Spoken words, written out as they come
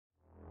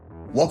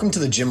Welcome to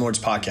the Gym Lords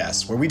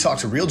Podcast, where we talk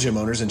to real gym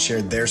owners and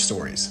share their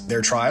stories,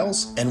 their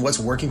trials, and what's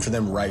working for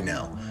them right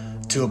now.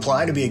 To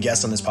apply to be a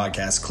guest on this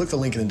podcast, click the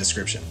link in the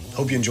description.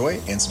 Hope you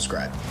enjoy and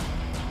subscribe.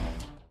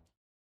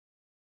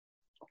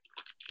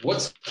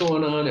 What's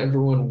going on,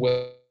 everyone?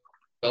 Welcome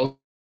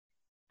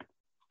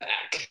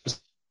back.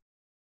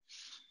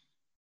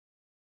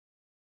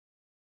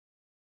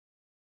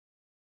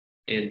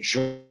 And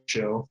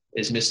show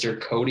is Mr.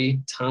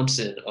 Kody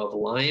Thompson of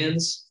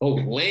Lambs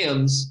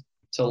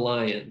to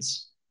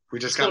Lions.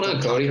 What's going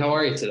on, Kody? How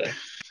are you today?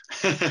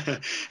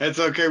 It's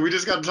okay. We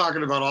just got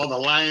talking about all the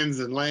lions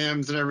and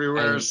lambs and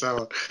everywhere.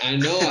 I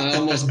know I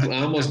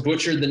almost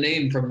butchered the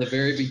name from the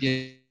very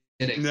beginning.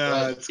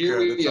 No, it's here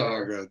good. we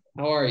are. Good.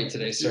 How are you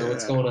today, sir?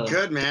 What's going on?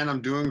 Good, man.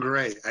 I'm doing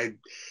great.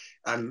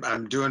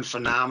 I'm doing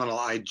phenomenal.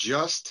 I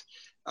just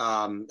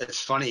it's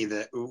funny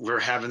that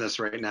we're having this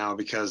right now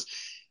because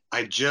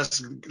I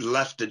just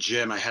left the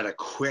gym. I had a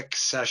quick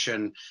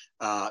session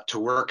to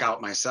work out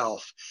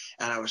myself,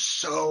 and I was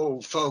so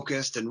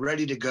focused and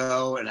ready to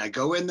go. And I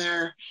go in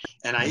there,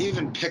 and I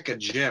even pick a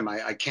gym.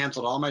 I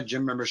canceled all my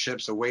gym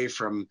memberships away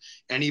from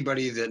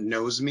anybody that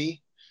knows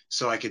me,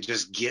 so I could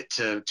just get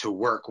to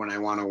work when I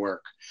want to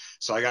work.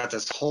 So I got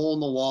this hole in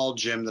the wall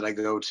gym that I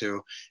go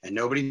to, and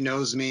nobody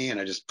knows me, and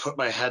I just put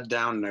my head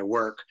down and I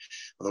work.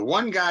 Well, the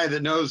one guy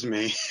that knows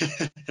me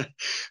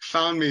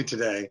found me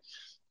today,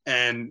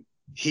 and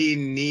he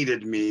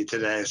needed me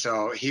today.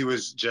 So he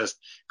was just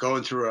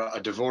going through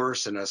a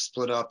divorce and a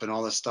split up and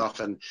all this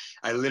stuff. And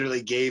I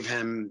literally gave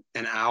him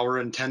an hour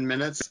and 10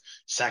 minutes,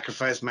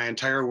 sacrificed my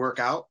entire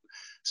workout.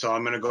 So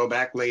I'm going to go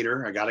back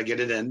later. I got to get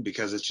it in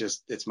because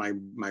it's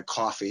my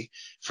coffee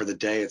for the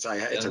day. It's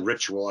a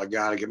ritual. I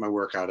got to get my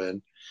workout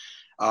in.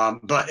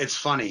 But it's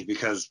funny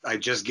because I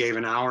just gave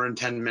an hour and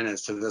 10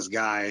 minutes to this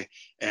guy,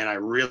 and I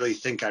really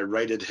think I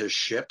righted his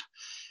ship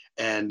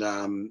and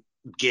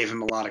gave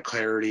him a lot of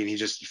clarity, and he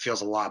just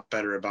feels a lot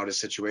better about his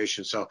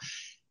situation. So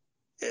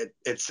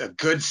it's a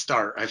good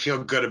start. I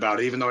feel good about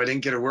it. Even though I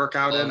didn't get a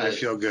workout in, I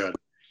feel good.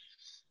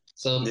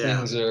 Some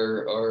things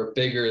are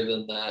bigger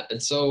than that.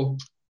 And so,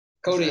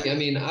 Kody, exactly. I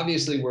mean,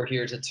 obviously we're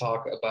here to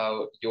talk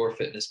about your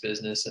fitness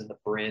business and the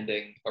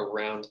branding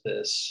around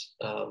this.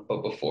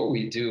 But before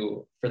we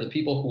do, for the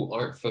people who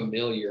aren't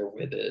familiar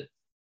with it,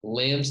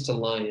 Lambs to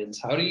Lions,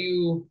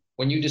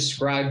 when you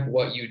describe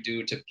what you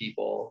do to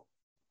people,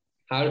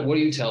 what do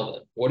you tell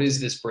them? What is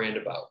this brand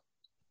about?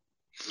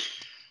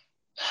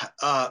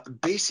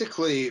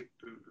 Basically,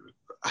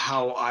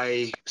 how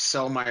I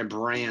sell my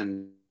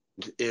brand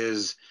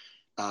is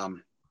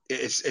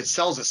it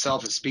sells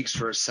itself. It speaks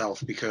for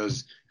itself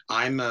because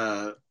I'm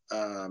a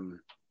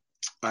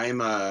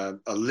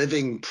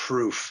living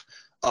proof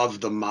of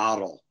the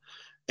model.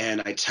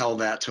 And I tell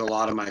that to a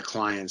lot of my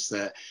clients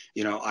that,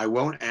 I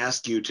won't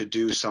ask you to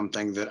do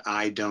something that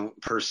I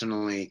don't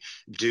personally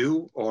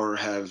do or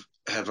have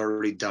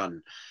already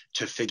done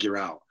to figure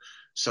out.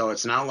 So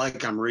it's not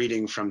like I'm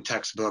reading from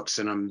textbooks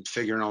and I'm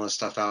figuring all this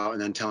stuff out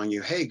and then telling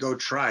you, hey, go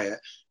try it.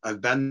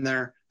 I've been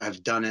there.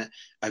 I've done it.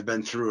 I've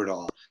been through it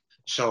all.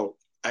 So,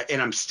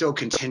 and I'm still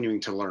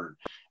continuing to learn.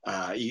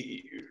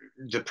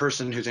 The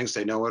person who thinks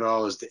they know it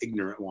all is the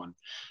ignorant one.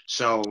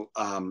 So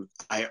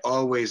I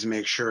always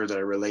make sure that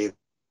I relay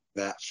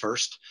that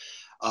first.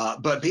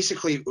 But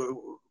basically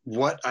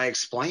what I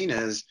explain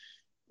is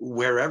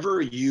wherever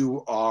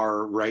you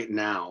are right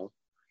now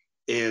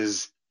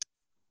is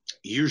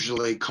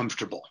usually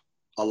comfortable.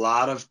 A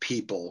lot of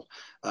people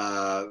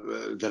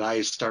that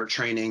I start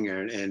training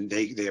and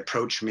they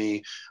approach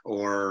me,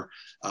 or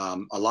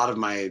a lot of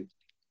my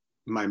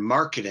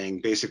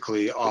marketing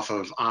basically off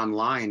of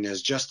online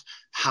is just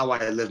how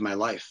I live my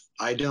life.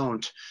 I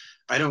don't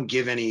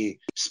give any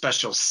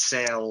special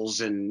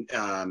sales and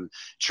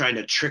trying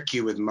to trick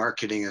you with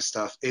marketing and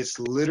stuff. It's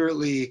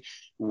literally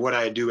what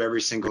I do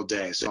every single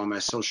day. So on my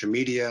social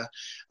media,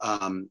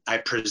 I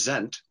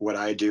present what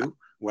I do,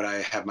 what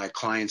I have my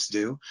clients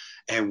do,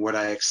 and what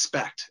I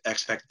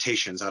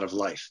expectations out of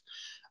life.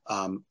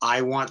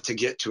 I want to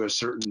get to a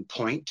certain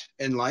point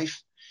in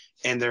life,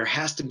 and there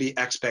has to be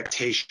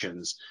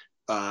expectations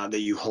that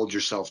you hold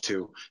yourself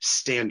to,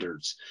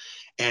 standards.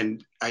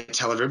 And I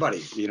tell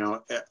everybody,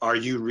 are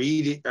you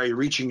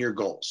reaching your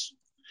goals?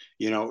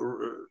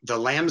 The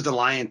lambs to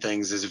lion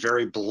things is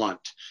very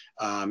blunt.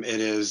 It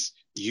is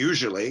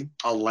usually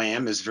a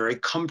lamb is very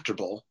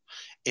comfortable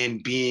in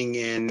being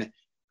in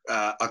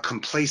a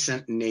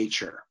complacent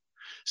nature.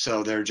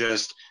 So they're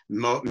just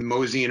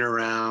moseying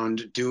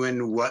around,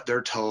 doing what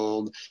they're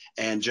told,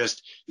 and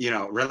just,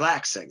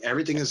 relaxing.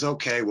 Everything is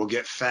okay. We'll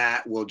get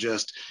fat. We'll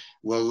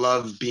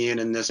love being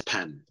in this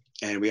pen,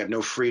 and we have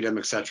no freedom,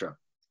 etc.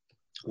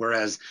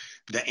 Whereas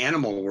the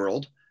animal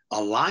world,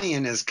 a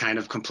lion is kind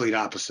of complete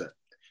opposite.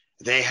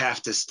 They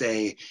have to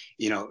stay,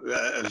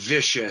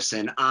 vicious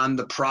and on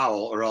the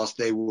prowl, or else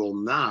they will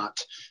not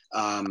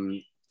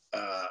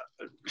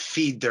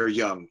feed their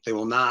young. They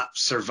will not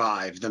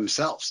survive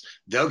themselves.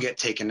 They'll get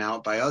taken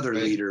out by other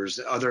leaders,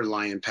 other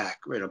lion pack,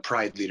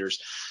 pride leaders.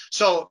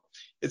 So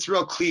it's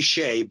real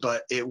cliche,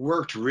 but it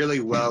worked really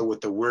well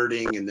with the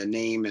wording and the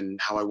name and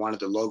how I wanted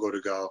the logo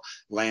to go.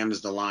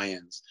 Lambs the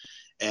Lions.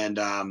 And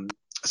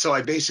so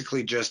I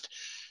basically just,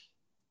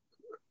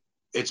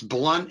 it's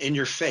blunt in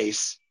your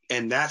face.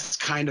 And that's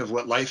kind of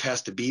what life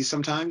has to be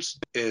sometimes,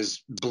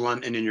 is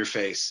blunt and in your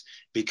face,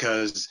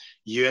 because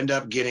you end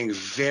up getting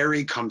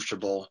very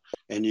comfortable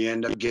and you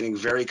end up getting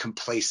very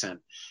complacent.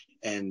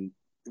 And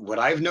what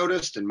I've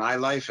noticed in my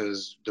life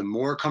is the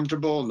more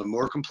comfortable and the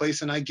more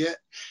complacent I get,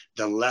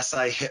 the less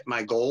I hit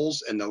my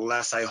goals and the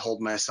less I hold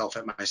myself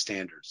at my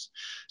standards.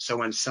 So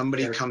when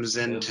somebody comes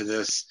into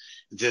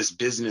this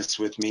business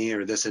with me,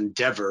 or this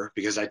endeavor,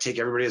 because I take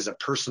everybody as a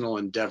personal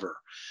endeavor,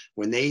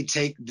 when they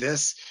take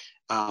this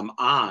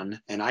on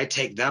and I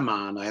take them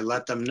on, I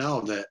let them know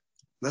that,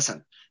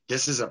 listen,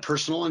 this is a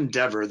personal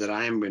endeavor that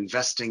I am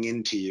investing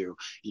into you.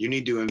 You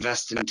need to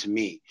invest into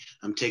me.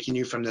 I'm taking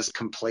you from this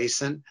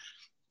complacent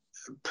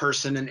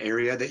person and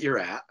area that you're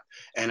at,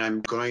 and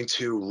I'm going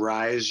to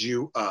rise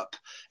you up.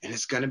 And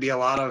it's going to be a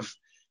lot of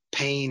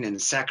pain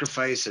and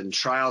sacrifice and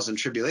trials and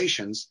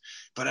tribulations,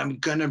 but I'm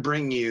going to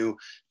bring you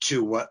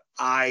to what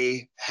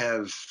I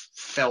have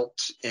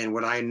felt and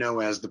what I know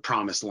as the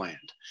promised land.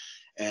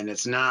 And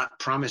it's not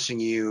promising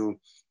you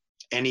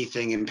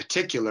anything in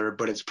particular,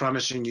 but it's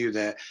promising you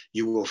that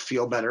you will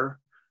feel better,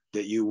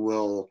 that you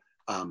will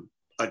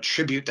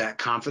attribute that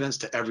confidence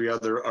to every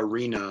other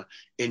arena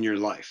in your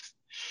life.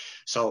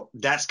 So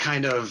that's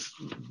kind of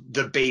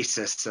the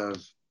basis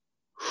of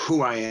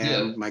who I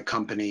am, my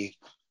company,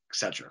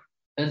 etc.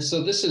 And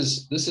so this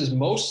is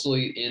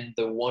mostly in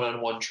the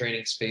one-on-one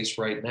training space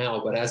right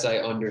now, but as I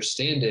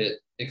understand it,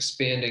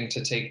 expanding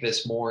to take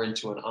this more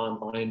into an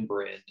online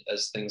brand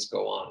as things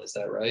go on. Is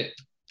that right?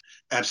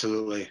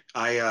 Absolutely.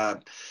 I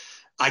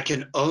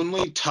can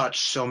only touch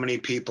so many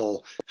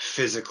people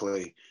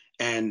physically,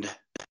 and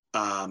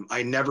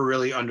I never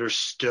really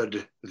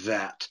understood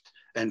that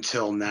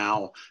until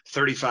now,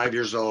 35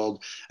 years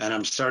old, and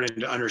I'm starting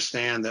to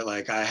understand that,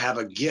 like, I have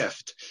a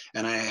gift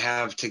and I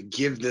have to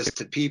give this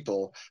to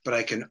people, but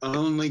I can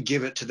only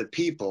give it to the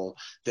people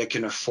that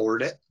can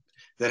afford it,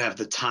 that have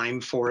the time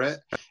for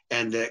it,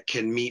 and that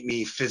can meet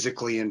me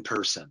physically in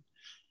person.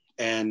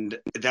 And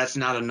that's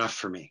not enough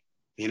for me.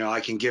 You know, I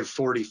can give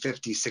 40,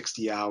 50,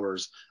 60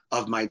 hours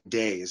of my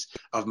days,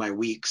 of my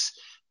weeks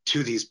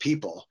to these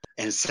people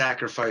and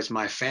sacrifice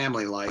my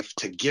family life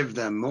to give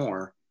them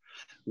more,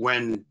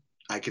 when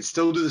I could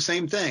still do the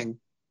same thing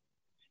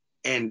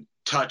and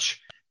touch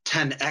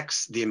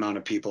 10x the amount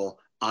of people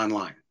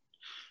online.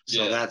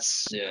 So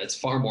it's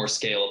far more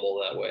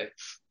scalable that way.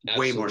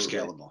 Way more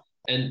scalable.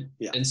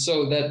 And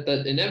so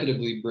that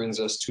inevitably brings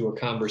us to a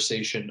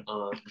conversation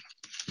on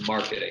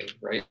marketing,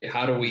 right?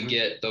 How do we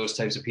get those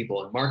types of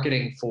people? And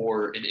marketing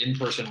for an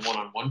in-person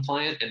one-on-one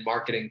client and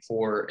marketing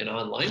for an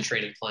online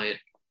training client,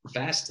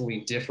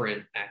 vastly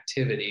different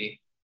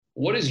activity.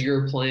 What is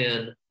your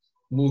plan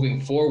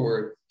moving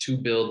forward to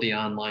build the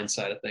online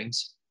side of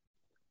things?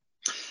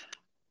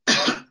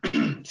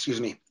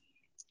 Excuse me.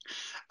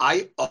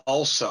 I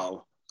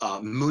also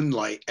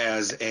moonlight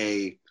as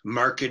a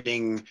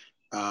marketing,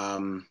 I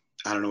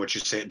don't know what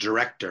you say,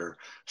 director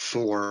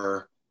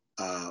for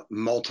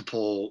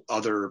multiple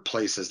other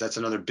places. That's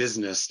another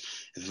business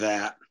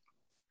that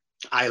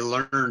I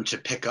learned to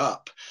pick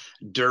up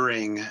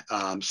during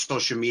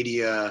social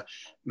media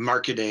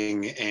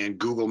marketing and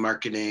Google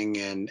marketing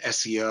and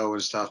SEO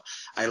and stuff.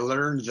 I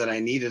learned that I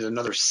needed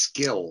another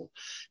skill,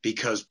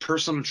 because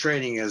personal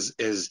training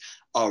is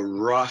a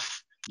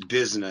rough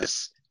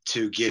business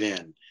to get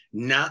in.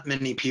 Not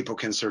many people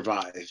can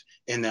survive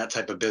in that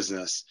type of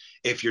business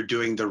if you're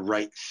doing the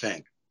right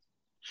thing.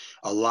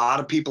 A lot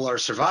of people are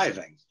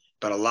surviving,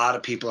 but a lot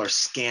of people are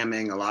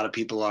scamming. A lot of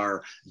people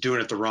are doing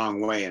it the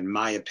wrong way, in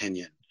my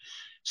opinion.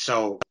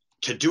 So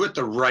to do it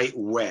the right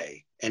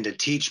way and to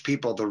teach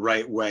people the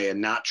right way and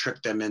not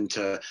trick them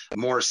into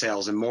more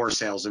sales and more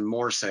sales and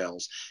more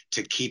sales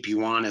to keep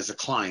you on as a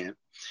client,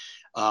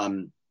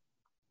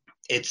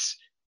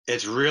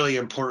 it's really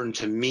important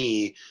to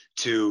me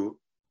to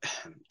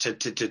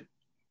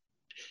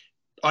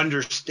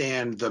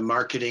understand the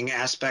marketing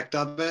aspect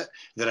of it,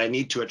 that I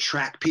need to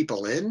attract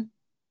people in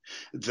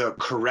the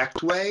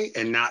correct way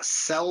and not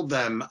sell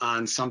them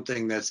on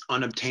something that's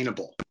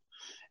unobtainable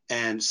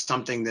and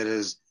something that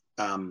is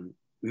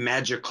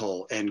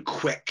magical and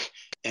quick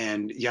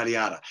and yada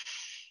yada.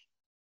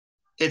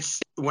 It's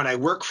when I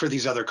work for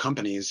these other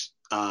companies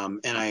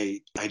and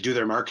I do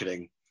their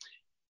marketing,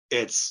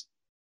 it's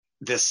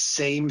the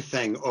same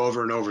thing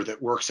over and over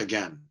that works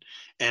again.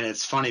 And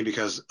it's funny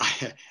because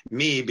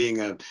me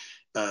being a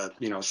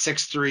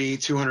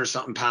 6'3", 200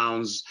 something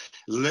pounds,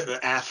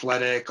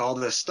 athletic, all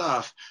this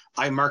stuff,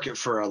 I market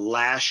for a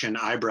lash and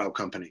eyebrow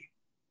company.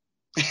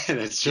 And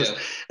it's just,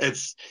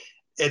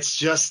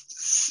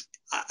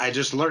 I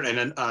just learned,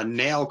 and a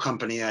nail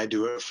company I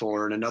do it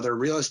for, and another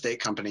real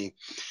estate company.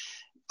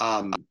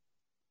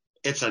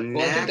 It's a knack.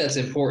 Well, I think that's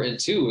important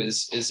too,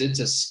 is it's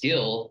a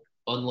skill,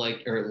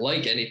 like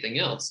anything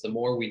else. The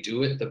more we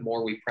do it, the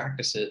more we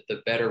practice it,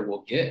 the better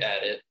we'll get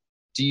at it.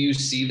 Do you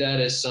see that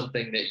as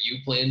something that you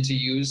plan to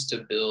use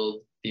to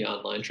build the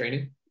online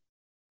training?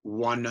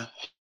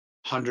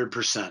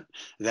 100%.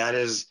 That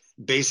is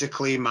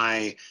basically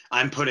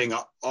I'm putting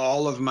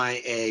all of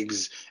my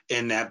eggs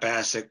in that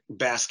basket,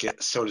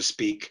 so to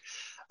speak,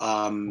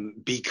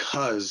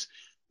 because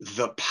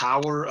the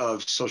power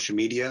of social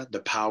media,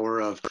 the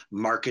power of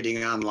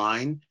marketing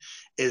online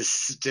is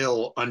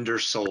still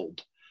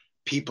undersold.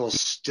 People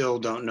still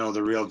don't know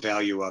the real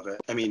value of it.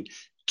 I mean,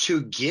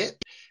 to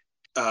get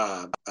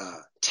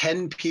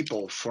 10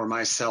 people for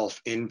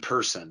myself in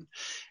person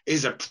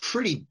is a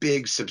pretty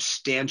big,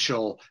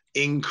 substantial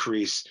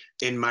increase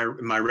in my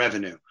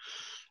revenue.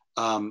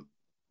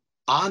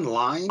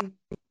 Online,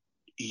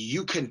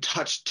 you can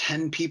touch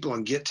 10 people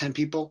and get 10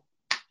 people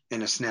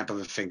in a snap of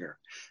a finger.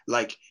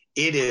 Like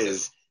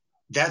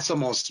that's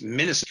almost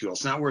minuscule.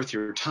 It's not worth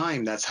your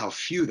time. That's how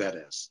few that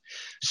is.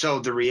 So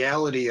the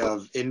reality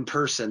of in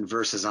person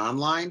versus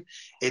online,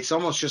 it's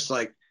almost just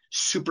like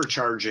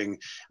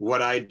supercharging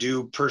what I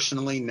do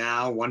personally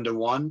now,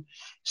 one-to-one,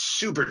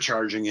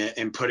 supercharging it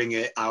and putting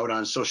it out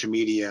on social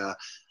media,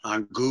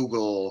 on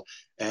Google.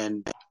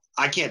 And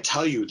I can't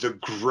tell you the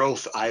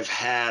growth I've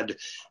had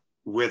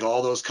with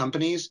all those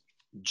companies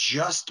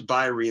just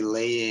by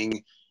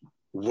relaying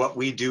what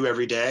we do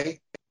every day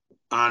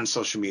on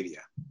social media.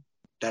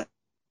 That's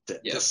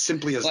it. Yeah. As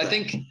simply as well, that.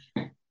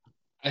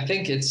 I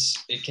think it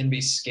can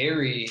be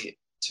scary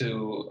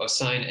to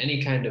assign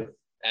any kind of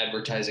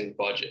advertising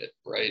budget,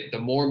 right? The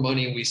more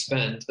money we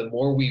spend, the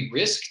more we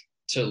risk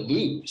to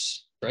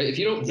lose, right? If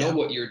you don't know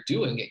what you're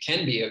doing, it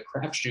can be a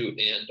crapshoot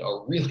and a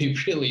really,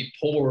 really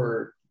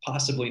poor,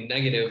 possibly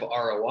negative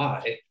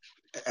ROI.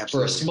 Absolutely.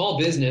 For a small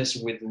business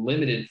with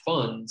limited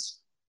funds.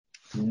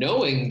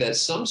 Knowing that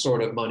some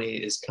sort of money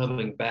is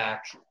coming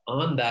back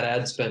on that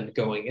ad spend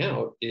going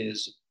out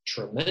is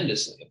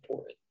tremendously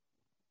important.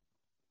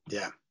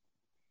 Yeah.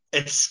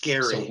 It's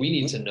scary. So we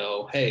need to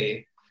know,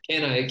 hey,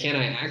 can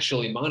I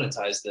actually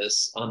monetize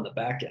this on the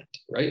back end,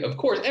 right? Of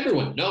course,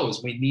 everyone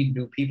knows we need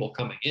new people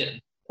coming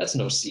in. That's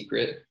no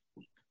secret.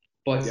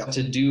 But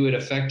to do it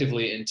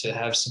effectively and to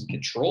have some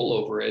control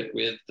over it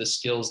with the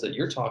skills that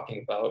you're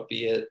talking about,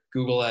 be it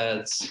Google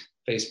Ads,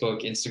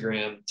 Facebook,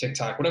 Instagram,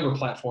 TikTok, whatever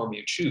platform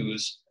you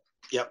choose,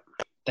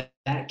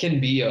 that can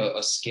be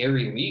a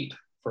scary leap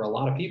for a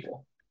lot of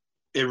people.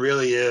 It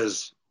really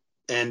is.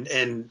 And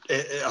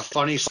a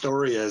funny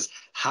story is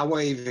how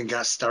I even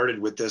got started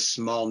with this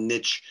small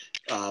niche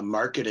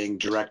marketing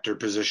director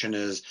position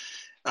is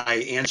I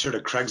answered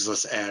a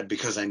Craigslist ad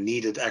because I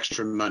needed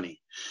extra money.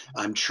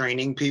 I'm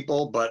training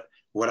people, but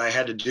what I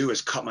had to do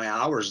is cut my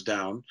hours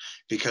down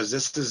because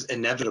this is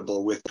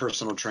inevitable with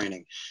personal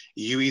training.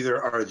 You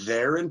either are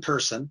there in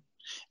person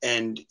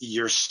and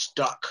you're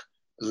stuck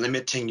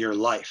limiting your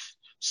life.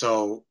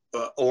 So,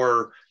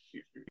 or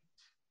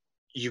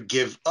you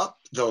give up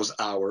those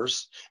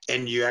hours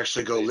and you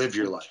actually go live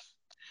your life.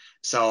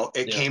 So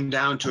it came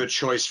down to a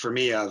choice for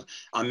me of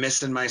I'm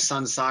missing my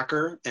son's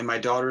soccer and my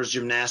daughter's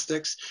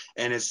gymnastics,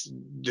 and it's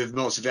the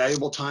most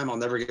valuable time I'll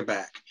never get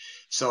back.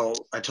 So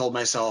I told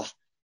myself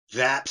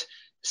that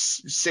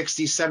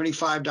 $60,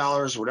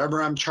 $75,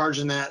 whatever I'm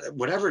charging that,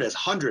 whatever it is,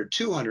 $100,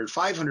 $200,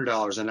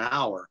 $500 an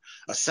hour,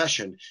 a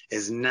session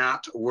is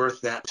not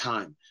worth that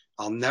time.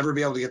 I'll never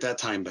be able to get that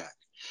time back.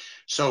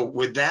 So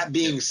with that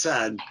being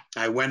said,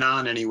 I went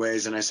on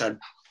anyways, and I said,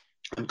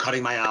 I'm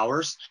cutting my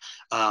hours.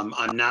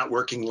 I'm not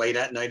working late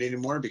at night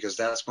anymore because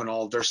that's when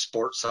all their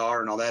sports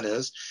are and all that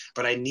is.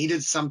 But I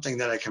needed something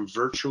that I can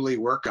virtually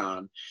work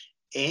on.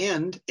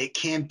 And it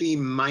can't be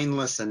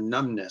mindless and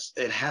numbness.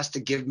 It has to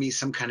give me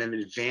some kind of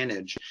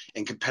advantage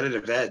and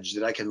competitive edge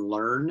that I can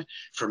learn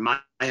from my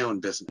own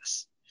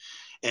business.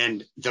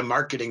 And the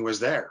marketing was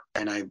there.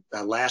 And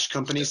a lash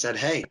company said,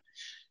 hey,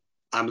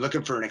 I'm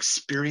looking for an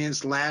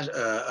experienced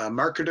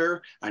marketer.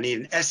 I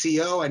need an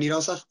SEO. I need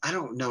all stuff. I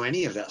don't know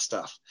any of that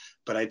stuff.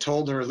 But I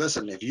told her,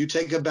 listen, if you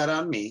take a bet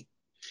on me,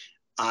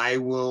 I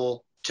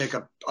will take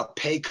a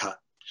pay cut.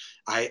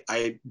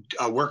 I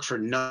work for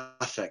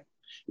nothing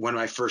when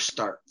I first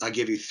start. I'll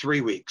give you 3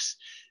 weeks.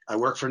 I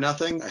work for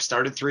nothing. I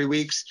started 3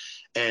 weeks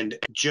and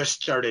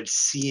just started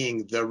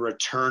seeing the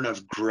return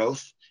of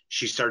growth.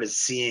 She started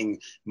seeing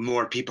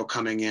more people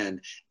coming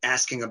in,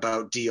 asking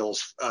about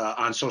deals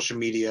on social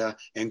media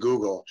and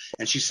Google.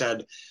 And she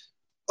said,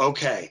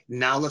 okay,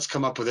 now let's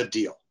come up with a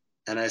deal.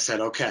 And I said,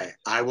 okay,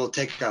 I will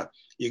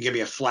you give me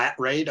a flat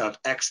rate of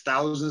X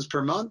thousands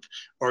per month,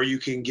 or you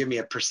can give me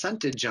a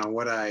percentage on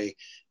what I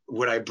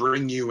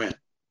bring you in.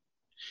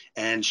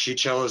 And she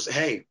chose,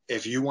 hey,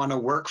 if you want to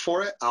work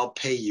for it, I'll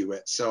pay you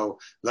it. So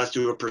let's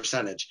do a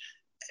percentage.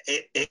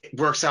 It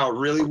works out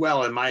really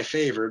well in my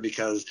favor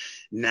because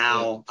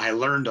now I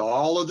learned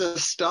all of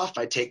this stuff.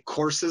 I take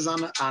courses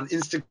on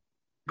Instagram,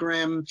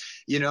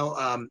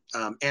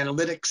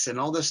 analytics and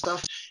all this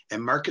stuff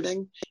and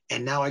marketing.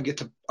 And now I get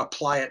to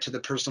apply it to the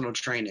personal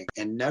training.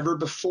 And never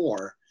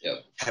before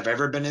have I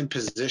ever been in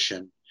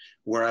position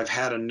where I've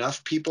had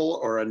enough people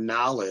or a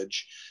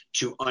knowledge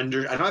I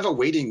don't have a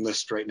waiting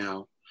list right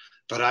now,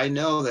 but I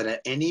know that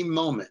at any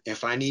moment,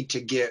 if I need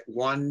to get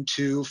 1,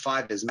 2,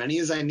 5, as many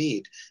as I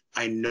need,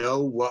 I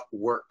know what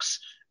works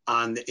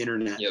on the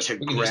internet to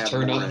we can just grab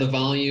turn more up the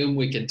volume.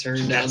 We can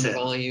turn down the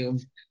volume.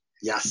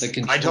 Yes. The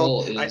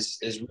control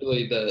is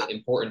really the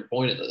important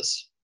point of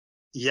this.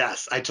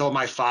 Yes. I told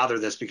my father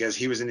this because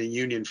he was in a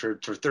union for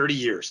 30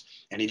 years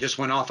and he just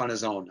went off on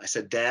his own. I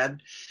said,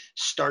 Dad,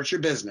 start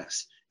your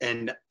business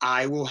and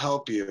I will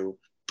help you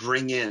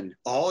bring in.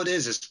 All it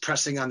is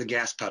pressing on the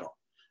gas pedal.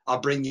 I'll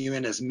bring you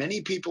in as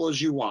many people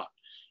as you want,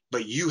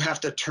 but you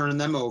have to turn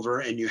them over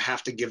and you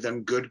have to give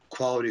them good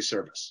quality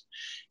service.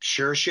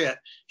 Sure shit.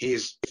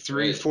 He's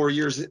 4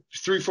 years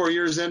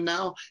in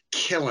now,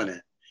 killing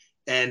it.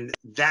 And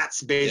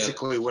that's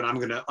basically what I'm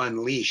going to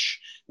unleash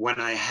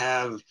when I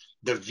have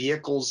the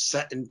vehicles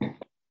set in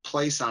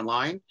place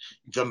online.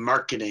 The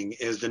marketing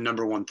is the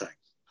number one thing.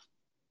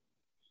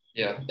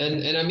 Yeah.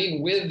 And I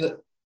mean, with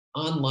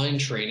online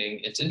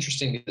training, it's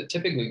interesting. It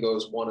typically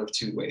goes one of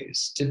two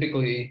ways.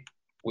 Typically,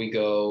 we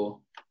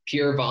go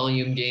pure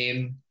volume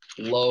game,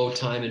 low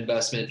time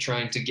investment,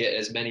 trying to get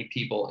as many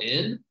people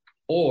in,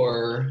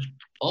 or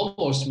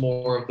almost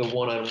more of the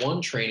one-on-one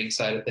training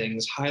side of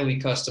things, highly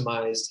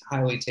customized,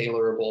 highly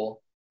tailorable,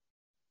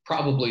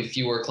 probably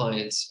fewer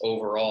clients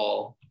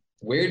overall.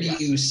 Where do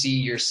you see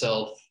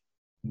yourself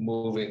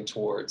moving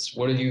towards?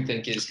 What do you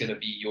think is going to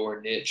be your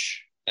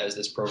niche as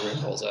this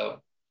program rolls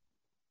out?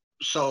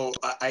 So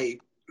it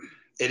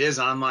is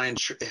online.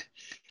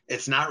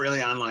 It's not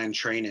really online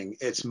training.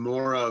 It's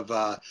more of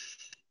I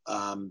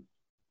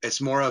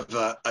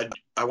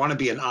want to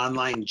be an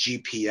online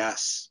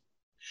GPS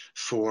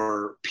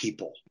for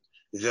people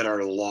that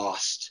are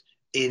lost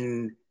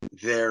in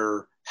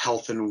their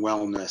health and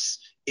wellness,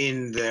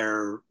 in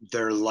their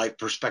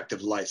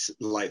prospective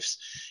lives.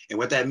 And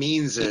what that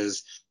means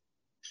is,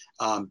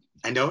 I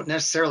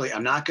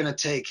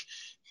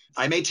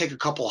may take a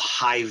couple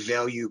high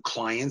value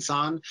clients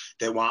on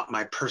that want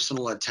my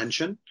personal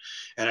attention.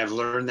 And I've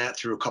learned that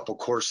through a couple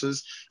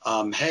courses.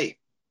 Hey,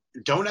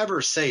 don't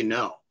ever say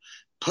no.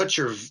 Put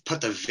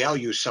the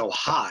value so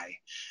high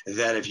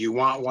that if you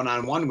want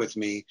one-on-one with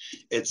me,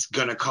 it's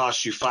going to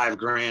cost you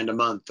 $5,000 a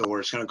month, or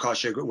it's going to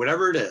cost you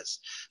whatever it is.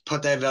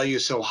 Put that value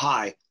so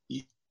high.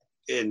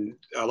 In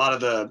a lot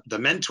of the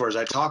mentors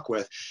I talk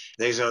with,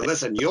 they say,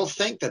 listen, you'll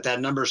think that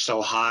number's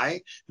so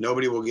high,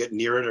 nobody will get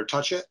near it or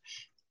touch it.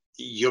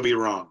 You'll be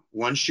wrong.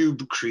 Once you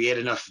create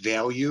enough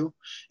value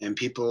and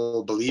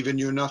people believe in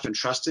you enough and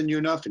trust in you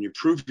enough and you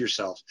prove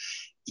yourself,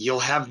 you'll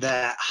have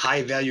that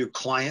high value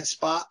client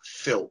spot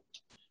filled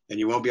and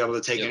you won't be able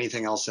to take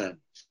anything else in.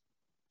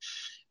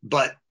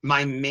 But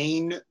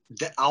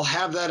I'll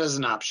have that as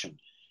an option.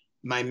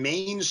 My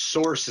main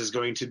source is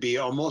going to be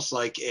almost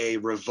like a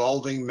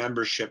revolving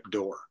membership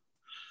door.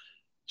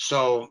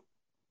 So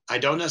I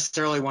don't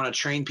necessarily want to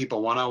train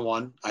people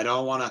one-on-one.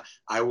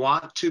 I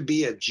want to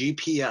be a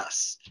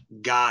GPS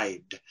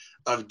guide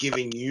of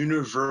giving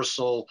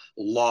universal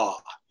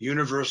law,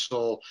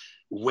 universal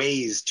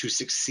ways to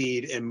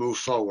succeed and move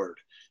forward.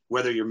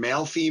 Whether you're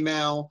male,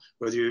 female,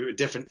 whether you're a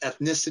different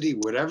ethnicity,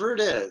 whatever it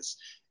is,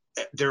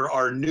 there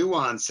are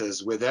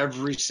nuances with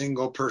every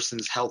single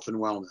person's health and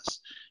wellness.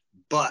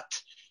 But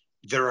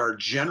there are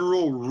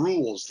general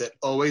rules that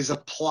always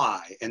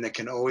apply and that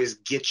can always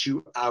get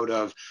you out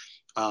of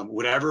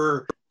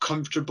whatever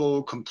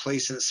comfortable,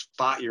 complacent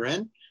spot you're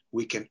in.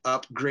 We can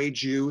upgrade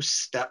you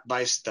step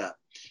by step.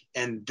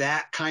 And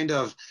that kind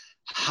of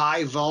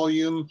high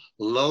volume,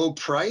 low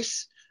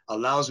price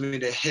allows me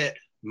to hit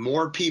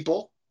more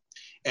people,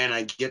 and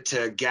I get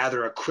to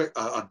gather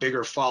a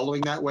bigger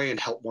following that way and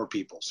help more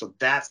people. So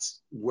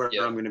that's where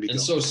I'm going to be going. And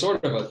so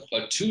sort of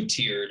a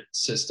two-tiered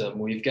system.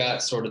 We've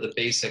got sort of the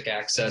basic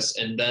access,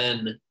 and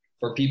then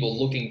for people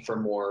looking for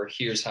more,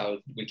 here's how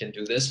we can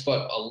do this,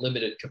 but a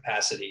limited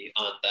capacity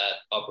on that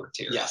upper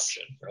tier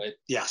option, right?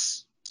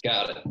 Yes.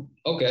 Got it.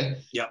 Okay.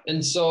 Yeah.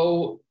 And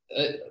so,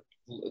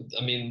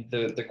 I mean,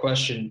 the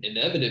question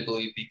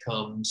inevitably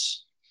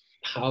becomes,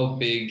 how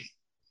big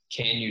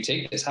can you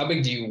take this? How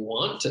big do you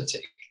want to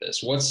take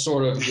this? What's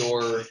sort of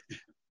your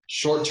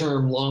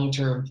short-term,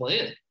 long-term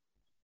plan?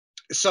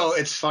 So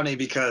it's funny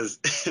because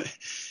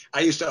I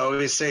used to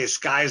always say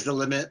sky's the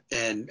limit,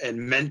 and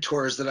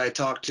mentors that I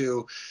talk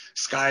to,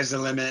 sky's the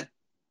limit.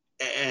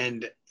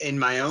 And in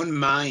my own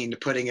mind,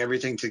 putting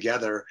everything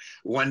together,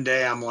 one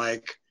day I'm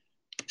like,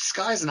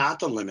 sky's not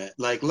the limit.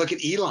 Like, look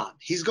at Elon.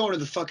 He's going to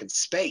the fucking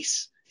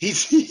space. He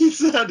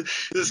said,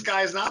 the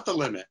sky's not the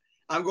limit.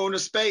 I'm going to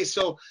space.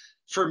 So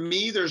for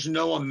me, there's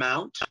no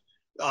amount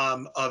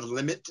of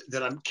limit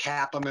that I'm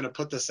going to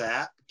put this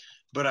at.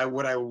 But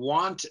what I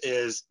want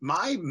is,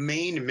 my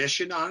main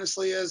mission,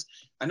 honestly, is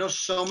I know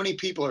so many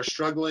people are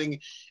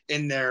struggling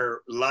in their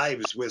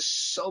lives with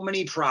so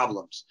many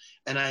problems.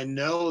 And I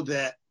know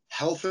that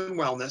health and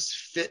wellness,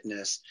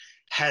 fitness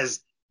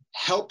has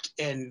helped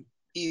and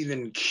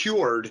even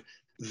cured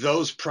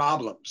those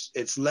problems.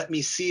 It's let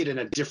me see it in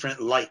a different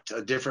light,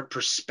 a different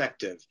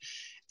perspective.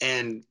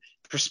 And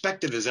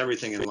perspective is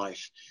everything in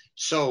life.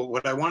 So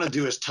what I want to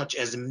do is touch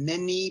as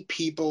many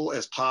people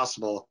as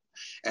possible.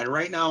 And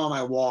right now on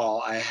my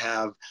wall, I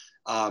have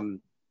a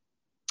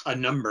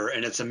number,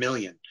 and it's 1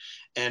 million.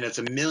 And it's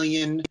 1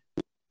 million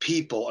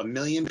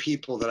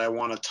people that I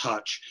want to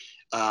touch.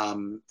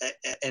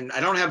 And I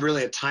don't have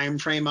really a time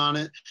frame on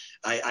it.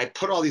 I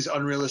put all these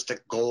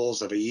unrealistic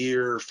goals of a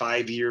year,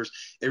 5 years.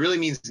 It really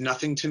means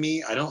nothing to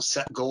me. I don't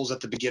set goals at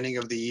the beginning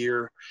of the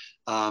year.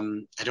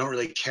 I don't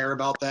really care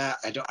about that.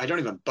 I don't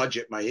even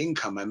budget my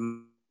income, my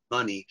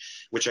money,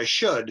 which I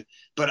should,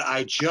 but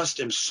I just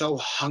am so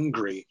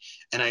hungry,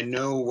 and I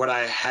know what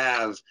I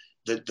have,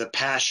 the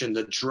passion,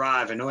 the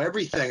drive. I know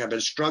everything. I've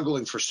been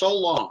struggling for so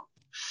long.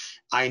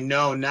 I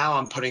know now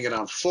I'm putting it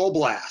on full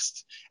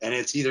blast, and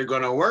it's either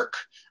going to work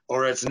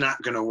or it's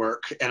not going to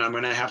work. And I'm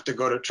going to have to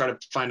go to try to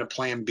find a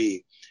plan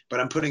B, but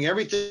I'm putting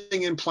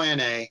everything in plan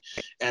A,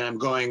 and I'm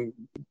going,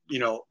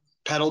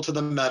 pedal to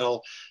the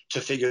metal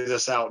to figure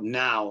this out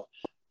now.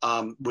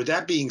 With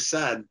that being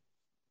said,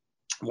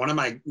 one of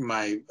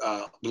my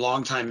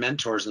longtime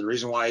mentors, and the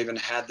reason why I even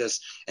had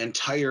this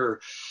entire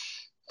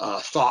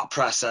thought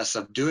process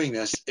of doing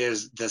this,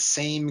 is the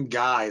same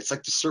guy. It's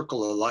like the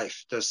circle of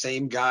life. The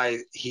same guy,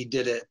 he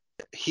did it.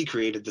 He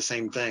created the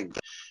same thing.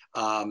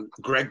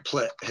 Greg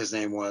Plitt, his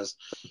name was,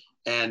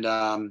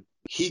 and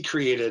he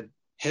created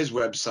his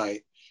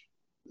website.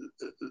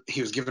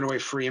 He was giving away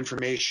free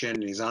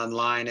information. He's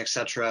online,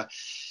 etc.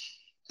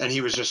 And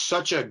he was just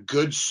such a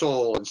good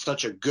soul and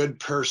such a good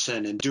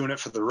person and doing it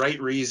for the right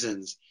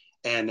reasons.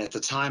 And at the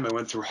time I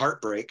went through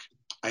heartbreak,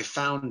 I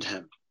found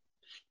him.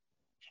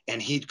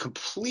 And he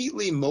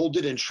completely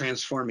molded and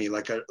transformed me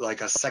like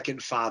a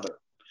second father.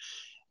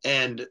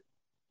 And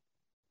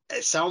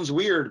it sounds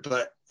weird,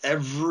 but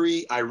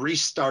I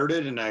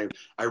restarted and I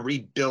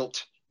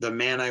rebuilt the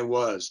man I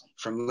was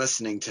from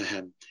listening to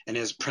him and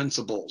his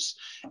principles.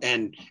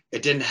 And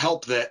it didn't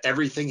help that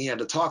everything he had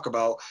to talk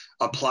about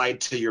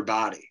applied to your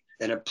body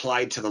and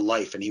applied to the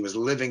life. And he was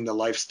living the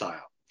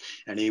lifestyle.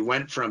 And he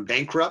went from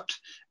bankrupt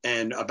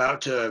and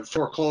about to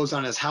foreclose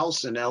on his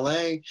house in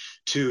LA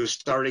to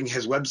starting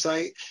his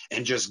website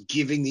and just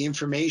giving the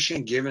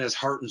information, giving his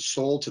heart and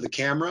soul to the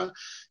camera,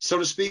 so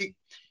to speak,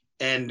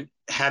 and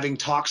having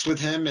talks with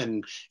him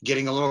and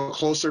getting a little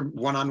closer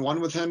one-on-one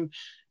with him.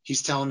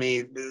 He's telling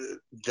me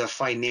the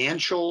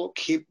financial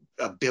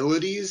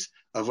capabilities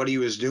of what he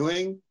was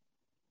doing,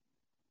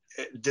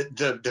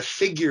 the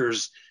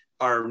figures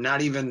are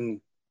not even,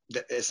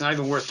 it's not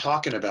even worth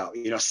talking about.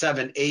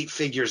 7, 8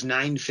 figures,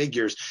 9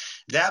 figures.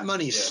 That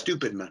money is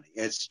stupid money.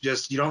 It's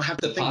just, you don't have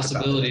to think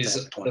about it at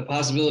that point. The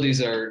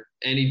possibilities are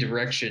any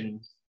direction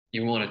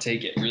you want to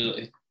take it,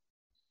 really.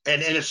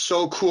 And it's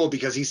so cool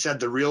because he said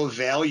the real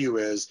value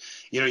is,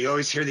 you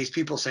always hear these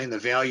people saying the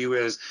value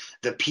is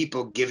the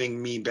people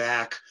giving me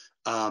back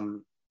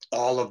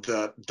all of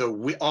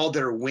all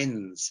their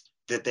wins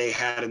that they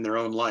had in their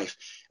own life.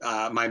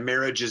 My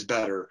marriage is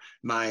better.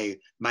 My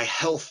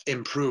health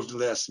improved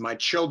this. My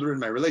children,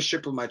 my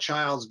relationship with my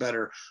child's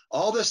better.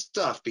 All this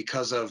stuff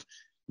because of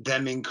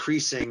them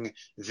increasing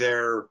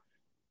their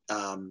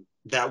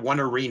that one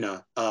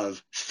arena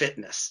of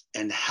fitness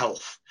and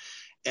health.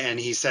 And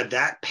he said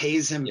that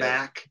pays him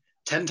back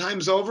 10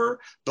 times over,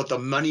 but the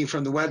money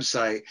from the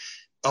website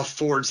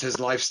affords his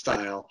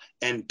lifestyle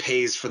and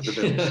pays for the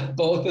bills.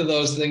 Both of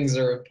those things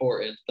are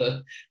important.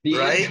 The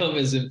right? Income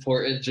is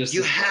important.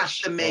 You have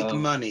to make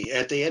money.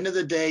 At the end of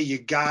the day, you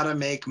gotta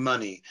make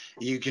money.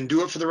 You can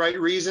do it for the right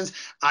reasons.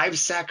 I've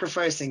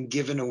sacrificed and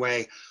given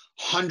away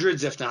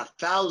hundreds, if not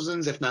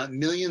thousands, if not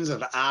millions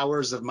of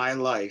hours of my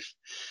life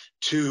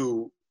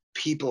to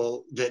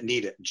people that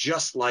need it,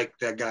 just like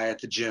that guy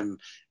at the gym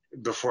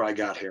before I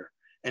got here.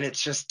 And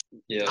it's just,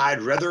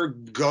 I'd rather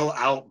go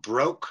out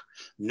broke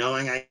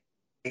knowing I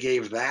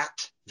gave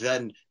that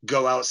than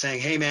go out saying,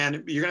 hey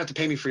man, you're gonna have to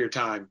pay me for your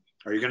time,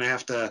 or you're gonna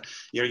have to,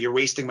 you're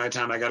wasting my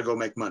time. I gotta go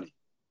make money.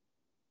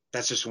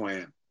 That's just who I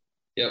am.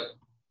 Yep,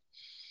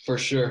 for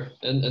sure.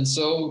 And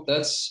so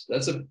that's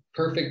a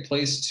perfect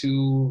place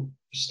to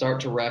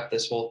start to wrap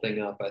this whole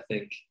thing up. I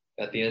think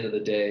at the end of the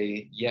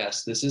day,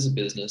 yes, this is a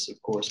business,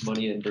 of course,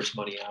 money in versus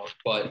money out,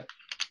 but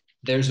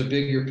there's a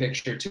bigger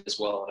picture too as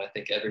well. And I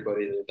think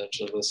everybody that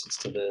eventually listens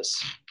to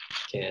this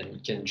can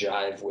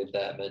jive with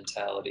that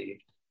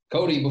mentality.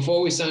 Kody,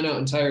 before we sign out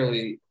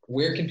entirely,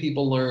 where can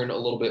people learn a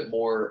little bit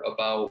more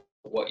about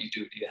what you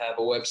do? Do you have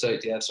a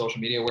website? Do you have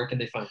social media? Where can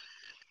they find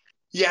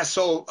you? Yeah,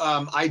 so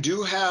I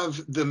do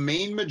have the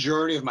main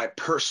majority of my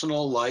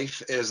personal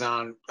life is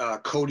on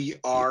Kody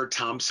R.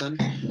 Thompson.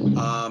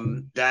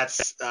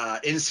 That's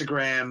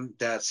Instagram,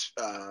 that's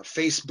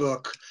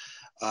Facebook.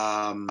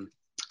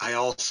 I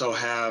also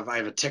have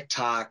a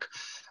TikTok,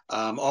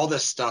 all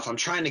this stuff. I'm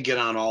trying to get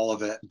on all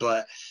of it,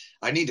 but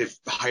I need to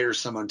hire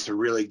someone to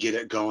really get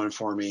it going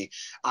for me.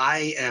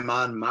 I am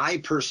on my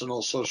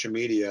personal social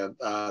media,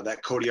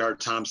 that Kody R.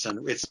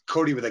 Thompson. It's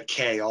Kody with a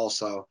K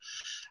also.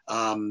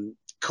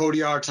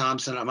 Kody R.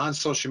 Thompson. I'm on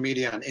social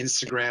media on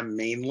Instagram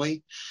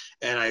mainly,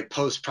 and I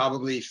post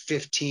probably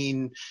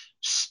 15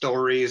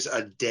 stories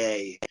a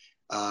day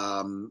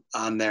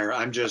on there.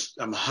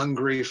 I'm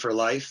hungry for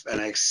life, and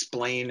I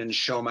explain and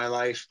show my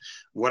life,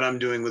 what I'm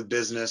doing with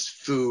business,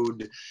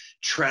 food,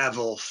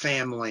 travel,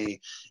 family,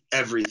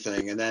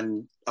 everything. And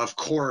then of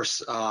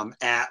course,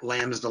 at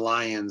Lambs to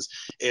Lions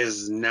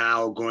is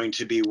now going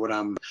to be what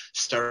I'm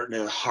starting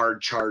to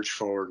hard charge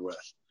forward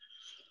with.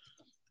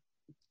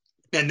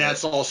 And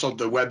that's also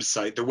the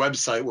website. The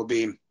website will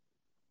be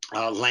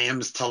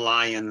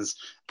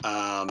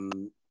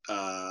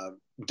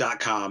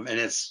lambstolions.com.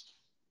 And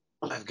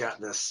I've got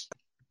this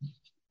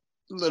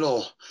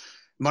little,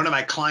 one of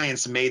my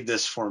clients made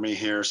this for me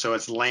here. So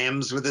it's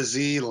lambs with a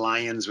Z,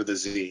 lions with a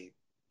Z.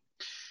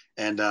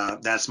 And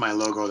that's my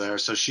logo there.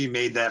 So she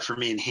made that for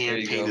me and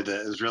hand painted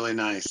it. It was really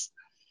nice.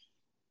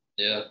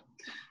 Yeah.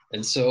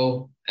 And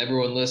so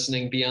everyone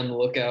listening, be on the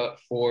lookout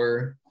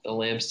for the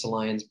Lambs to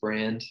Lions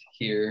brand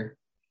here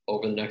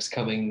over the next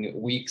coming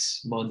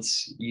weeks,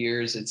 months,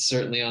 years. It's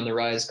certainly on the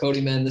rise.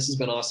 Kody, man, this has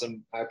been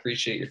awesome. I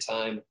appreciate your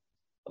time.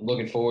 I'm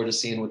looking forward to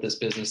seeing what this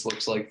business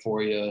looks like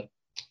for you,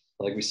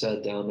 like we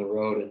said, down the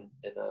road, and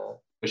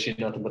wish you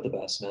nothing but the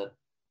best, man.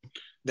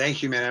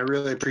 Thank you, man. I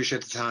really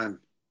appreciate the time.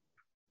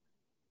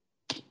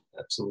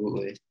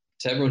 Absolutely.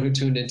 To everyone who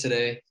tuned in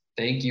today,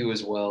 thank you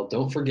as well.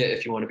 Don't forget,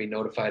 if you want to be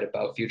notified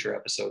about future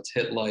episodes,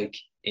 hit like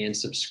and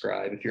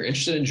subscribe. If you're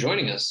interested in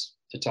joining us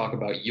to talk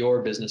about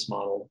your business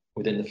model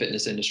within the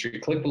fitness industry,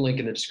 click the link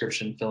in the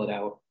description, fill it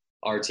out.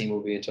 Our team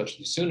will be in touch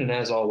with you soon. And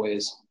as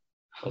always,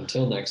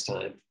 until next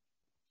time,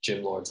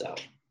 Gym Lords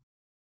out.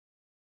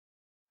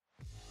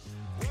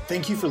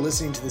 Thank you for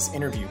listening to this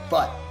interview,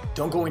 but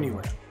don't go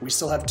anywhere. We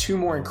still have 2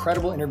 more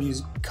incredible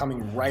interviews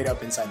coming right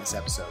up inside this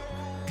episode.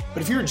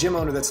 But if you're a gym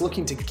owner that's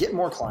looking to get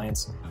more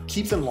clients,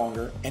 keep them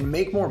longer, and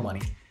make more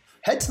money,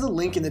 head to the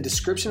link in the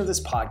description of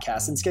this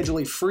podcast and schedule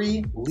a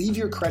free leave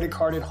your credit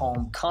card at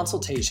home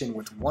consultation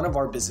with one of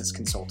our business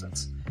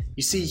consultants.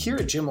 You see, here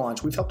at Gym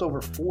Launch, we've helped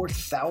over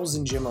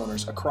 4,000 gym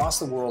owners across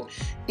the world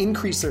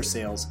increase their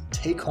sales,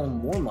 take home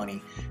more money,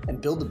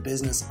 and build the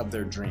business of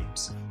their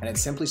dreams. And it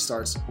simply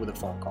starts with a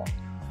phone call.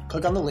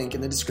 Click on the link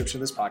in the description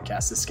of this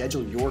podcast to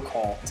schedule your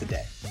call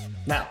today.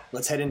 Now,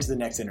 let's head into the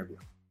next interview.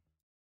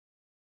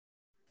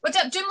 What's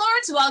up, Gym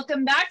Lords?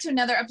 Welcome back to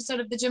another episode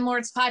of the Gym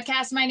Lords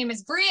podcast. My name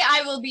is Bree.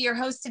 I will be your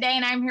host today,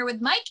 and I'm here with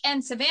Mike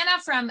and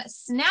Savannah from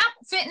Snap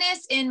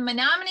Fitness in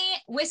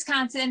Menominee,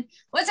 Wisconsin.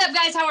 What's up,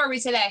 guys? How are we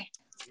today?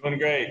 Doing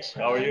great.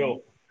 How are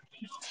you?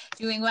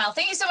 Doing well.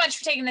 Thank you so much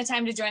for taking the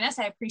time to join us.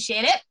 I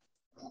appreciate it.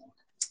 Absolutely.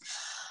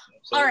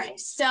 All right,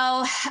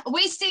 so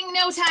wasting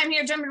no time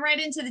here, jumping right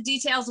into the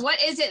details.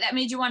 What is it that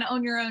made you want to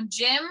own your own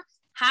gym?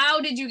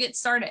 How did you get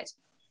started?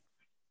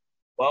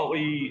 Well,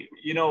 we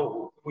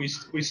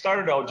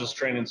started out just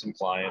training some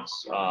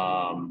clients,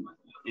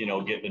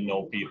 getting to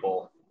know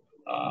people.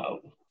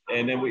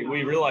 And then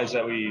we realized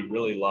that we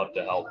really love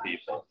to help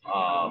people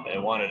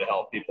and wanted to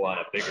help people on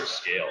a bigger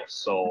scale.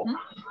 So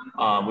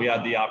we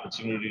had the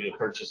opportunity to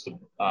purchase the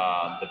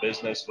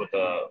business with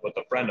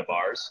a friend of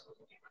ours,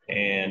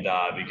 and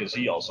because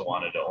he also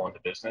wanted to own the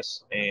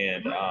business.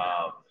 And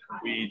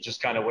we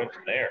just kind of went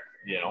from there,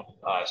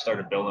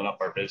 started building up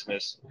our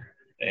business.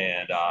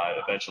 And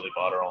eventually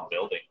bought our own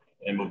building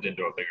and moved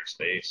into a bigger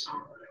space.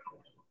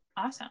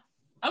 Awesome.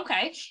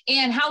 Okay.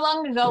 And how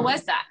long ago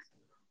was that?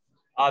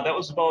 That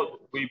was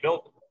we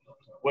built,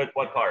 what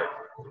part?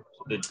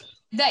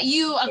 That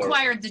you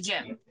acquired the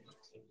gym.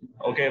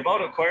 Okay,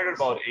 acquired it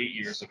about 8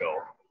 years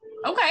ago.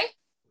 Okay.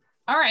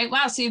 All right.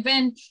 Wow. So you've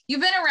been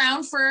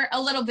around for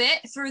a little bit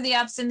through the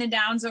ups and the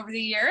downs over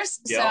the years.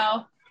 Yep.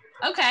 So,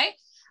 okay.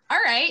 All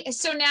right.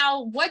 So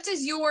now what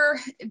does your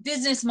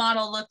business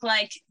model look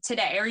like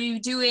today? Are you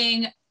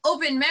doing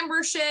open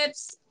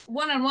memberships,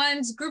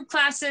 one-on-ones, group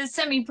classes,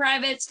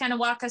 semi-privates? Kind of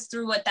walk us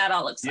through what that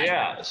all looks like.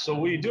 Yeah. So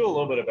we do a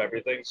little bit of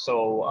everything.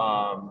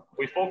 So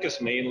we focus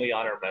mainly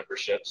on our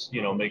memberships,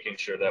 making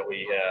sure that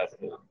we have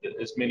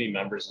as many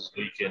members as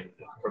we can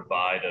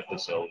provide a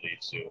facility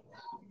to.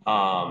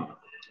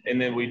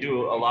 And then we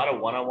do a lot of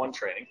one-on-one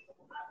training.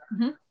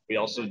 Mm-hmm. We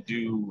also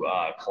do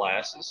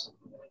classes.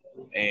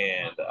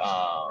 And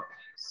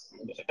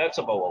that's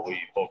about what we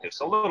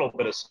focus. A little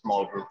bit of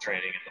small group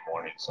training in the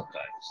morning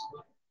sometimes.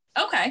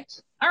 Okay.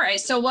 All right.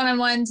 So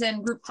one-on-ones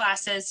and group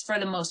classes for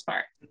the most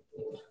part.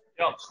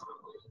 Yep.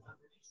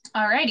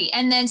 All righty.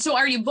 And then, so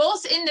are you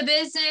both in the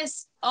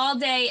business all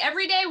day,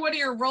 every day? What are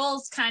your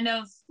roles kind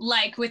of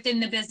like within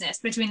the business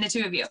between the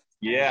two of you?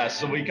 Yeah.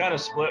 So we kind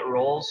of split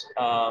roles.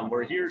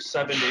 We're here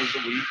 7 days a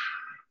week.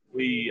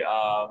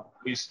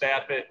 We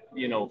staff it,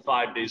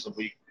 5 days a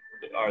week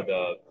are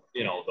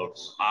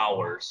those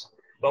hours,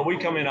 but we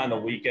come in on the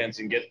weekends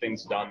and get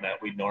things done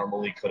that we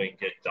normally couldn't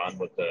get done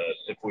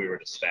if we were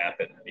to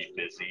staff it and be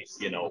busy,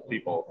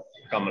 people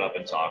coming up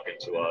and talking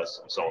to us.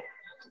 So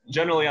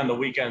generally on the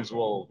weekends,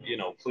 we'll,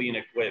 clean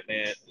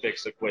equipment,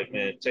 fix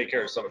equipment, take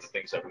care of some of the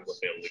things that we wouldn't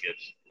be able to get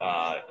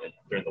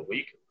during the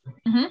week.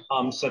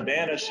 Mm-hmm.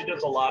 Savannah, she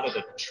does a lot of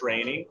the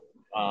training,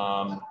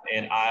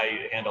 and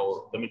I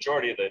handle the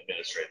majority of the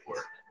administrative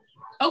work.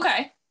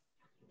 Okay.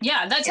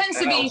 Yeah, that tends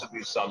to be. I also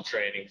do some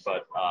training,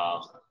 but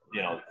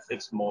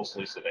it's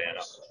mostly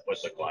Savannah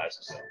with the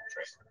classes and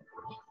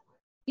training.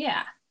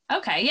 Yeah.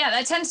 Okay. Yeah,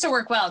 that tends to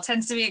work well. It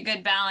tends to be a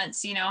good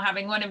balance,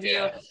 having one of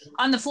you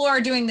on the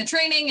floor doing the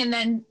training and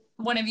then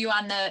one of you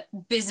on the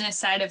business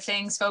side of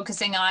things,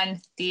 focusing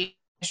on the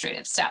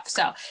administrative stuff.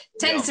 So it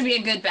tends to be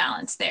a good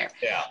balance there.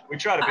 Yeah. We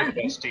try to be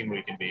the best team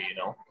we can be,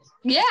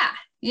 Yeah.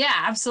 Yeah,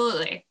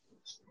 absolutely.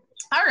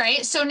 All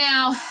right. So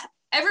now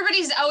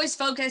everybody's always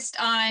focused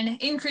on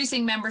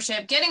increasing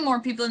membership, getting more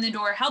people in the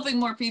door, helping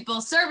more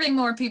people, serving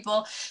more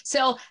people.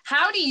 So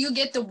how do you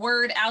get the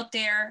word out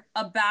there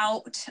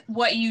about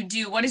what you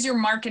do? What does your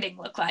marketing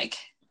look like?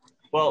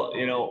 Well,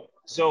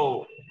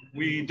 so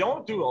we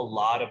don't do a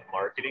lot of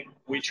marketing.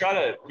 We try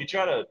to,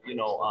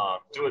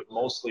 do it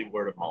mostly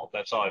word of mouth.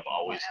 That's how I've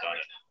always done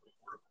it.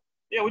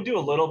 Yeah, we do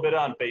a little bit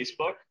on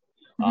Facebook,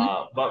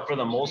 but for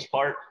the most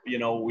part, we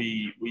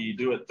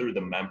do it through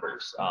the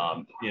members.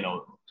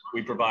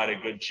 We provide a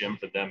good gym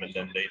for them, and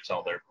then they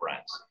tell their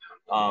friends.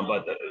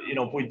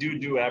 If we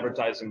do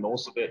advertising,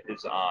 most of it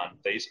is on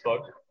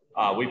Facebook.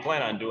 We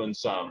plan on doing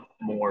some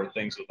more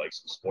things with like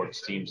some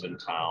sports teams in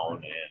town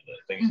and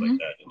things like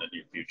that in the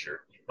near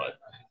future.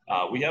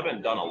 But we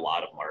haven't done a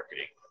lot of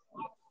marketing.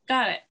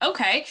 Got it.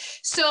 Okay.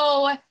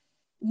 So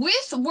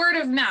with word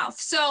of mouth,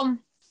 so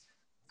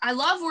I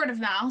love word of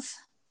mouth,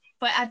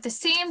 but at the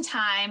same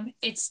time,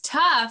 it's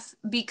tough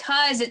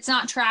because it's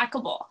not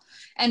trackable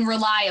and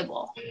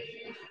reliable.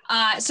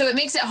 So it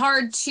makes it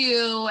hard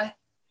to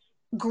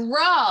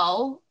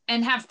grow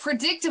and have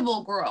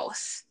predictable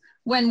growth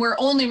when we're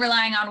only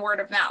relying on word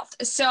of mouth.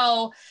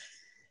 So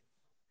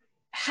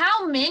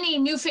how many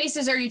new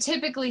faces are you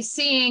typically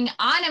seeing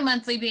on a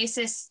monthly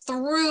basis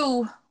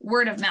through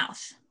word of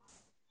mouth?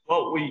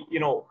 Well,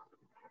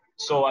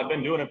 so I've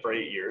been doing it for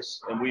 8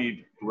 years, and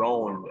we've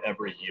grown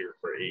every year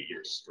for 8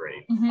 years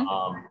straight.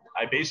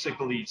 I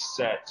basically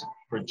set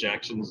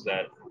projections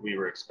that we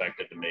were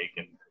expected to make,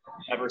 and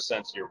ever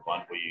since year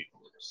one, we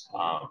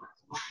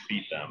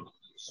beat them.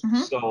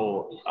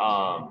 So,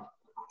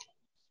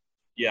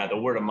 the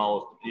word of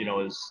mouth,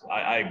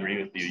 I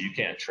agree with you. You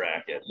can't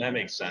track it. That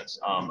makes sense.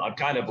 I've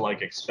kind of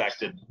like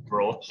expected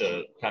growth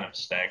to kind of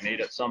stagnate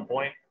at some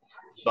point,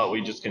 but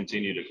we just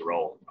continue to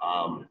grow.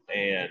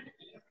 And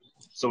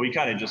so we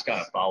kind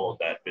of followed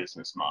that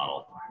business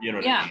model, you know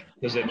what I mean?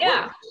 Because it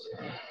works.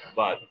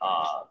 But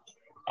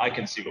I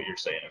can see what you're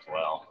saying as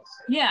well.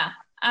 Yeah,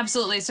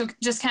 absolutely. So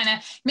just kind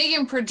of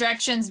making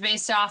projections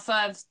based off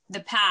of the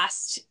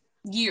past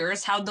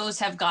years, how those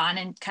have gone,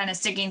 and kind of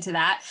sticking to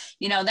that,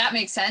 that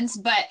makes sense.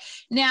 But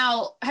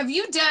now,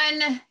 you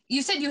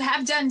said you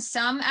have done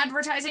some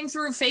advertising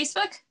through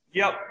Facebook?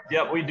 Yep,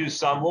 we do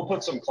some. We'll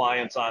put some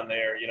clients on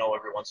there,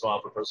 every once in a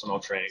while for personal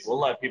training. We'll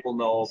let people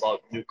know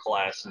about new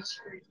classes.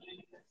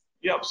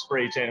 Yep,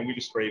 spray tanning. We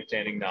do spray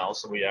tanning now,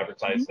 so we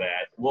advertise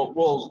that.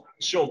 We'll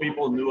show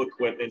people new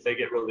equipment. They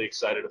get really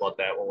excited about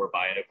that when we're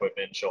buying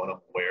equipment, showing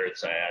them where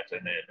it's at,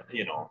 and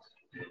then,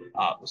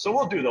 so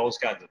we'll do those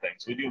kinds of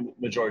things. We do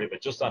majority of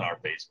it just on our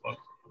Facebook.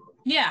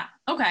 Yeah.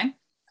 Okay.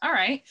 All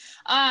right.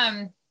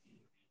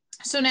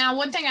 So now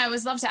one thing I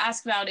always love to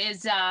ask about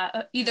is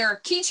either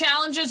key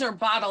challenges or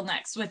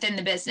bottlenecks within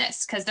the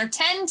business, because there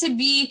tend to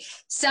be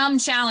some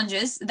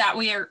challenges that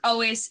we are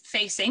always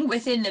facing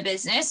within the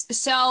business.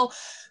 So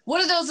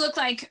what do those look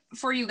like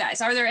for you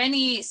guys? Are there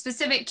any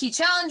specific key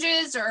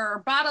challenges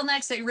or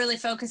bottlenecks that you're really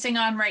focusing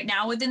on right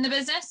now within the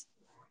business?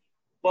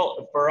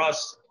 Well, for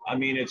us,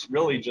 it's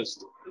really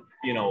just,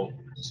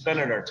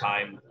 spending our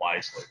time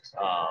wisely,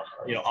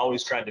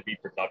 always trying to be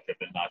productive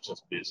and not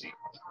just busy,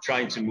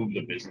 trying to move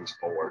the business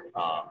forward.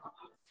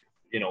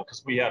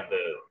 Because we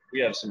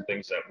have some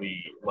things that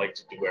we like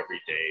to do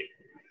every day,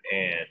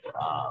 and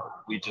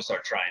we just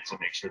are trying to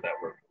make sure that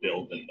we're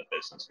building the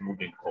business,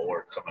 moving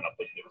forward, coming up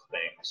with new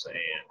things,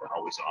 and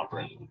always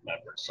offering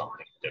members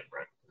something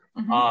different.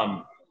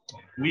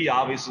 We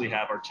obviously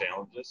have our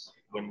challenges.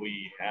 When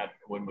we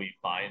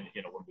find,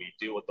 when we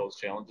deal with those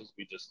challenges,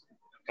 we just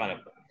kind of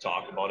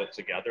talk about it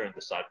together and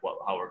decide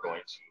how we're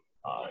going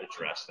to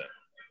address them.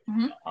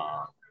 And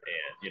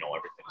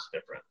everything's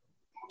different.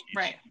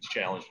 Each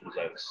challenge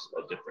presents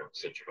a different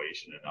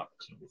situation and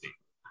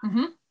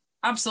opportunity.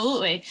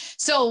 Absolutely.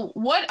 So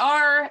what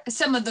are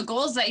some of the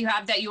goals that you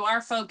have that you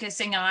are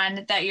focusing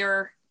on, that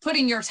you're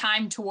putting your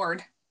time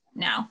toward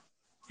now?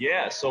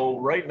 Yeah, so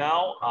right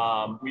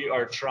now we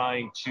are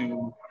trying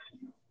to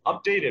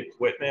update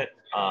equipment,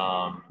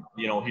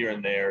 here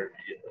and there,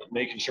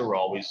 making sure we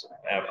always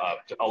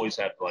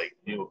have like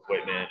new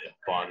equipment and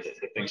fun,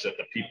 the things that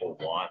the people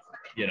want,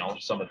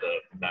 some of the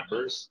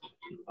members.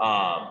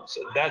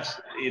 So that's,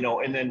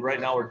 and then right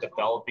now we're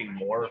developing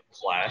more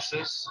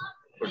classes.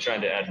 We're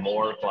trying to add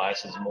more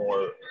classes,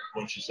 more,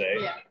 wouldn't you say?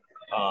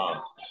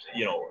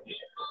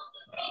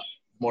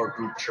 More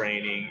group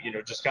training,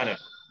 just kind of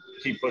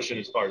keep pushing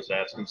as far as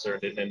that's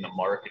concerned. And then the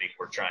marketing,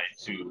 we're trying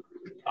to,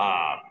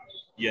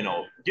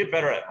 get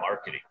better at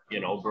marketing,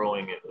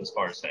 growing it as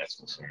far as that's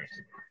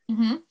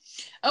concerned.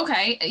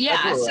 Okay.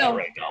 Yeah. That's where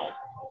we're at right now.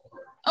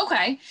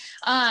 Okay.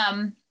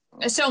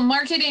 So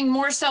marketing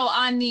more so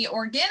on the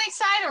organic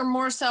side or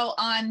more so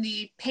on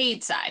the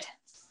paid side?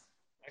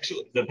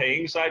 Actually, the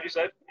paying side, you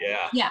said?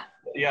 Yeah.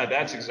 Yeah,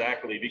 that's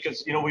exactly,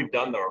 because, we've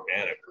done the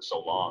organic for so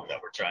long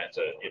that we're trying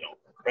to,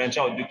 branch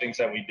out and do things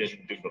that we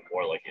didn't do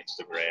before, like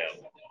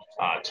Instagram,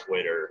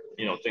 Twitter,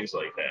 things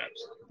like that.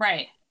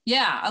 Right.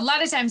 Yeah. A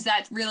lot of times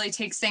that really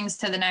takes things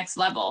to the next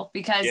level,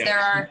 because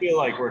I feel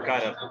like we're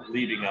kind of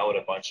leaving out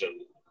a bunch of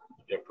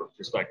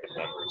prospective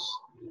members.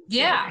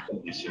 Yeah. Some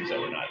of these things that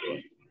we're not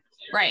doing.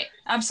 Right.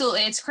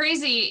 Absolutely. It's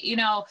crazy.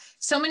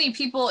 So many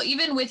people,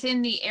 even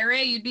within the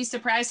area, you'd be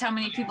surprised how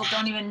many people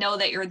don't even know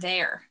that you're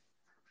there.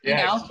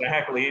 Yeah,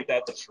 exactly.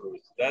 That's the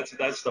truth.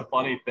 That's the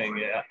funny thing.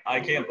 Yeah, I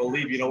can't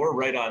believe, we're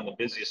right on the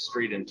busiest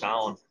street in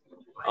town.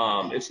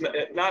 It's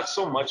not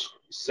so much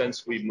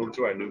since we moved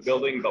to our new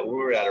building, but when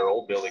we were at our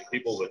old building,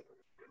 people would,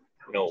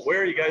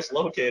 where are you guys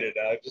located?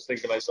 I just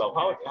think to myself,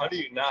 how do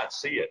you not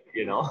see it?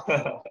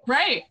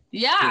 Right.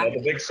 Yeah.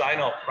 The big sign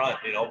out front,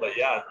 but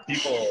yeah,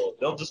 people,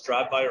 they'll just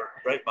drive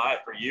right by it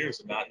for years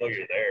and not know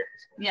you're there.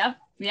 Yep.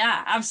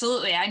 Yeah,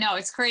 absolutely. I know,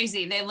 it's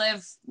crazy. They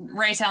live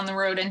right down the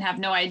road and have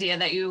no idea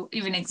that you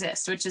even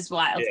exist, which is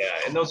wild. Yeah.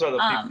 And those are the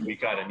people we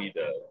kind of need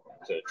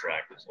to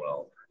attract as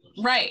well.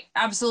 Right.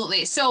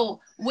 Absolutely. So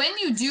when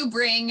you do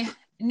bring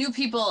new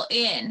people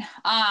in,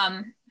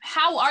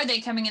 how are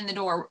they coming in the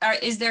door?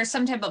 Is there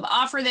some type of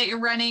offer that you're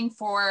running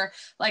for,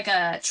 like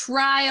a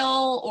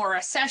trial or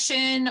a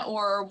session,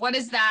 or what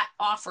does that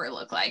offer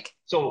look like?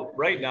 So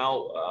right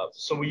now,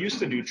 so we used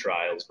to do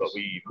trials, but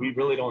we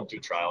really don't do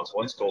trials.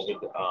 Once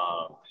COVID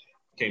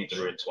came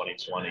through in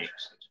 2020,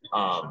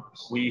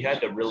 we had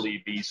to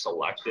really be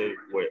selective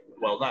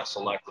not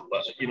selective,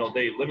 but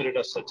they limited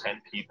us to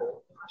 10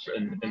 people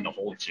in the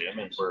whole gym,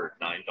 and we're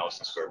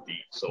 9,000 square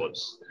feet. So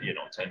it's,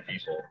 10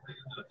 people.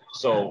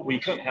 So we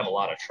couldn't have a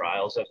lot of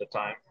trials at the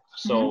time.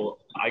 So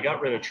I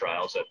got rid of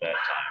trials at that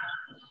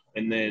time.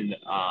 And then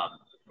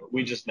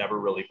we just never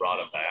really brought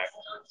them back.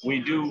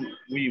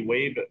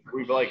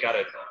 We've like got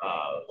a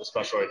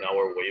special right now.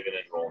 We're waiving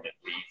enrollment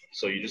fee.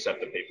 So you just have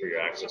to pay for your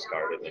access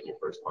card and then your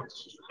first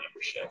month's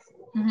membership.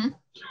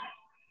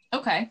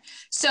 Okay.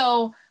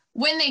 So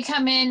when they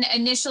come in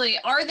initially,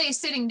 are they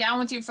sitting down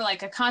with you for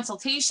like a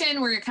consultation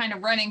where you're kind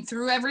of running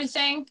through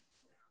everything?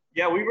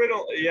 Yeah, we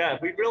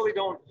really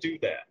don't do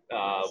that.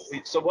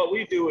 So what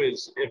we do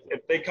is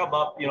if they come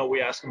up,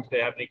 we ask them if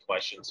they have any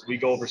questions. We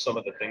go over some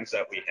of the things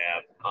that we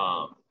have.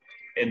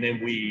 And then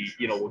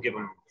we'll give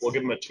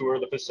them a tour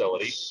of the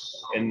facility.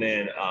 And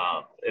then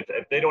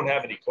if they don't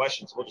have any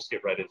questions, we'll just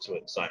get right into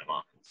it and sign them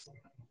off.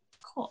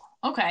 Cool.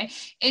 Okay.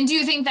 And do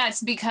you think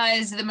that's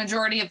because the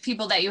majority of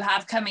people that you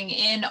have coming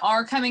in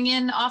are coming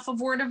in off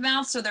of word of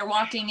mouth? So they're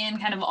walking in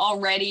kind of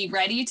already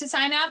ready to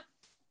sign up?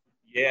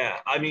 Yeah.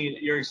 I mean,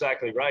 you're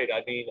exactly right.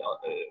 I mean,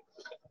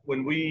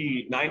 when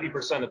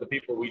 90% of the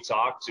people we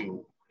talk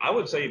to, I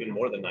would say even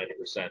more than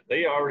 90%,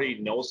 they already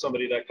know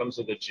somebody that comes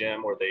to the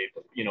gym, or they've,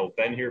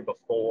 been here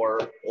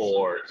before,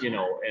 or,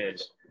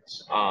 and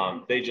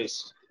they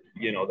just,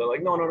 they're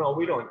like, no,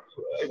 we don't,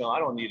 I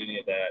don't need any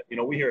of that.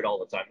 We hear it all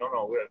the time.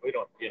 No, we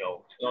don't,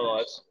 no,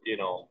 that's,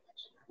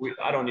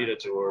 I don't need a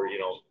tour,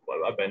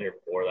 I've been here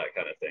before, that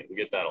kind of thing. We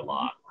get that a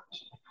lot.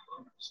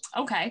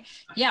 Okay.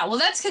 Yeah. Well,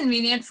 that's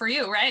convenient for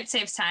you, right? It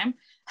saves time.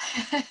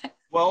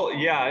 Well,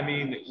 yeah, I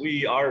mean,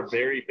 we are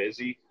very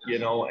busy,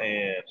 and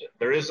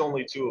there is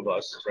only 2 of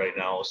us right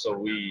now. So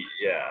we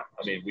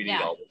need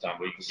all the time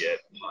we can get.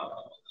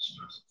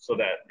 So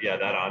that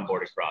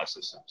onboarding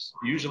process is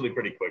usually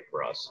pretty quick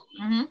for us.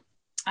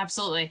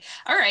 Absolutely.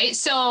 All right.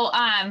 So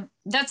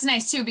that's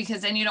nice too,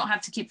 because then you don't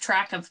have to keep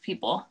track of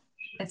people.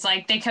 It's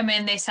like they come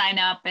in, they sign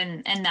up,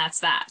 and that's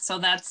that. So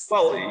that's.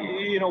 Well,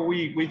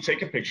 we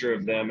take a picture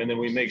of them, and then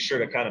we make sure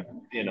to kind of,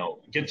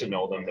 get to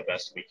know them the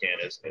best we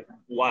can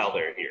while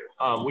they're here.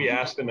 We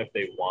ask them if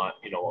they want,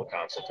 a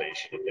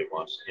consultation, if they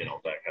want,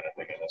 that kind of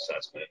thing, an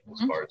assessment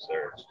as far as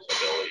their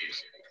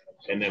abilities.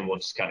 And then we'll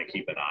just kind of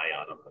keep an eye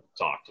on them and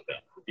talk to them,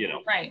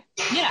 Right.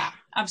 Yeah,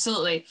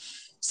 absolutely.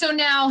 So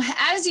now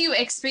as you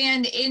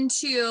expand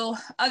into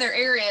other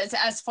areas,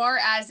 as far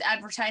as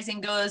advertising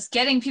goes,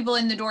 getting people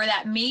in the door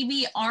that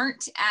maybe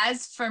aren't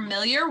as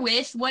familiar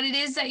with what it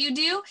is that you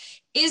do,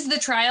 is the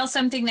trial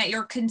something that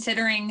you're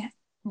considering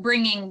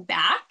bringing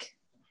back?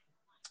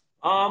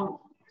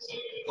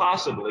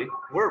 Possibly.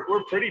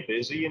 We're pretty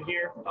busy in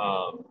here.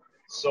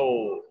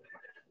 So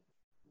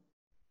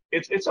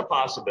it's a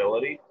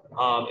possibility.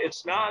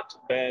 It's not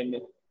been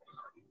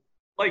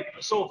like,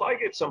 so if I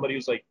get somebody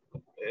who's like,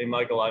 hey,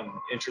 Michael, I'm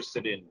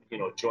interested in,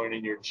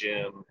 joining your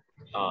gym,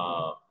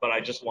 but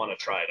I just want to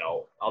try it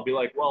out. I'll be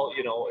like, well,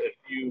 if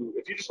you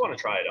just want to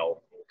try it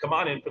out, come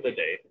on in for the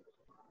day.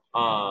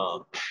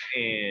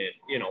 And,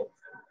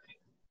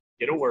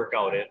 get a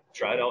workout in,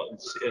 try it out,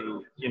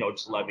 and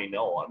just let me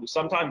know. I mean,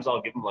 sometimes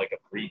I'll give them like a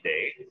free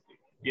day,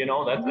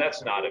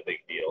 that's not a big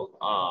deal.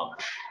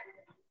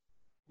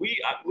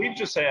 We've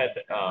just had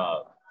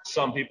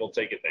some people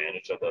take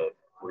advantage of the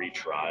free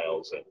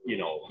trials, and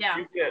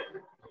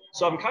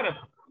so I'm kind of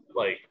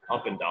like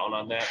up and down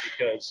on that,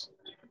 because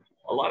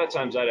a lot of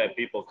times I'd have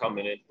people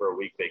coming in for a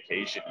week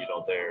vacation,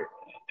 they're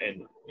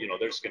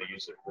just going to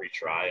use their free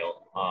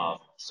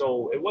trial.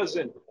 So it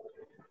wasn't,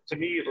 to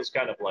me, it was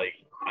kind of like,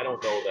 I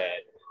don't know that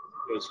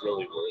it was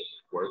really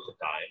worth the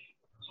time.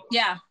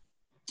 Yeah.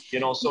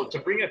 So to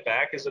bring it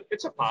back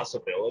it's a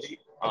possibility.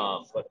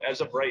 But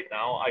as of right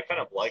now, I kind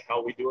of like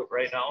how we do it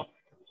right now.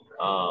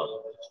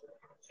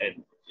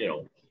 And,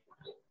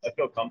 I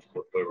feel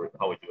comfortable with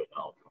how we do it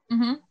now.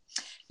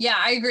 Yeah,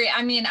 I agree.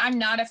 I mean, I'm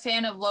not a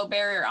fan of low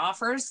barrier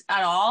offers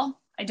at all.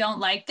 I don't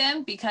like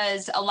them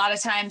because a lot of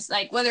times,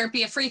 like whether it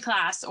be a free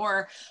class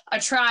or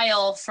a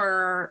trial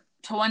for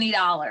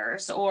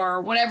 $20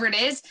 or whatever it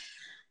is,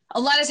 a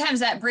lot of times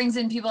that brings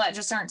in people that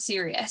just aren't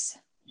serious.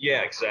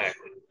 Yeah,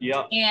 exactly.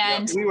 Yep.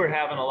 And we were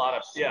having a lot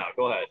of,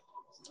 go ahead.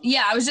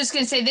 Yeah, I was just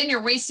going to say, then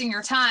you're wasting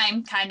your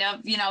time kind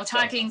of,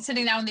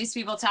 sitting down with these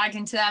people,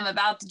 talking to them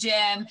about the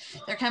gym.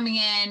 They're coming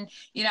in,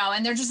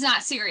 and they're just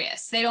not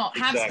serious. They don't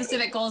have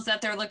specific goals that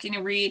they're looking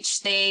to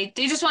reach. They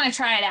just want to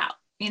try it out,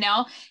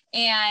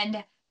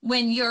 and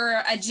when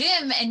you're a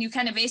gym and you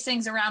kind of base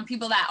things around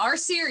people that are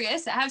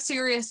serious, that have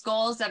serious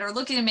goals, that are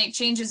looking to make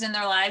changes in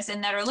their lives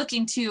and that are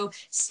looking to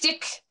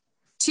stick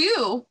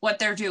to what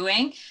they're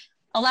doing,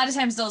 a lot of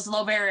times those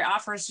low barrier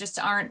offers just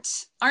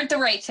aren't the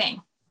right thing.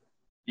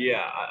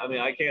 Yeah, I mean,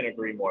 I can't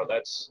agree more.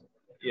 That's,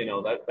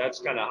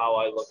 that's kind of how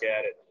I look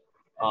at it.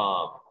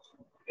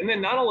 And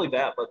then not only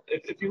that, but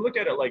if you look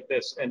at it like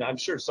this, and I'm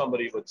sure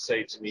somebody would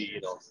say to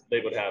me, they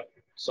would have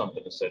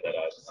something to say that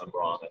I'm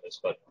wrong on this,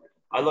 but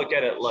I look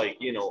at it like,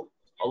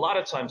 a lot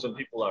of times when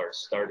people are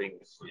starting,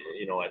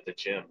 at the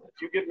gym,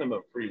 if you give them a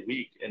free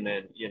week and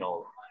then,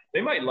 they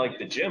might like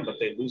the gym, but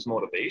they lose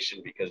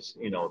motivation because,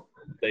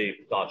 they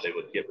thought they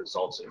would get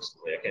results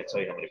instantly. I can't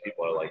tell you how many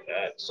people are like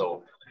that.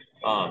 So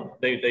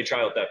they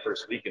try out that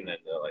first week and then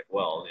they're like,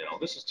 well,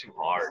 this is too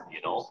hard,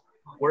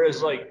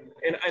 whereas like,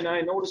 and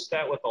I noticed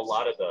that with a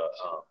lot of the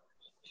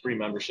free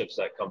memberships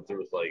that come through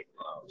with like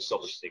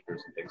silver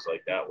sneakers and things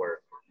like that, where,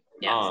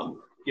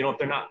 if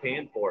they're not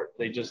paying for it,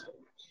 they just,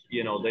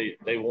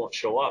 they won't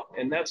show up.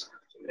 And that's,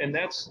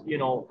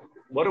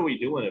 what are we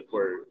doing if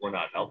we're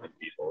not helping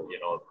people,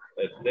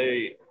 if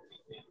they,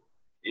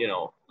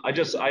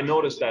 I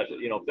noticed that,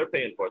 if they're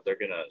paying for it, they're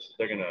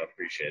gonna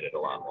appreciate it a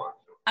lot more.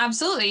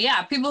 Absolutely.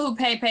 Yeah. People who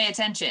pay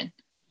attention,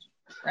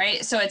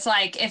 right? So it's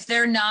like, if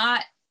they're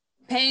not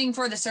paying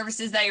for the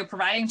services that you're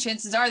providing,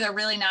 chances are they're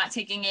really not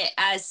taking it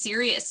as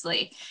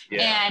seriously.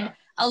 Yeah. And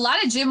a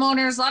lot of gym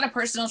owners, a lot of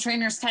personal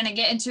trainers kind of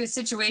get into a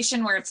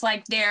situation where it's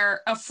like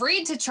they're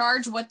afraid to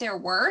charge what they're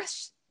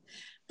worth,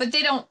 but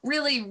they don't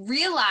really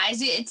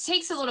realize it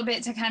takes a little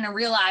bit to kind of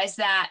realize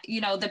that,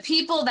 the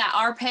people that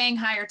are paying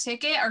higher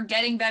ticket are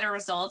getting better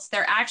results.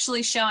 They're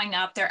actually showing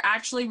up. They're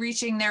actually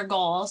reaching their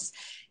goals.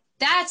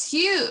 That's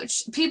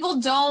huge.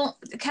 People don't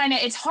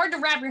it's hard to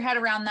wrap your head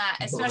around that,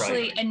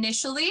 especially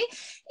initially,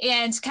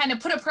 and kind of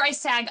put a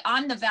price tag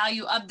on the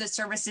value of the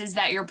services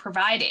that you're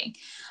providing.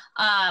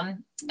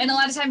 And a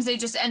lot of times they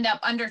just end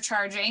up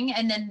undercharging,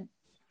 and then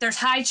there's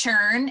high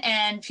churn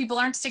and people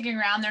aren't sticking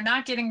around. They're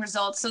not getting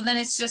results. So then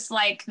it's just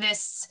like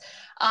this,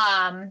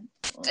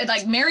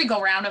 like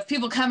merry-go-round of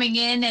people coming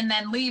in and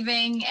then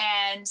leaving.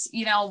 And,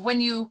 when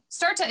you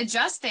start to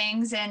adjust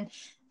things and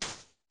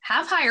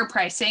have higher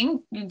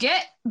pricing, you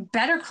get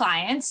better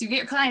clients, you get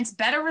your clients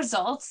better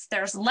results.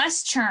 There's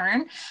less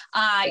churn.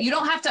 You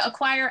don't have to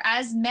acquire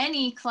as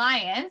many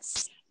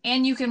clients,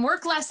 and you can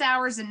work less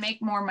hours and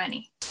make more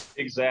money.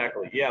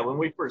 Exactly. Yeah. When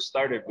we first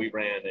started, we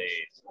ran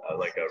a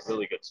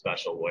really good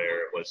special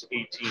where it was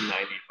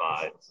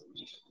 $18.95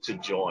 to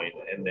join.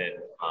 And then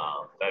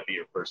that'd be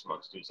your first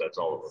month's dues. That's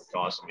all it would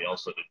cost. And we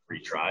also did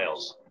free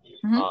trials.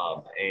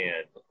 Mm-hmm.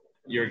 And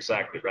you're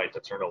exactly right. The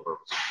turnover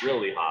was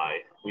really high.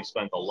 We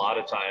spent a lot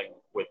of time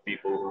with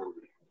people who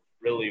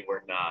really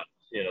were not,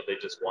 they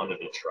just wanted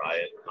to try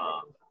it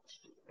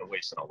and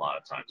wasting a lot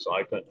of time. So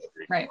I couldn't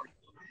agree more.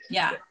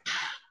 Yeah.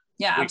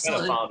 Yeah, we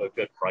absolutely. kind of found a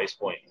good price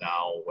point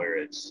now where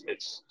it's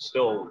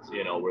still,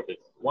 we're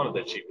one of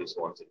the cheapest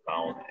ones in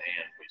town,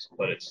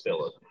 but it's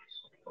still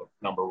a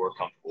number we're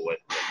comfortable with.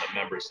 And the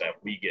members that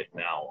we get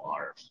now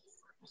are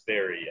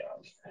very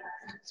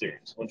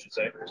serious, wouldn't you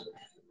say?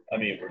 I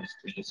mean, we're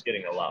just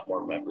getting a lot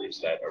more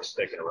members that are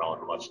sticking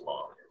around much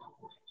longer.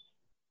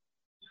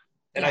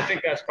 And I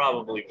think that's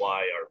probably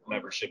why our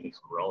membership is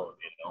growing.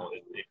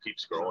 It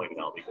keeps growing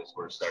now because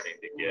we're starting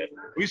to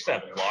we used to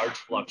have large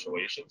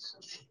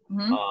fluctuations,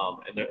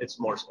 mm-hmm. And it's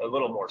a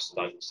little more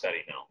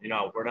steady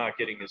now. We're not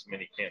getting as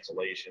many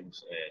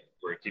cancellations, and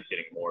we keep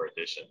getting more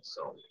additions.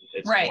 So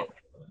it's right.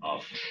 More,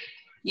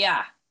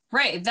 yeah,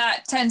 right.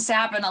 That tends to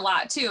happen a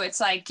lot too. It's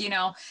like,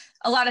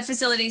 a lot of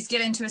facilities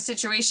get into a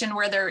situation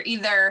where they're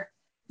either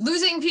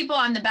losing people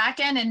on the back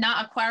end and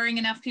not acquiring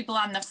enough people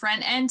on the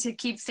front end to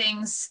keep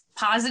things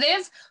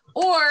positive,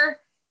 or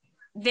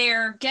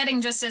they're getting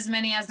just as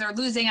many as they're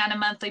losing on a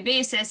monthly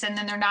basis, and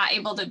then they're not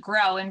able to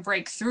grow and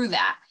break through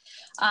that.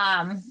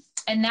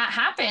 And that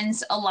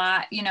happens a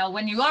lot,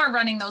 when you are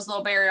running those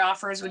low barrier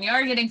offers, when you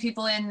are getting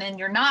people in and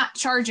you're not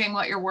charging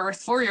what you're worth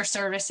for your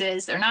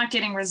services, they're not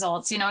getting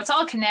results, it's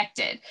all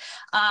connected.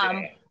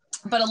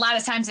 But a lot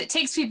of times it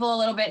takes people a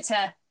little bit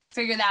to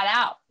figure that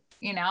out,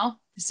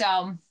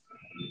 so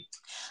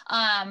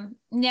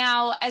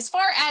now, as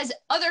far as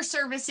other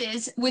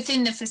services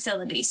within the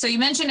facility, so you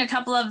mentioned a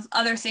couple of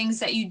other things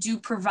that you do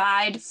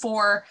provide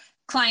for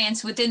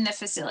clients within the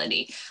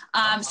facility.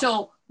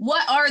 So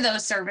what are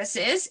those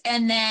services?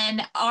 And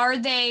then are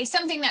they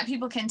something that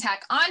people can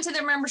tack onto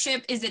their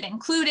membership? Is it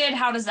included?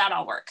 How does that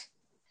all work?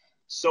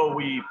 So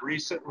we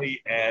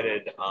recently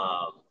added,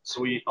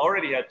 so we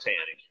already had tanning.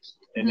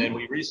 And then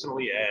we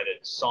recently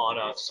added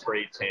sauna,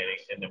 spray tanning,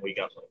 and then we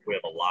have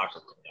a locker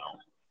room now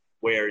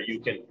where you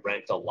can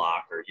rent a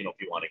locker, you know,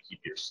 if you want to keep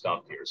your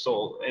stuff here.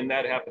 So, and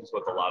that happens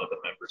with a lot of the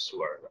members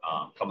who are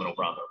coming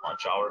over on their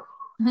lunch hour.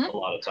 A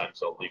lot of times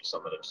they'll leave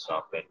some of their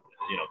stuff and,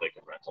 you know, they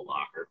can rent a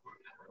locker.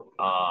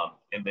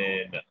 And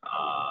then,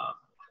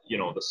 you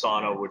know, the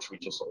sauna, which we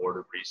just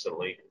ordered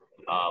recently,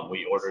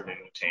 we ordered a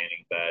new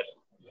tanning bed.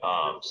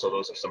 So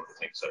those are some of the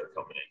things that are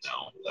coming in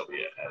now that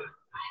we added.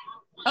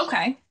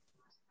 Okay.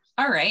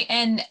 All right.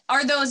 And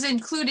are those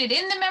included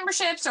in the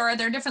memberships, or are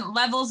there different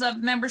levels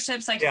of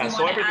memberships? Like, yeah, if you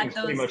so want to everything's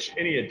add those? pretty much,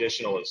 any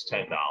additional is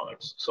 $10.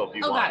 So if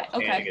you want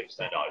tanning, it's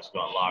 $10. If you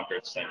want locker,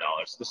 it's $10.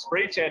 The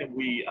spray tan,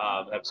 we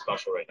have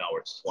special right now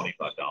where it's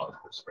 $25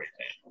 per spray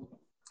tan.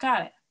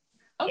 Got it.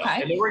 Okay.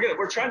 Yeah. And then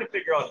we're trying to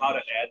figure out how to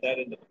add that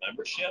into the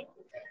membership.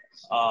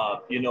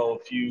 You know,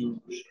 if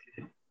you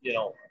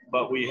know,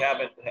 but we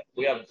haven't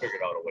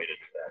figured out a way to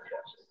do that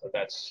yet. But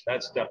that's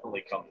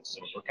definitely coming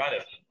soon. We're kind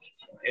of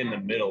in the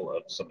middle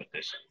of some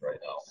additions right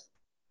now.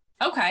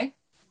 Okay.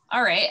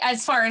 All right.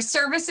 As far as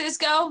services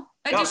go,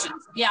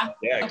 additions? Yeah.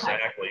 Yeah,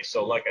 exactly.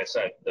 So like I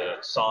said, the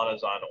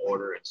sauna's on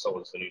order, and so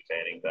is the new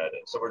tanning bed.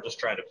 And so we're just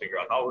trying to figure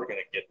out how we're going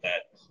to get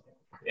that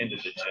into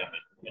the gym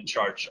and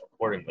charge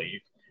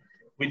accordingly.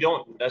 We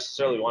don't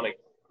necessarily want to.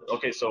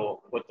 Okay,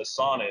 so with the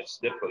sauna, it's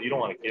difficult. You don't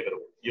want to give it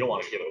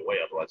away,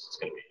 otherwise it's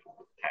going to be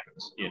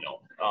taxed. You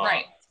know.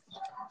 Right.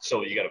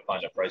 So you got to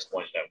find a price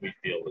point that we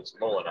feel is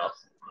low enough,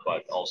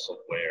 but also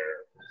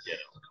where, you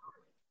know,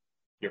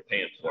 you're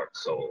paying for it,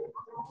 so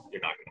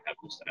you're not going to have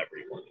this to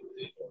everyone.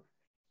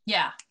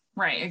 Yeah.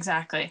 Right.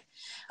 Exactly.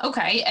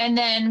 Okay. And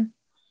then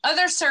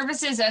other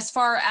services as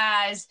far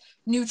as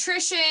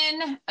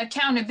nutrition,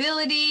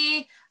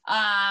 accountability,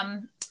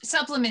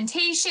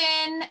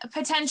 supplementation,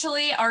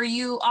 potentially, are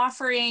you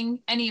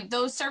offering any of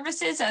those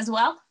services as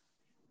well?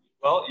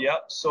 Well, yeah.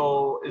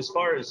 So as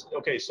far as,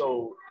 okay,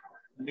 so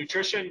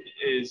nutrition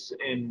is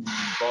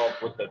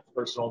involved with the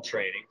personal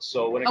training.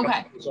 So when it comes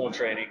to personal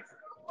training,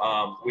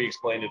 we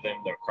explain to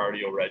them their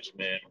cardio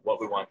regimen,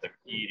 what we want them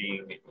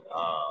eating,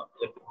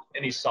 if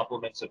any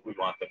supplements, if we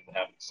want them to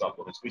have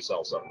supplements. We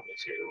sell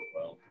supplements here as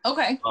well.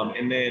 Okay.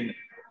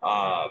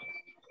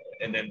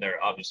 And then there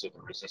obviously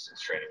the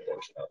resistance training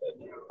portion of it.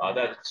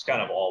 That's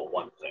kind of all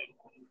one thing.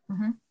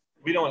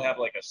 We don't have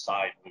like a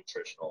side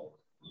nutritional,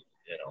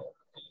 you know.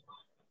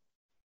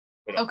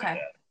 Okay.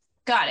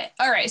 Got it.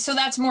 All right. So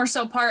that's more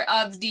so part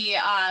of the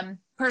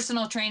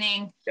personal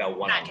training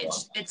package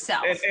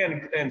itself.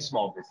 And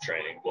small group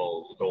training.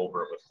 We'll go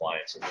over it with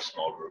clients in the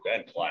small group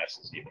and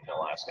classes, even the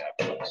last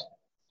afterwards.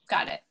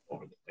 Got it.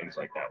 Over the things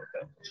like that with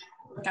them.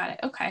 Got it.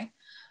 Okay.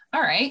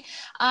 All right.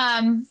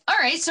 All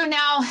right. So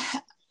now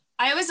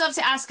I always love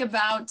to ask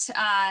about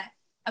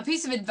a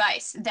piece of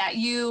advice that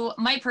you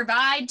might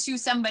provide to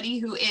somebody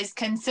who is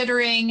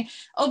considering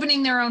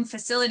opening their own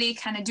facility,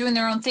 kind of doing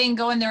their own thing,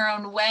 going their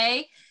own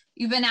way.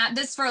 You've been at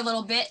this for a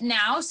little bit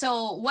now.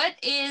 So what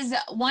is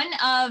one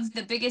of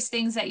the biggest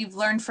things that you've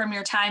learned from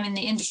your time in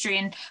the industry?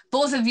 And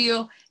both of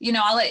you, you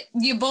know, I'll let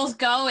you both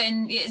go,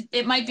 and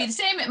it might be the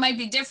same, it might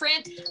be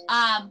different.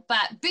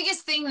 But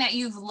biggest thing that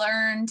you've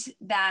learned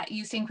that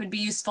you think would be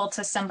useful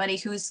to somebody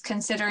who's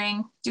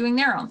considering doing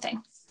their own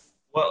thing?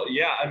 Well,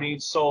 yeah, I mean,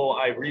 so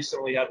I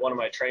recently had one of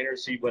my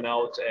trainers, he went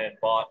out and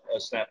bought a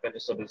Snap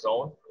Fitness of his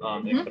own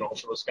in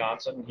Kenosha,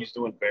 Wisconsin. He's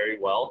doing very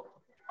well.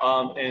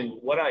 And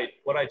what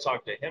I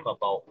talked to him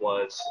about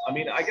was, I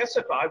mean, I guess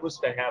if I was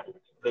to have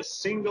the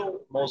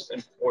single most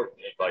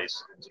important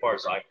advice, as far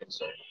as I'm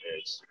concerned,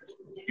 is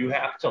you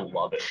have to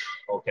love it.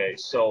 Okay.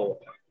 So,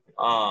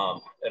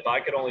 if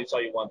I could only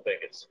tell you one thing,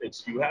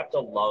 it's you have to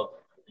love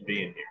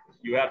being here.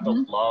 You have to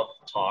love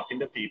talking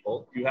to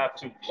people. You have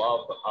to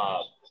love,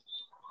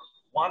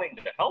 wanting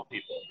to help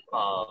people,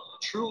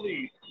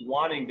 truly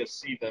wanting to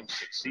see them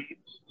succeed.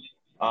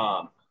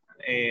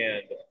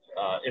 And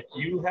if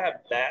you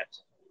have that,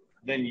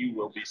 then you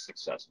will be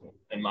successful,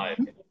 in my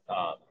opinion.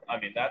 I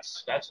mean,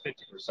 that's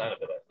 50%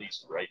 of it, at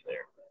least, right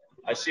there.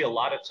 I see a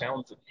lot of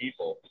talented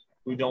people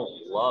who don't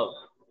love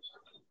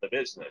the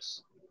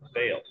business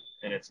fail,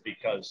 and it's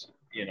because,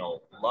 you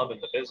know,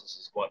 loving the business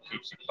is what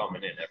keeps you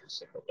coming in every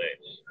single day.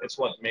 It's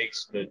what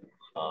makes the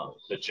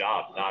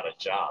job not a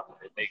job.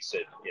 It makes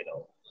it, you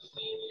know,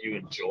 you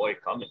enjoy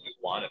coming, you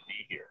want to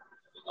be here.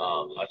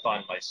 I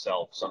find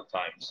myself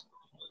sometimes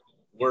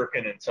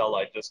working until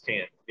I just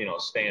can't, you know,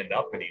 stand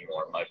up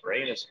anymore. My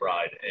brain is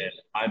fried, and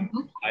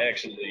I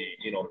actually,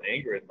 you know, am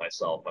angry at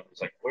myself. I'm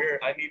just like,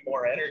 I need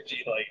more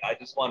energy. Like, I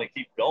just want to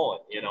keep going,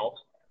 you know?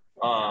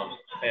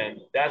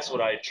 And that's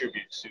what I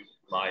attribute to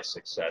my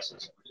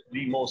successes.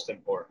 The most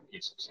important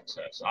piece of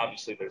success.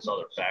 Obviously there's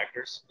other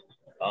factors,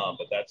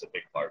 but that's a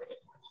big part of it.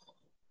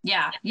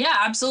 Yeah,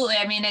 absolutely.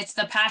 I mean, it's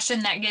the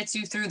passion that gets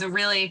you through the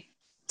really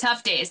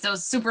tough days,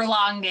 those super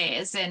long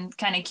days, and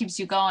kind of keeps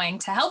you going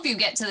to help you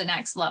get to the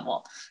next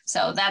level.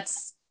 So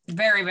that's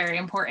very, very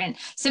important.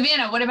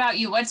 Savannah, what about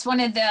you? What's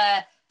one of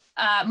the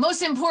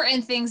most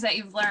important things that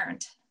you've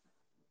learned?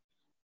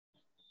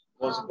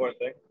 Most important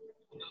thing?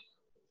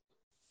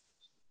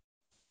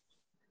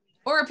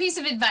 or a piece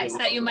of advice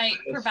that you might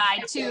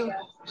provide to?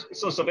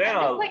 So Savannah,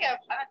 I'm a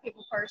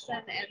people person,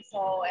 and I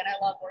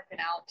love working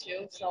out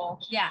too. So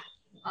yeah.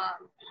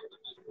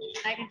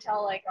 I can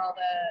tell like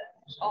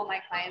all my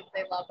clients,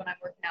 they love when I'm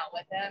working out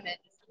with them and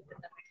just keeping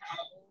them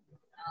accountable.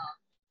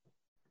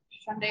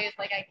 Some days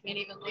like I can't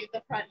even leave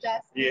the front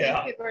desk.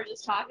 Yeah. People are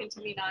just talking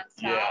to me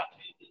nonstop. Yeah.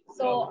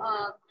 So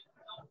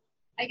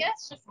I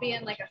guess just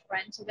being like a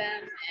friend to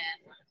them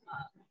and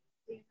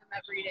seeing them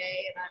every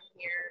day, and I'm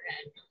here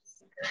and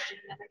just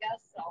encouraging them, I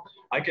guess. So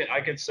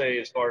I can say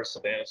as far as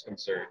Savannah's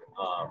concerned,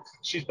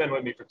 she's been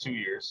with me for 2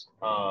 years,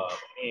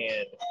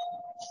 and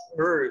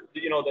her,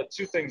 the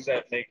two things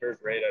that make her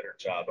great at her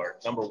job are,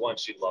 number one,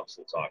 she loves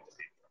to talk to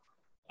people.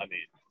 I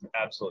mean,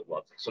 absolutely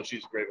loves it. So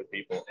she's great with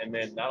people, and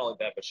then not only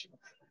that, but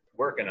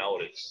working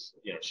out is,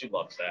 she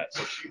loves that.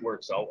 So she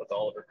works out with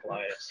all of her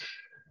clients.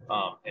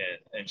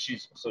 And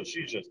she's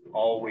just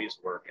always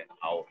working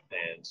out,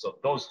 and so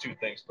those two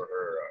things for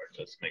her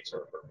just makes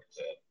her a perfect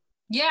fit.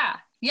 Yeah,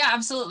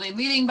 absolutely.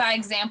 Leading by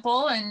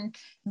example and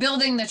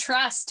building the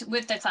trust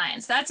with the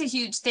clients. That's a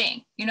huge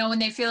thing. When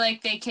they feel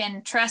like they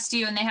can trust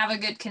you and they have a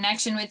good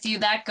connection with you,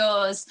 that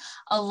goes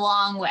a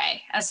long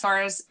way as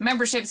far as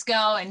memberships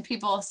go and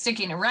people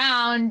sticking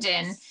around.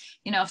 And,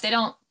 if they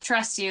don't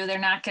trust you, they're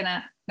not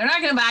gonna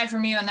buy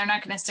from you, and they're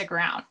not gonna stick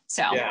around.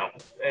 So yeah,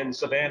 and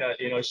Savannah,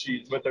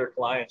 she with their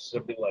clients,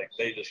 they'll be like,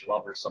 they just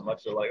love her so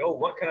much. They're like, oh,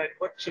 what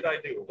should I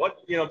do?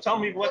 Tell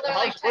me what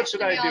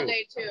should I do? All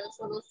day too,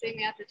 so they'll see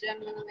me at the gym,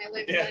 and then they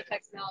leave and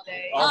text me all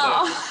day.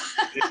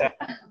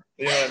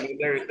 Yeah,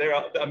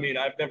 I mean,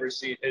 I've never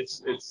seen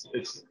it's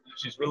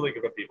she's really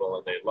good with people,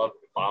 and they love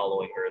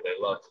following her. They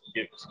love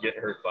get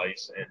her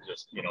advice, and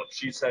just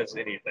she says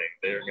anything,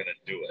 they're gonna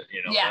do it.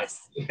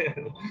 Yes,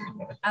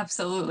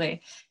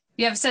 absolutely.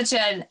 You have such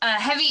a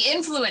heavy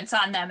influence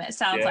on them, it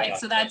sounds like.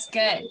 So that's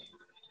good.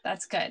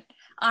 That's good.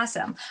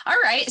 Awesome.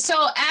 All right.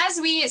 So as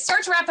we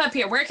start to wrap up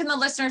here, where can the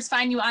listeners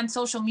find you on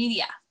social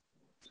media?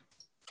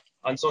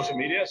 On social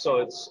media, so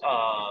it's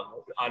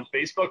on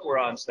Facebook. We're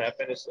on Snap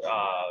Fitness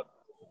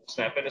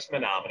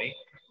Menominee,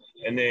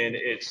 and then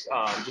it's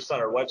just on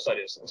our website.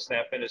 It's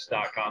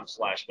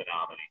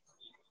snapfitness.com/Menominee.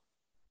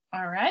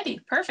 All righty.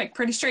 Perfect.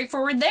 Pretty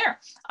straightforward there.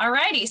 All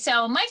righty.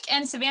 So Mike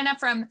and Savannah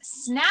from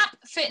Snap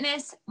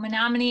Fitness,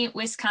 Menominee,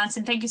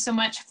 Wisconsin. Thank you so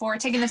much for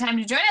taking the time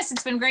to join us.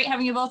 It's been great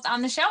having you both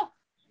on the show.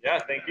 Yeah,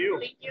 thank you.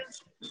 Thank you.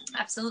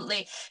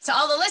 Absolutely. So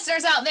all the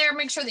listeners out there,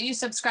 make sure that you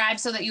subscribe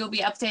so that you will be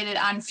updated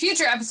on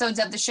future episodes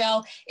of the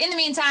show. In the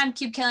meantime,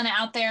 keep killing it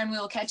out there, and we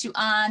will catch you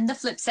on the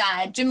flip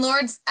side. Gym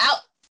Lords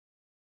out.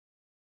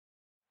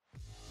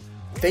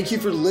 Thank you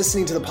for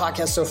listening to the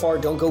podcast so far.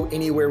 Don't go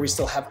anywhere. We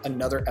still have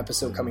another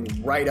episode coming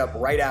right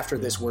after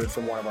this word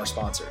from one of our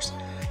sponsors.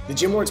 The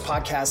Gym Lords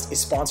podcast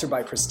is sponsored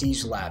by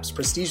Prestige Labs.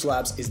 Prestige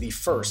Labs is the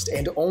first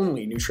and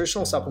only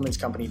nutritional supplements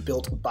company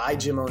built by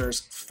gym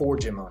owners for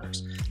gym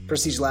owners.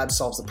 Prestige Labs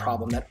solves the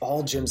problem that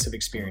all gyms have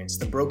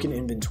experienced: the broken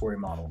inventory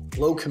model,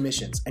 low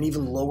commissions, and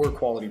even lower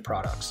quality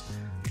products.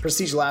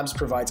 Prestige Labs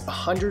provides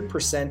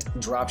 100%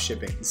 drop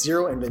shipping,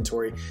 zero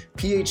inventory,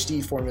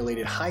 PhD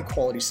formulated high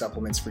quality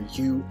supplements for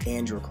you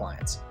and your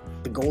clients.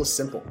 The goal is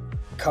simple: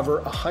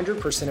 cover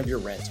 100% of your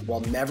rent while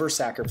never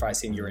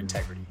sacrificing your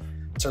integrity.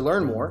 To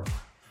learn more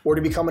or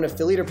to become an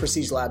affiliate of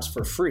Prestige Labs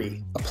for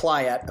free,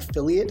 apply at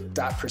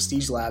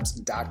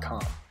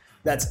affiliate.prestigelabs.com.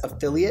 That's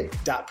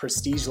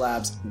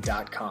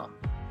affiliate.prestigelabs.com.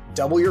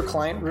 Double your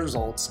client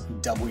results,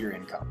 double your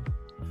income.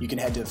 You can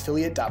head to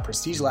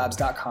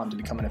affiliate.prestigelabs.com to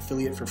become an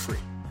affiliate for free.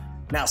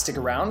 Now stick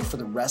around for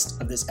the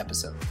rest of this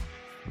episode.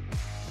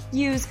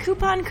 Use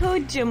coupon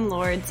code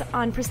GYMLORDS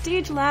on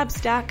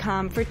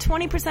prestigelabs.com for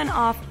 20%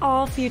 off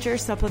all future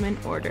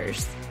supplement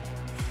orders.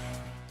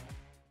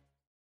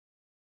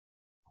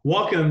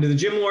 Welcome to the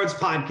Gym Lords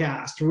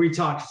podcast, where we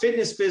talk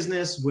fitness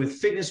business with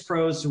fitness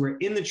pros who are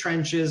in the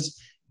trenches,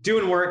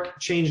 doing work,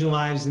 changing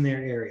lives in their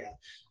area.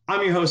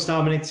 I'm your host,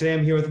 Dominic. Today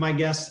I'm here with my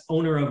guest,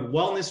 owner of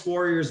Wellness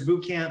Warriors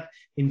Boot Camp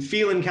in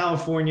Phelan,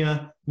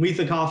 California,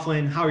 Letha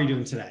Coughlin. How are you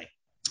doing today?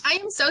 I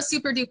am so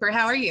super duper.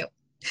 How are you?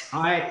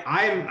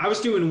 I was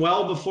doing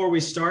well before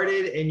we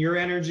started, and your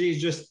energy is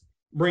just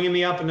bringing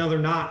me up another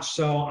notch.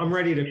 So I'm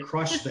ready to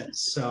crush this.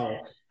 So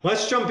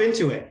let's jump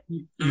into it.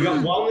 You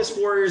got Wellness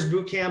Warriors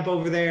Boot Camp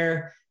over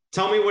there.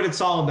 Tell me what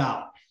it's all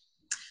about.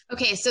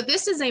 Okay, so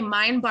this is a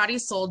mind, body,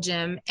 soul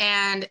gym,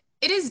 and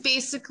it is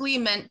basically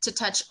meant to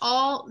touch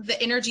all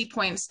the energy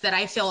points that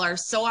I feel are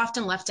so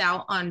often left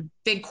out on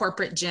big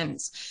corporate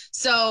gyms.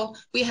 So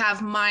we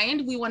have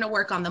mind, we want to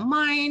work on the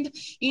mind,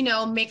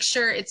 make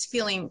sure it's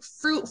feeling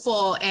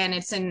fruitful and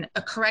it's in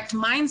a correct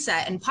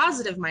mindset and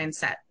positive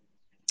mindset.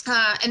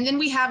 And then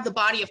we have the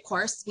body, of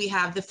course, we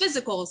have the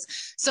physicals.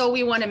 So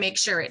we want to make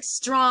sure it's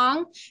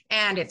strong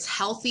and it's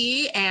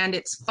healthy and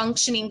it's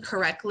functioning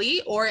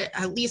correctly, or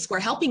at least we're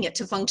helping it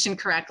to function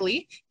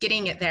correctly,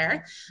 getting it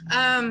there.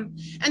 And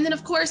then,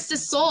 of course, the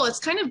soul, it's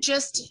kind of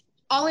just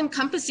all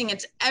encompassing.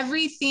 It's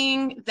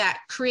everything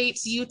that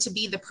creates you to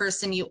be the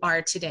person you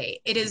are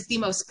today. It is the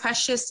most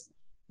precious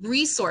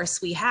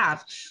resource we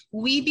have.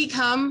 We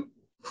become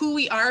who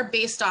we are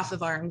based off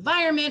of our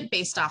environment,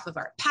 based off of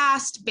our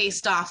past,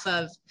 based off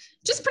of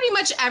just pretty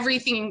much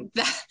everything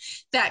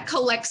that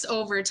collects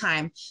over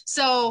time.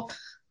 So,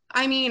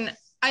 I mean,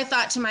 I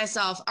thought to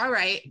myself, all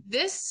right,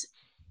 this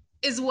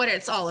is what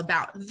it's all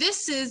about.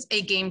 This is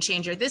a game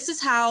changer. This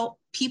is how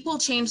people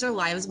change their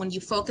lives when you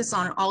focus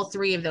on all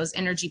three of those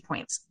energy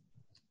points.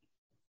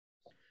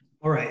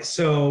 All right.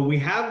 So we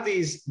have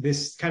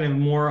this kind of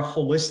more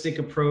holistic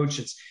approach.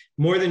 It's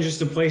more than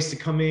just a place to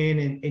come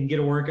in and get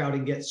a workout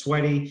and get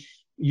sweaty.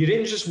 You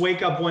didn't just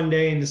wake up one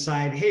day and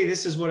decide, hey,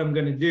 this is what I'm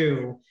going to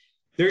do.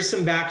 There's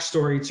some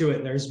backstory to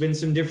it. There's been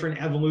some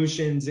different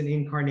evolutions and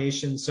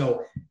incarnations.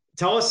 So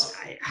tell us,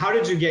 how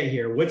did you get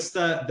here? What's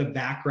the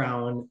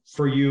background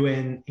for you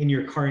in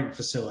your current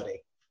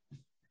facility?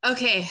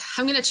 Okay,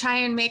 I'm going to try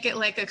and make it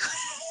like a...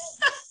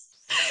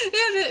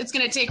 It's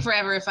going to take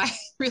forever if I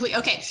really...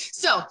 Okay,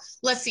 so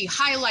let's see,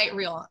 highlight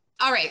reel.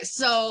 All right,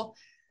 so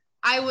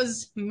I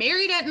was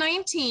married at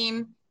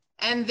 19,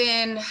 and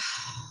then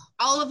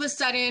all of a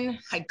sudden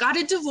I got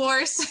a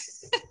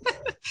divorce.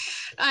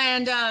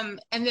 and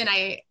then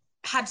I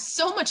had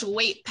so much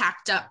weight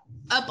packed up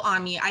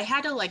on me. I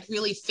had to like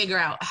really figure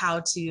out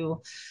how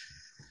to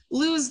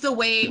lose the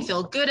weight,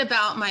 feel good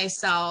about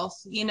myself,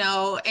 you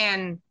know,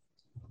 and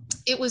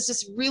it was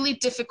just really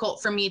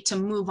difficult for me to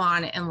move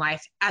on in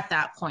life at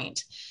that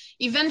point.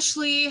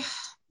 Eventually,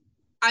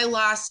 I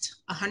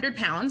lost 100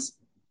 pounds.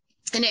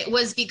 And it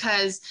was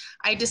because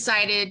I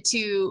decided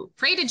to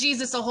pray to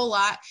Jesus a whole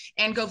lot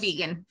and go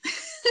vegan.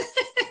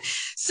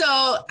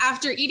 So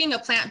after eating a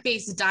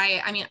plant-based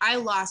diet, I mean, I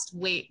lost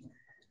weight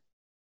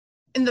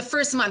in the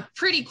first month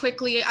pretty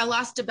quickly. I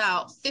lost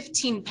about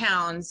 15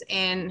 pounds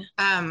in,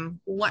 I'm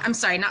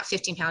sorry, not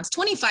 15 pounds,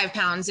 25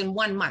 pounds in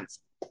 1 month.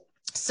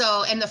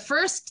 So, and the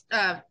first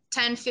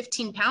 10,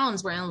 15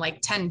 pounds were in like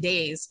 10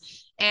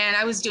 days. And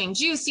I was doing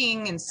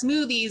juicing and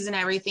smoothies and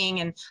everything.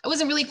 And I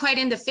wasn't really quite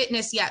into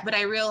fitness yet, but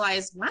I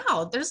realized,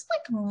 wow, there's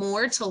like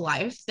more to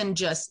life than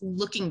just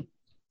looking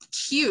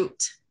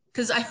cute.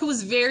 Because I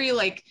was very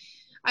like,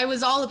 I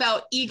was all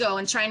about ego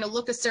and trying to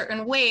look a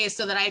certain way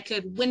so that I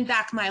could win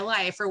back my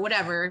life or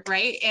whatever,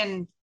 right?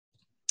 And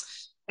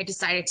I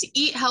decided to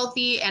eat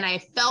healthy, and I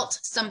felt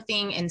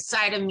something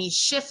inside of me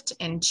shift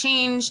and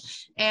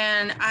change.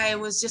 And I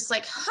was just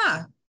like,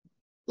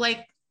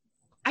 like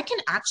I can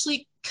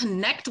actually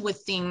connect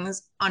with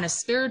things on a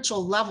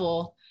spiritual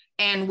level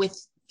and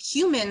with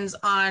humans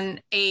on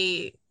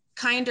a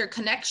kinder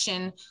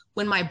connection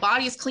when my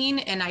body's clean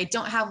and I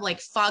don't have like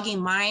foggy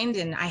mind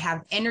and I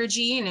have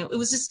energy. And it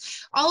was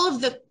just all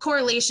of the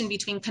correlation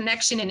between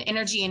connection and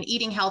energy and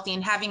eating healthy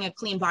and having a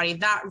clean body.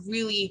 That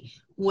really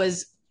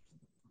was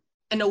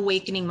an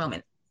awakening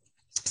moment.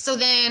 So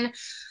then,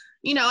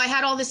 you know, I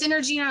had all this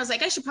energy and I was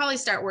like, I should probably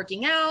start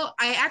working out.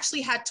 I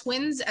actually had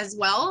twins as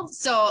well.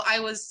 So I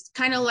was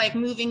kind of like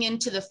moving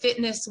into the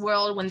fitness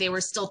world when they were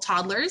still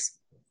toddlers.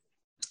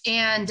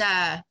 And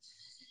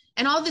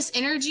all this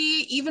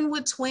energy, even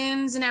with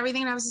twins and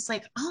everything. And I was just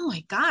like, oh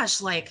my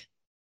gosh, like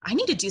I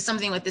need to do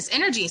something with this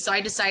energy. So I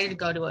decided to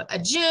go to a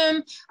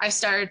gym. I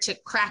started to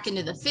crack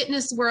into the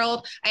fitness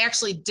world. I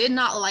actually did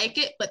not like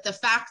it, but the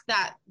fact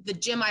that the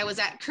gym I was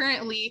at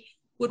currently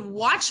would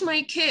watch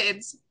my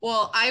kids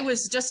while I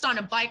was just on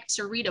a bike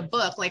to read a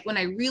book. Like when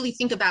I really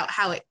think about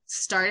how it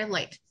started,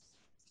 like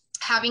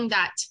having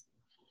that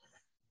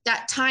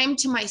time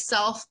to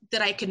myself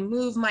that I could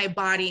move my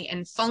body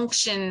and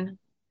function,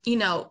 you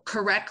know,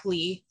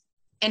 correctly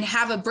and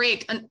have a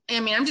break. And I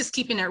mean, I'm just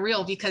keeping it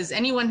real because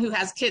anyone who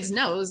has kids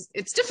knows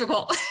it's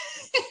difficult.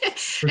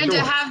 And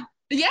sure.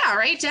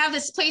 To have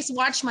this place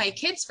watch my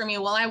kids for me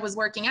while I was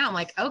working out, I'm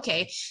like,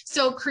 okay.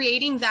 So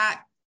creating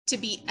that to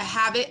be a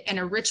habit and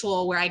a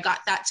ritual where I got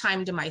that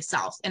time to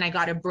myself and I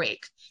got a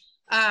break.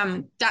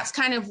 That's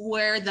kind of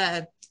where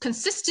the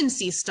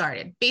consistency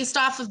started, based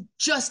off of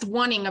just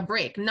wanting a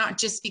break, not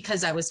just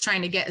because I was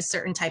trying to get a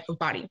certain type of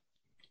body.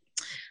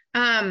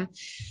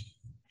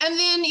 And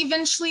then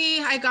eventually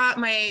I got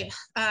my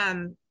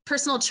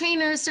personal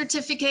trainer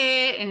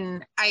certificate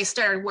and I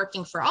started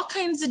working for all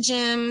kinds of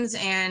gyms.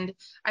 And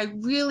I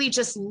really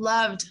just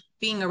loved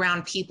being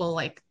around people.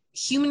 Like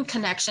human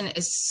connection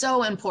is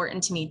so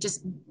important to me.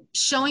 Just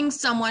showing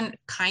someone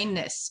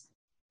kindness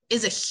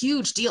is a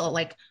huge deal.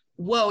 Like,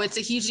 whoa, it's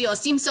a huge deal. It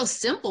seems so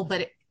simple,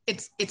 but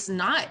it's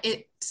not.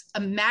 It's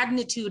a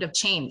magnitude of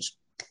change.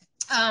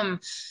 And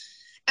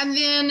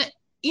then,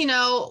 you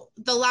know,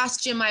 the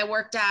last gym I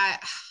worked at,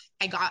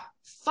 I got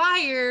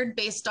fired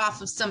based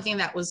off of something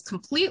that was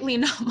completely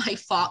not my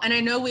fault. And I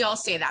know we all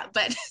say that,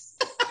 but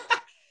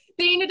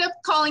they ended up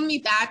calling me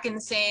back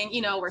and saying,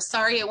 you know, we're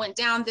sorry it went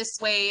down this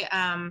way.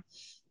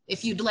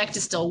 If you'd like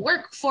to still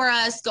work for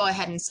us, go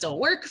ahead and still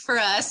work for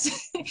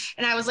us.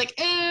 And I was like,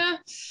 I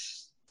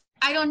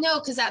don't know.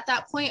 Cause at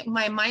that point,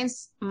 my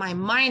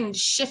mind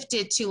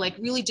shifted to like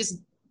really just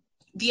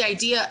the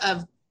idea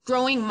of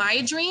growing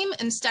my dream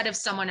instead of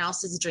someone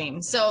else's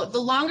dream. So the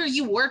longer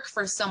you work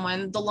for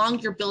someone, the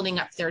longer you're building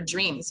up their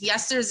dreams.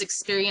 Yes, there's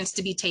experience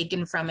to be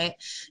taken from it.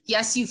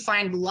 Yes, you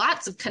find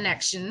lots of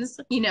connections,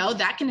 you know,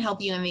 that can help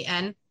you in the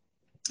end.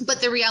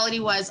 But the reality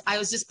was I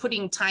was just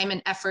putting time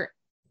and effort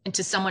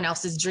into someone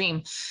else's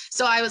dream.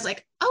 So I was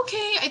like,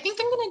 okay, I think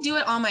I'm going to do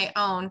it on my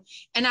own.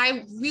 And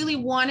I really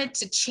wanted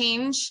to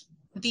change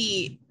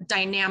the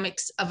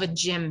dynamics of a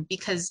gym,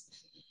 because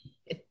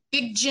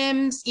big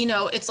gyms, you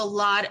know, it's a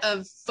lot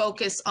of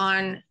focus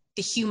on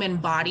the human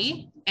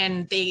body,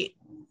 and they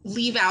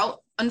leave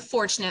out,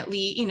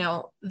 unfortunately, you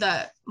know,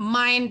 the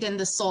mind and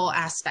the soul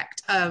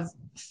aspect of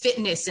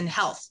fitness and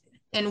health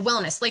and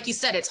wellness. Like you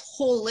said, it's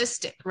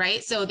holistic,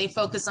 right? So they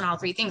focus on all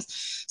three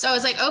things. So I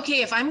was like,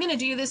 okay, if I'm going to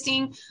do this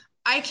thing,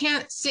 I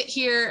can't sit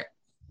here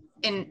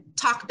and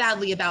talk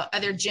badly about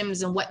other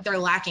gyms and what they're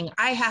lacking.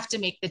 I have to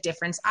make the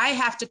difference. I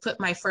have to put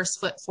my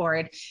first foot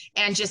forward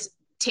and just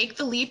take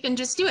the leap and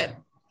just do it.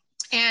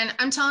 And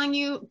I'm telling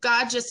you,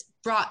 God just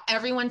brought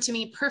everyone to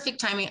me. Perfect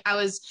timing. I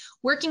was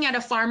working at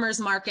a farmer's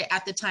market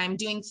at the time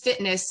doing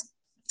fitness,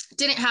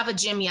 didn't have a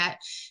gym yet.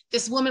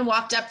 This woman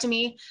walked up to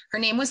me. Her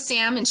name was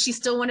Sam, and she's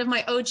still one of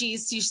my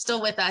OGs. She's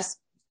still with us.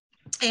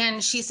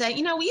 And she said,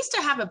 you know, we used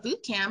to have a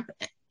boot camp.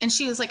 And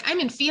she was like,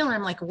 I'm in Phelan.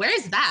 I'm like,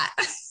 where's that?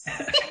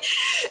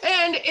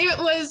 And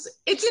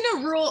it's in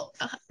a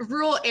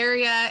rural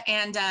area.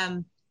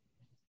 And,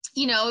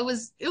 you know, it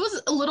was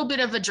a little bit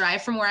of a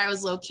drive from where I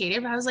was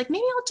located, but I was like,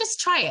 maybe I'll just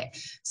try it.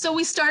 So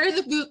we started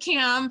the boot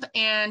camp,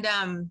 and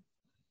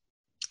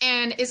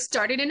it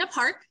started in a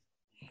park.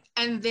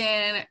 And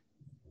then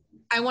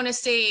I want to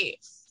say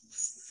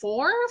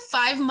 4 or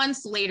 5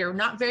 months later,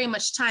 not very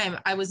much time,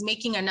 I was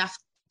making enough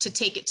to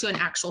take it to an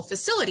actual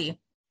facility.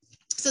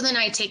 So then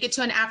I take it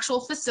to an actual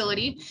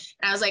facility,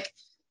 and I was like,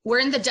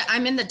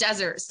 I'm in the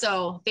desert,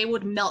 so they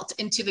would melt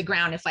into the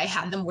ground if I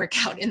had them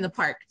work out in the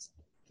park.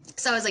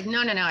 So I was like,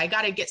 no, I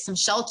got to get some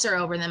shelter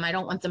over them. I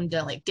don't want them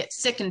to like get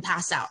sick and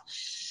pass out.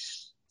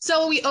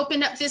 So we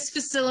opened up this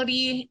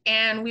facility,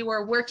 and we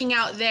were working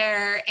out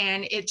there,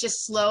 and it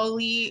just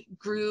slowly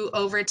grew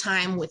over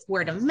time with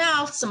word of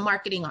mouth, some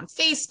marketing on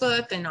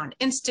Facebook and on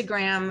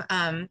Instagram,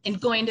 and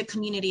going to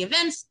community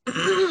events.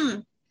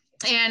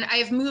 And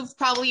I've moved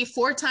probably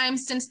 4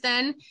 times since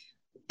then.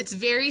 It's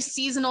very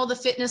seasonal, the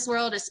fitness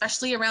world,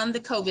 especially around the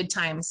COVID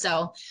time.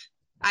 So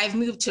I've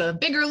moved to a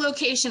bigger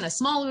location, a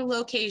smaller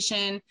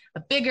location,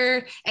 a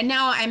bigger, and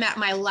now I'm at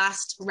my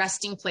last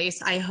resting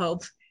place, I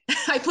hope.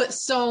 I put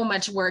so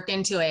much work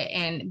into it.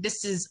 And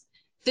this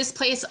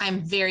place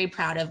I'm very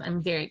proud of.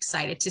 I'm very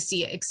excited to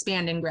see it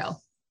expand and grow.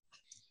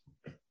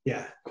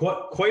 Yeah,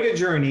 quite a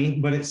journey,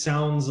 but it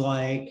sounds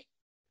like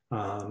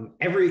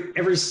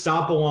every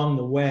stop along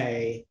the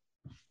way,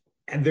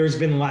 and there's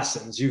been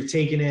lessons. You've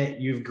taken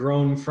it, you've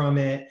grown from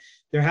it.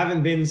 There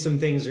haven't been some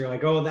things where you're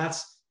like, oh,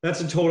 that's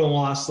a total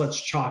loss, let's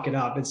chalk it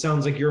up. It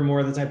sounds like you're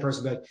more the type of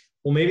person that,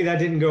 well, maybe that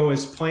didn't go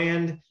as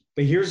planned,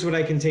 but here's what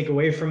I can take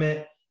away from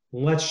it.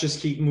 Let's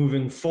just keep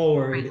moving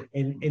forward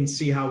and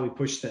see how we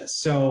push this.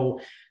 So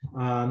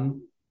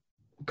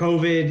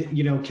COVID,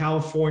 you know,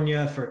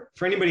 California,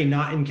 for anybody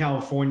not in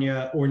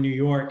California or New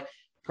York,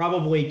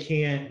 probably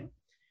can't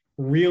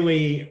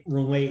really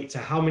relate to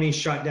how many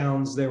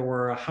shutdowns there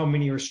were, how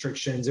many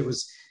restrictions. It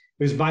was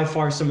by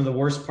far some of the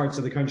worst parts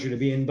of the country to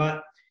be in,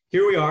 but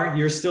here we are.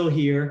 You're still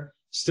here,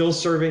 still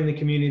serving the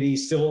community,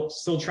 still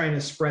trying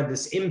to spread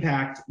this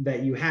impact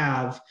that you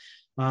have.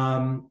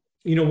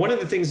 You know, one of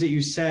the things that you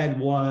said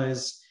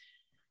was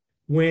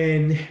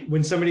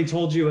when somebody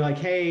told you like,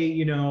 hey,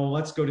 you know,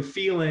 let's go to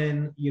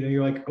Phelan, you know,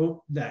 you're like,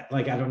 oh, that,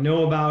 like, I don't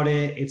know about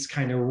it. It's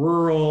kind of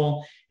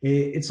rural.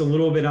 It's a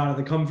little bit out of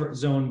the comfort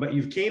zone, but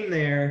you've came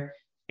there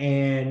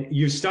and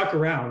you've stuck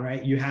around,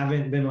 right? You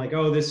haven't been like,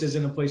 oh, this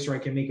isn't a place where I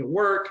can make it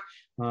work.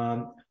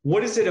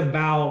 What is it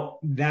about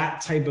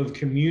that type of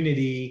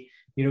community,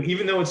 you know,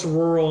 even though it's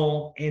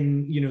rural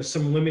and, you know,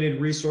 some limited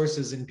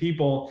resources and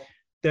people,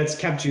 that's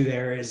kept you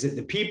there? Is it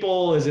the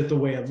people? Is it the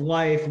way of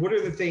life? What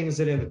are the things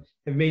that have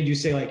made you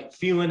say like,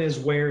 Phelan is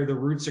where the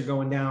roots are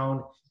going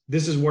down?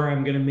 This is where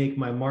I'm going to make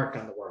my mark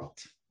on the world.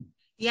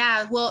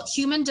 Yeah, well,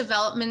 human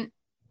development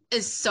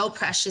is so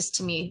precious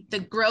to me. The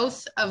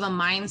growth of a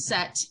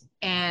mindset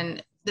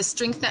and the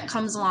strength that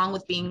comes along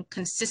with being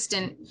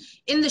consistent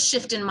in the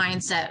shift in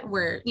mindset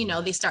where, you know,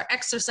 they start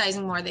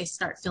exercising more, they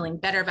start feeling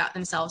better about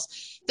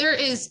themselves. There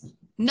is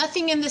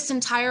nothing in this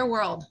entire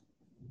world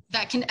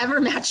that can ever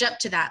match up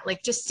to that.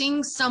 Like just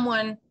seeing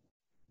someone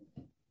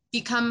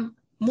become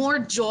more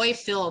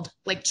joy-filled,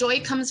 like joy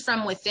comes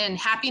from within.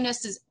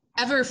 Happiness is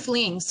ever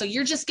fleeing. So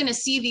you're just going to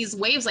see these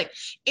waves. Like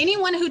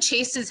anyone who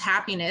chases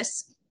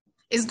happiness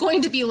is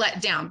going to be let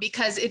down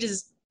because it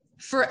is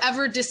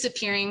forever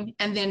disappearing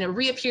and then it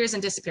reappears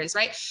and disappears,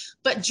 right?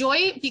 But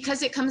joy,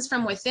 because it comes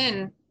from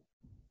within,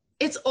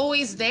 it's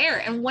always there.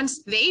 And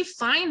once they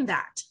find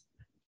that,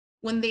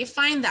 when they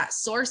find that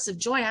source of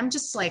joy, I'm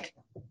just like,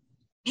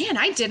 man,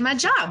 I did my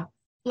job.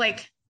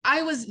 Like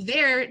I was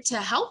there to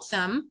help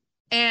them.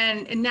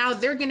 And now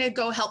they're going to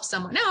go help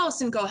someone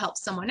else and go help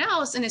someone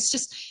else. And it's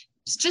just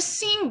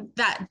seeing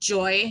that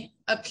joy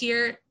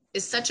appear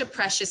is such a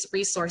precious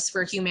resource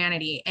for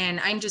humanity.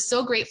 And I'm just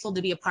so grateful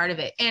to be a part of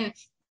it. And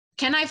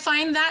can I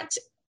find that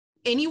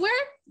anywhere?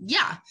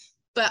 Yeah.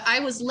 But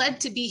I was led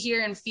to be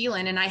here in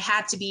Phelan, and I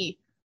had to be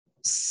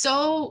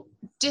so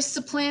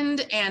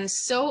disciplined and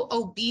so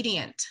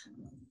obedient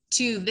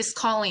to this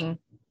calling,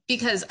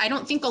 because I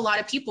don't think a lot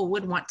of people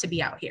would want to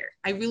be out here.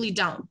 I really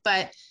don't.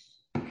 But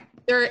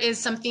there is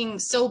something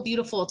so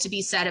beautiful to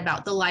be said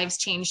about the lives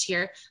changed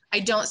here. I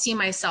don't see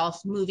myself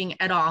moving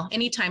at all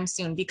anytime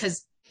soon,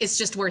 because it's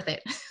just worth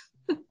it.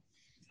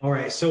 All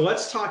right. So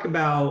let's talk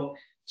about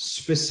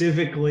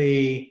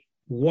specifically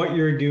what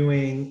you're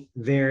doing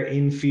there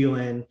in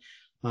Phelan.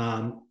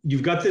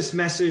 You've got this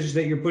message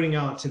that you're putting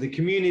out to the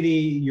community.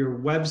 Your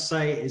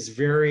website is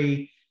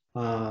very,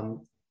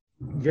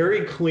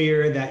 very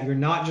clear that you're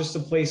not just a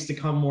place to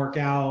come work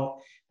out.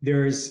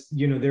 There is a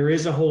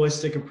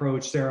holistic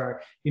approach. There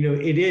are,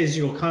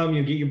 you'll come,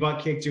 you'll get your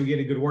butt kicked, you'll get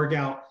a good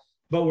workout,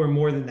 but we're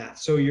more than that.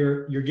 So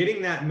you're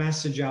getting that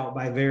message out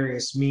by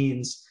various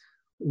means.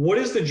 What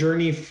does the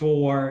journey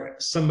for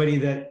somebody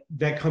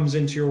that comes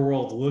into your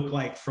world look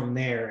like from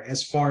there?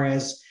 As far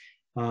as,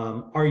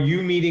 are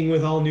you meeting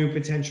with all new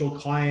potential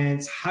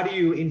clients? How do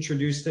you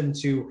introduce them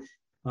to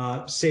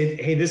say,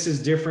 hey, this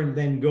is different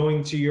than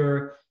going to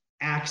your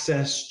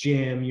Access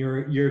gym,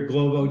 your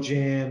Globo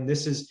gym.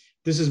 This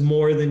is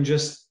more than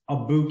just a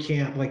boot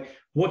camp. Like,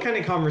 what kind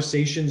of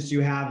conversations do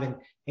you have,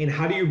 and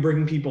how do you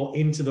bring people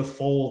into the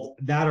fold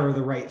that are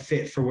the right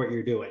fit for what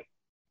you're doing?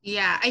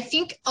 Yeah, I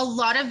think a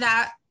lot of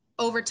that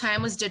over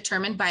time was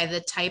determined by the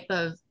type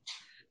of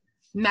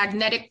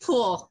magnetic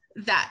pull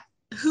that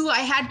who I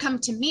had come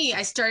to me.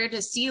 I started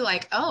to see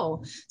like,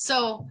 oh,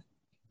 so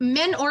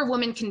men or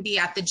women can be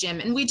at the gym,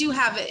 and we do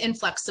have an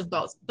influx of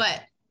both,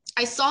 but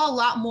I saw a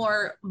lot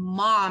more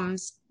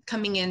moms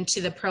coming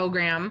into the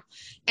program,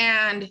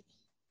 and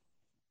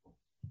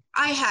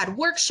I had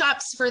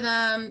workshops for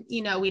them.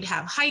 We'd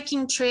have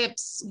hiking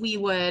trips. We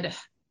would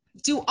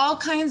do all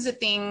kinds of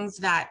things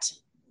that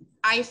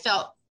I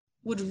felt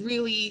would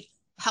really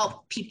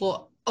help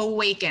people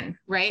awaken,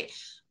 right?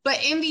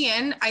 But in the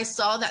end, I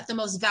saw that the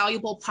most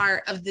valuable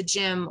part of the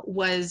gym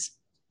was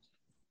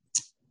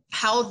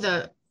how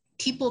the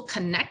people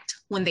connect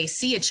when they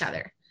see each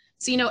other.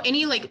 So,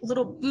 any like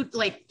little boot,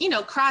 like,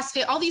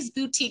 CrossFit, all these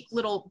boutique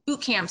little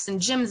boot camps and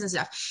gyms and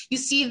stuff, you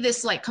see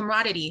this like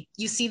camaraderie,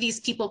 you see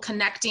these people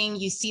connecting,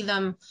 you see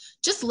them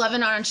just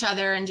loving on each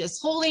other and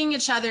just holding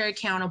each other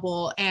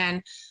accountable.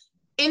 And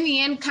in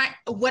the end,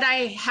 what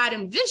I had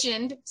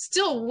envisioned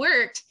still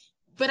worked,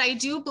 but I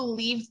do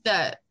believe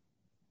the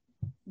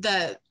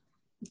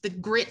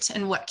grit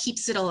and what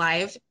keeps it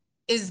alive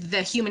is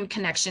the human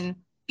connection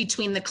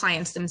between the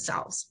clients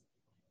themselves.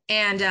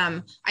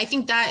 And I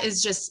think that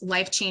is just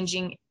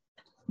life-changing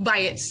by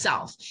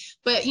itself.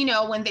 But,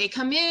 when they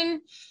come in,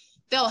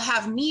 they'll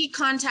have me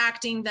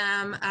contacting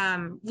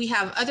them. We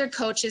have other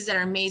coaches that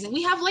are amazing.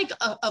 We have like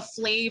a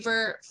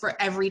flavor for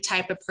every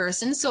type of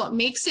person. So it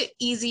makes it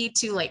easy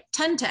to like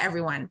tend to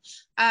everyone.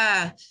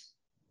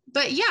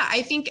 But yeah,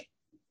 I think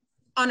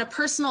on a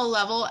personal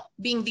level,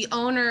 being the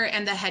owner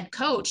and the head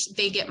coach,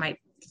 they get my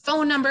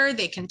phone number,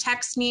 they can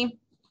text me.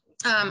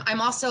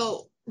 I'm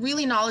also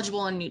really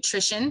knowledgeable in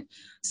nutrition.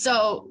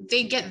 So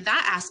they get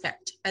that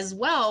aspect as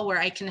well, where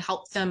I can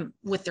help them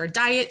with their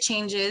diet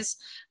changes.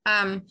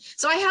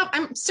 So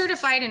I'm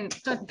certified in,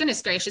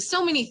 goodness gracious,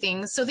 so many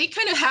things. So they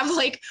kind of have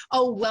like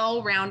a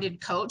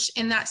well-rounded coach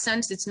in that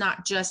sense. It's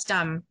not just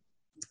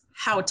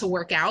how to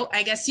work out,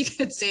 I guess you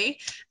could say.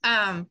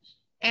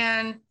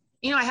 And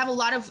I have a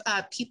lot of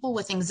people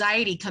with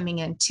anxiety coming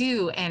in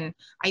too. And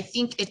I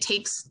think it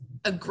takes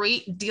a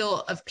great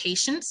deal of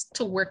patience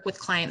to work with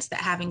clients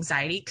that have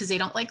anxiety, because they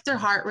don't like their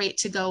heart rate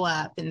to go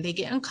up and they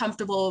get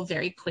uncomfortable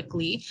very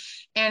quickly.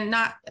 And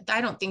I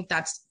don't think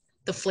that's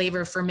the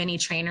flavor for many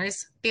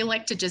trainers. They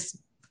like to just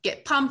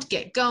get pumped,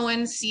 get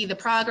going, see the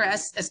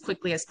progress as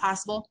quickly as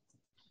possible.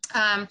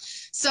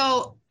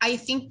 So I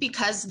think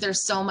because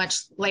there's so much,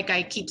 like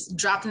I keep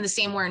dropping the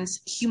same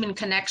words, human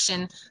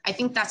connection, I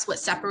think that's what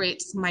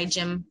separates my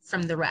gym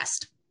from the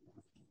rest.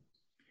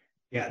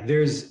 Yeah,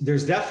 there's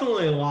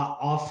definitely a lot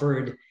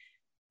offered.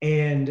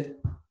 And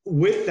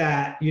with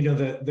that,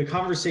 the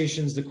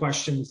conversations, the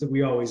questions that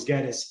we always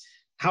get is,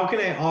 how can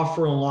I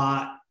offer a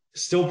lot,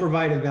 still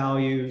provide a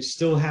value,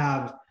 still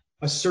have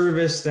a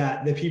service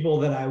that the people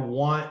that I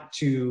want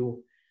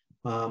to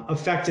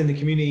affect in the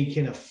community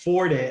can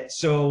afford it?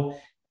 So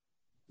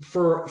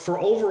for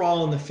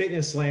overall in the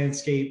fitness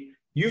landscape,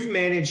 you've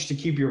managed to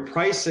keep your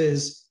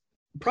prices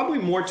probably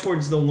more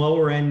towards the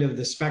lower end of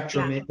the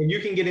spectrum. Yeah. And you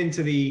can get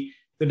into the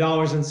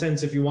dollars and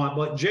cents if you want,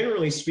 but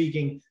generally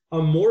speaking,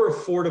 a more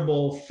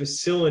affordable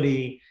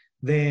facility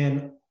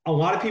than a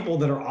lot of people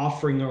that are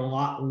offering a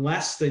lot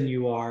less than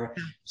you are.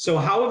 So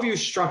how have you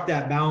struck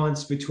that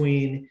balance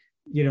between,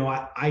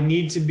 I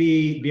need to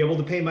be able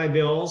to pay my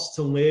bills,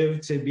 to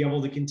live, to be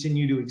able to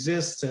continue to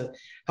exist, to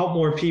help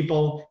more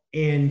people,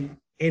 and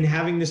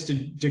having this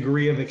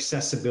degree of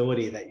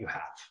accessibility that you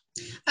have?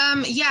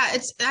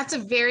 That's a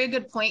very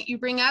good point you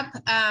bring up.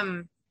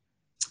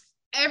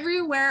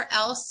 Everywhere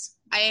else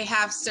I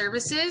have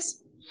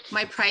services,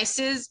 my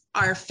prices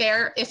are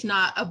fair, if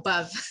not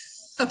above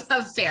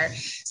above fair.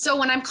 So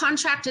when I'm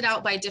contracted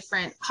out by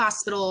different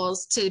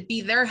hospitals to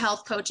be their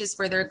health coaches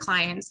for their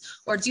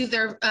clients or do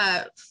their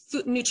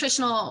food,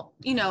 nutritional,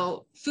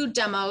 food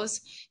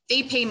demos,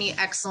 they pay me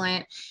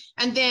excellent.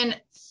 And then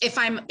if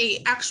I'm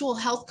a actual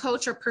health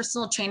coach or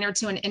personal trainer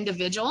to an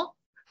individual,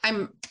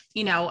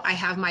 I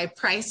have my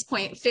price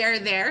point fair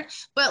there.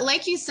 But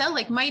like you said,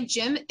 like my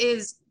gym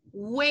is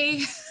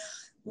way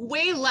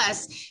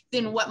less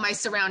than what my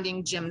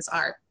surrounding gyms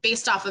are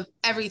based off of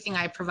everything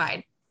I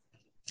provide.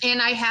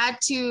 And I had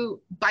to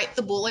bite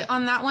the bullet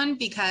on that one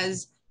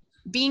because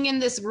being in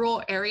this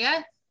rural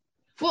area,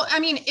 well, I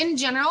mean, in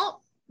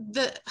general,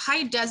 the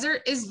high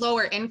desert is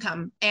lower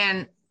income.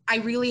 And I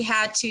really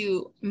had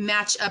to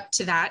match up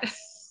to that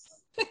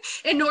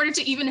in order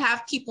to even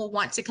have people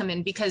want to come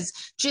in, because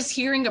just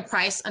hearing a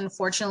price,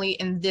 unfortunately,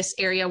 in this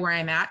area where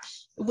I'm at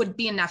would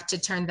be enough to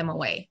turn them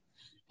away.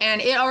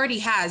 And it already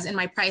has, and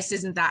my price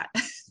isn't that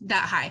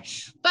high.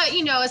 But,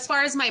 as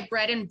far as my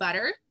bread and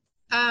butter,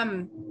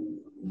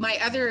 my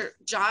other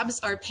jobs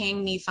are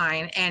paying me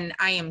fine. And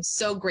I am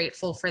so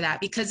grateful for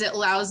that because it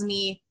allows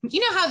me,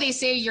 how they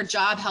say your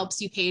job helps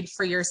you pay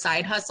for your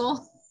side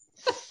hustle?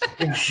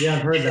 Yeah,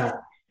 I've heard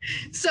that.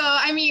 So,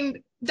 I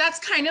mean, that's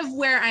kind of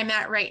where I'm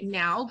at right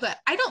now, but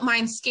I don't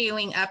mind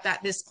scaling up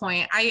at this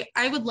point.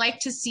 I would like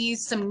to see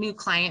some new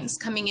clients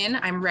coming in.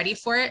 I'm ready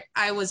for it.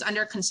 I was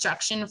under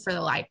construction for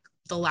the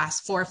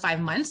last 4 or 5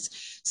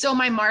 months. So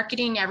my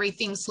marketing,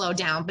 everything slowed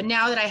down. But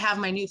now that I have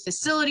my new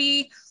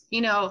facility,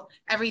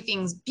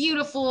 everything's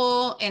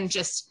beautiful and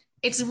just,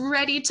 it's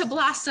ready to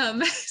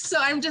blossom. So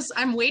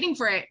I'm waiting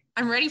for it.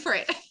 I'm ready for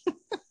it.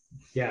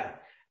 Yeah,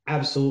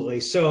 absolutely.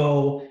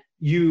 So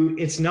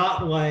it's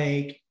not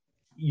like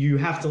you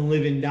have to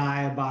live and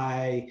die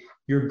by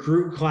your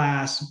group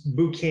class,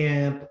 boot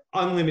camp,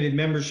 unlimited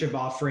membership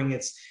offering.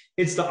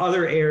 It's the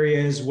other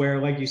areas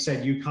where, like you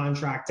said, you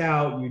contract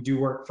out, you do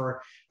work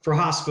for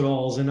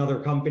hospitals and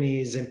other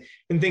companies and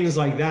things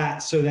like that,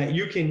 so that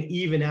you can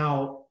even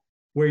out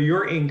where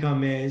your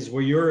income is,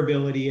 where your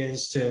ability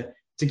is to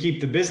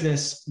keep the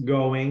business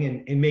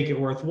going and make it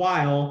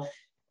worthwhile,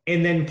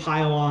 and then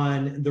pile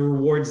on the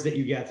rewards that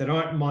you get that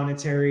aren't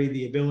monetary,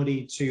 the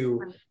ability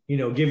to,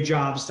 give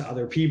jobs to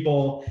other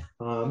people,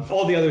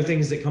 all the other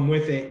things that come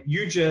with it.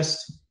 You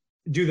just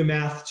do the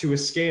math to a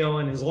scale.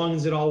 And as long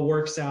as it all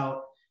works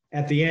out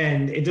at the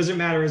end, it doesn't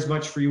matter as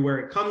much for you where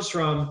it comes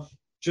from,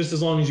 just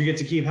as long as you get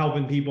to keep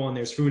helping people and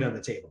there's food on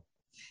the table.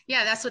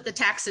 Yeah, that's what the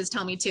taxes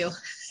tell me too.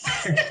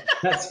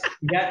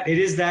 It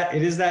is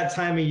that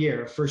time of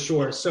year for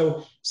sure.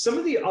 So some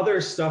of the other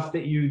stuff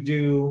that you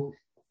do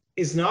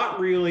is not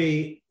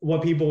really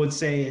what people would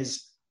say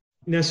is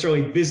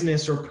necessarily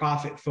business or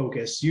profit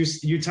focused.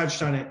 You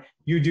touched on it.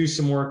 You do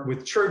some work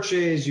with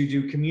churches, you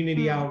do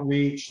community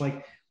outreach.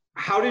 Like,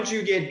 how did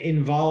you get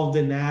involved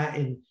in that?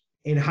 And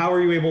how are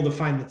you able to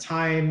find the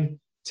time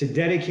to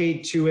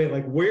dedicate to it?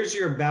 Like, where's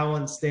your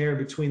balance there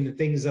between the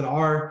things that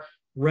are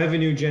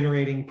revenue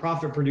generating,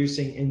 profit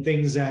producing, and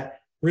things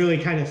that really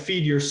kind of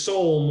feed your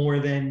soul more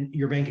than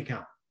your bank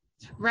account?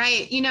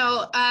 Right.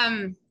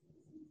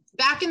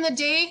 Back in the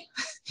day,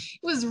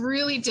 it was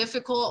really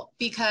difficult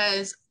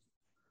because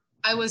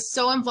I was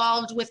so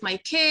involved with my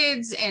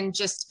kids and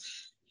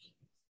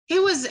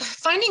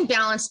finding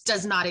balance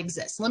does not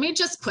exist. Let me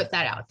just put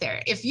that out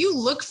there. If you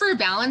look for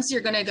balance,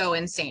 you're going to go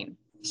insane.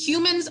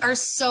 Humans are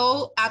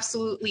so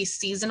absolutely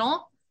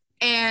seasonal,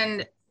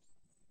 and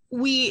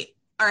we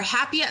are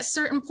happy at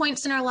certain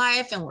points in our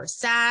life and we're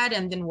sad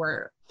and then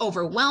we're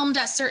overwhelmed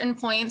at certain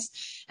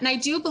points. And I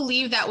do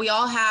believe that we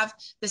all have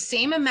the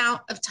same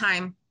amount of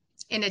time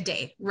in a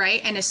day,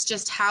 right? And it's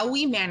just how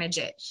we manage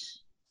it.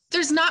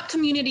 There's not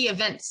community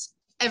events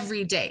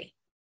every day.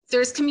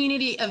 There's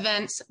community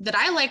events that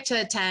I like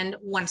to attend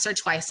once or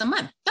twice a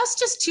month. That's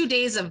just 2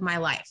 days of my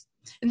life.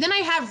 And then I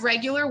have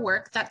regular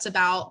work that's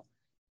about,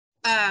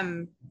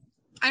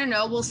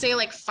 we'll say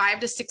like 5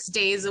 to 6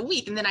 days a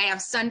week. And then I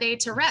have Sunday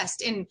to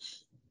rest. And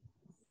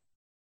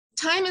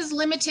time is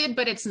limited,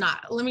 but it's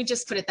not. Let me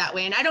just put it that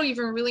way. And I don't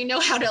even really know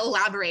how to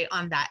elaborate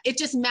on that. It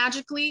just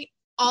magically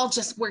all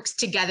just works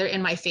together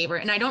in my favor.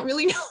 And I don't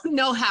really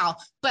know how,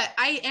 but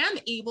I am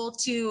able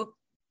to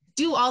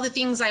do all the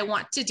things I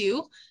want to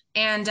do.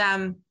 And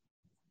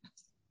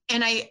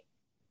I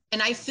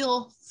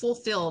feel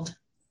fulfilled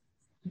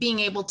being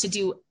able to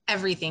do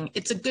everything.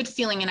 It's a good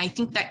feeling. And I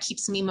think that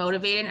keeps me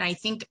motivated. And I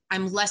think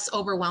I'm less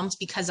overwhelmed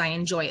because I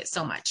enjoy it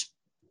so much.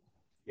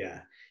 Yeah.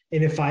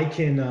 And if I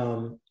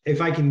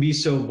can be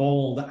so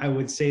bold, I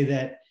would say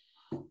that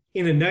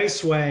in a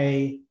nice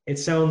way, it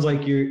sounds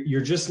like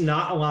you're just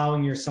not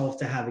allowing yourself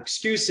to have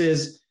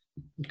excuses,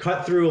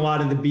 cut through a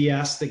lot of the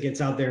BS that gets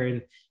out there.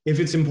 And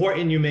if it's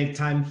important, you make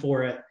time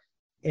for it.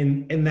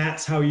 And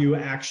that's how you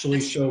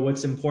actually show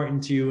what's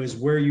important to you, is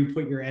where you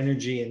put your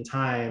energy and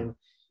time,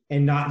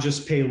 and not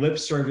just pay lip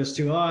service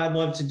to, I'd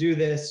love to do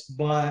this,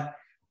 but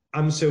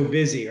I'm so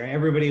busy, right?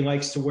 Everybody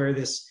likes to wear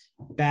this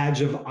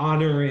badge of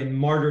honor and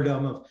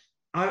martyrdom of,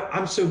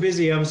 I'm so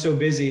busy.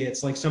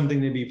 It's like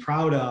something to be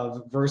proud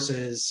of,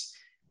 versus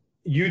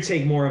you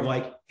take more of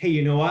like, hey,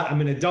 you know what? I'm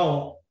an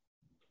adult.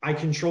 I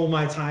control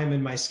my time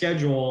and my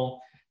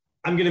schedule.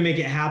 I'm going to make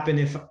it happen.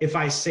 If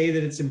I say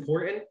that it's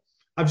important,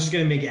 I'm just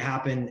going to make it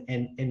happen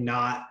and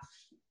not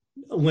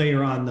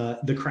layer on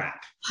the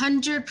crap.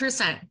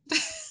 100%.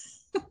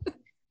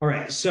 All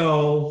right.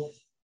 So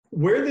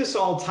where this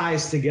all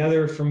ties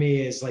together for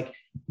me is like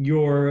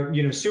you're,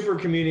 super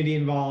community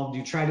involved.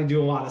 You try to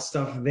do a lot of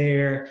stuff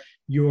there.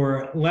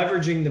 You're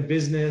leveraging the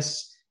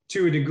business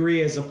to a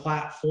degree as a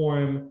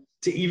platform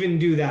to even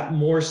do that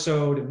more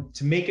so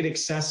to make it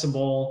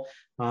accessible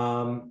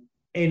and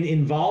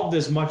involved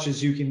as much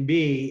as you can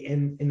be.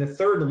 And the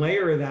third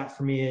layer of that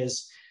for me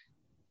is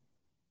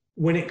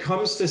when it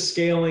comes to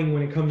scaling,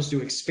 when it comes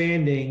to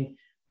expanding,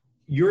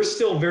 you're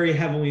still very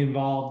heavily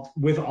involved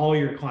with all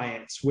your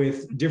clients,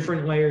 with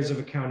different layers of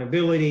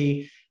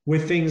accountability,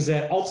 with things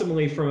that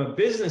ultimately from a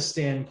business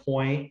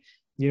standpoint,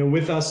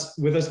 with us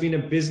being a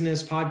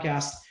business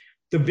podcast,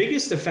 the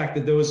biggest effect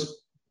that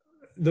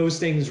those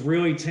things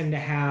really tend to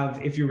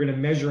have, if you're going to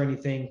measure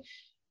anything,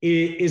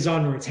 is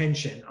on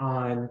retention,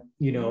 on,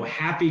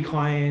 happy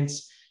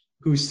clients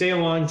who stay a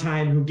long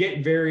time, who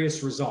get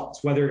various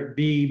results, whether it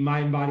be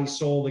mind, body,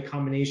 soul, the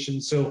combination.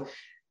 So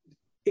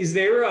is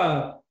there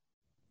a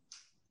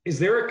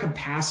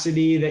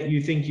capacity that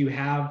you think you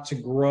have to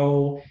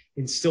grow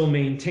and still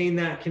maintain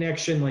that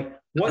connection? Like,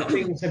 what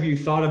things have you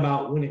thought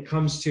about when it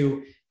comes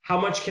to how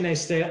much can I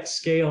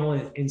scale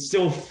and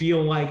still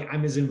feel like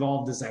I'm as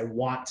involved as I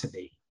want to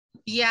be?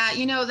 Yeah,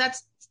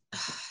 that's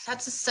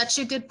such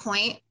a good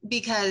point,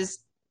 because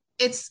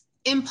it's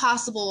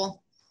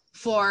impossible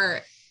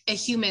for a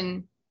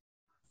human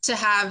to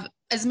have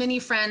as many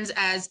friends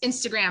as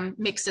Instagram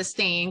makes us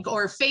think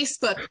or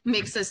Facebook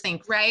makes us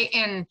think, right?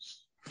 And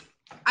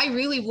I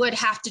really would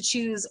have to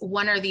choose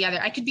one or the other.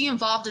 I could be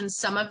involved in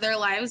some of their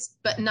lives,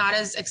 but not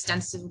as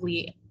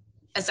extensively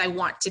as I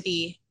want to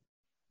be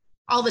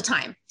all the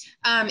time.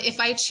 If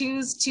I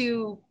choose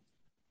to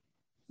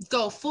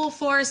go full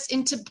force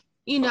into,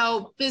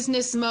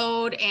 business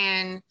mode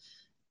and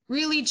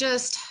really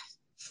just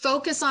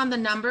focus on the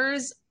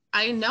numbers,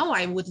 I know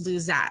I would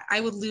lose that. I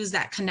would lose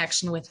that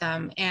connection with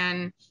them.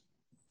 And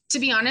to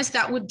be honest,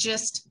 that would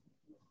just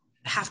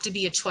have to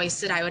be a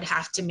choice that I would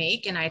have to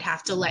make, and I'd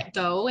have to let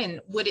go.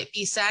 And would it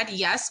be sad?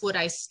 Yes. Would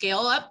I scale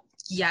up?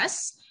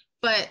 Yes.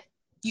 But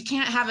you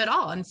can't have it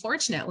all,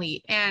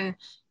 unfortunately. And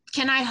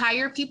can I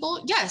hire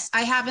people? Yes,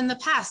 I have in the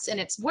past, and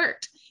it's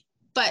worked.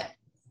 But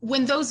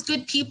when those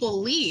good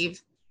people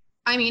leave,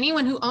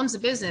 anyone who owns a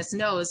business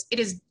knows it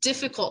is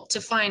difficult to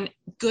find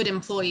good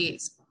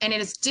employees, and it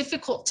is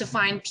difficult to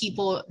find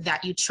people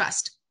that you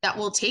trust, that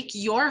will take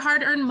your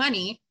hard-earned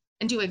money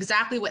and do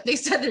exactly what they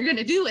said they're going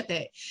to do with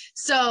it.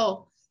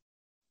 So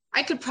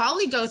I could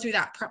probably go through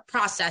that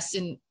process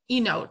and,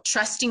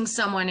 trusting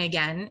someone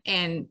again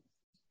and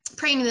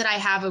praying that I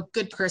have a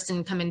good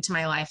person come into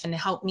my life and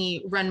help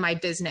me run my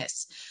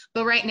business.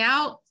 But right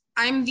now,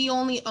 I'm the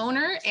only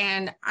owner,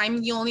 and I'm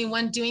the only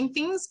one doing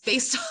things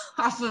based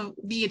off of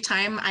the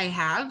time I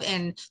have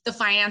and the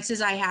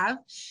finances I have.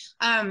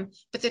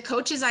 But the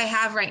coaches I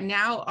have right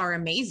now are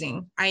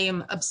amazing. I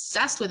am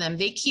obsessed with them.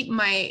 They keep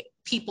my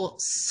people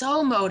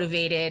so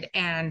motivated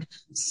and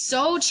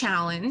so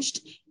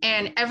challenged.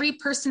 And every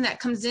person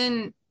that comes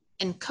in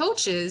and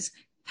coaches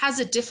has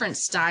a different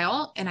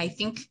style. And I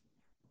think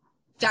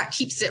that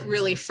keeps it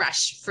really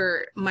fresh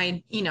for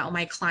my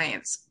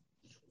clients.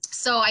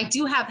 So I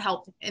do have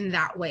help in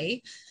that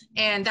way.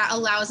 And that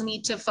allows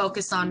me to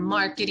focus on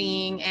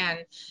marketing and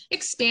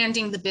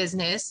expanding the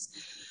business.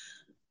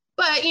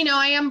 But,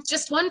 I am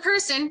just one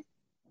person.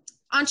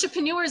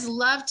 Entrepreneurs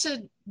love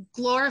to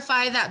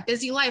glorify that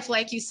busy life,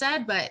 like you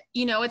said, but,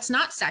 it's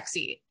not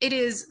sexy.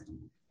 It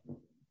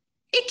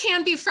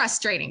can be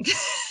frustrating.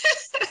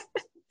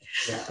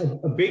 Yeah,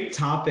 a big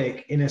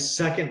topic in a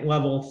second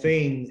level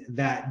thing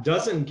that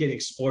doesn't get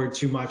explored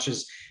too much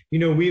is,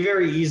 we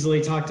very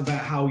easily talked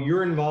about how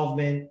your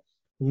involvement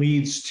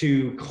leads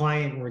to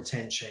client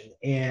retention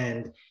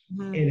and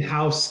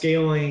how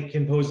scaling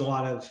can pose a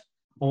lot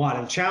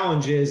of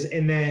challenges.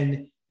 And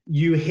then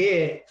you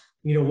hit,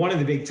 one of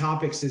the big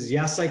topics is,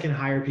 yes, I can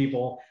hire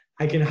people.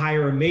 I can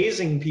hire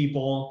amazing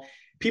people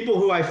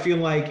who I feel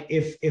like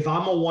if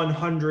I'm a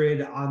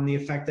 100 on the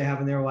effect they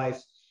have in their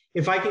life,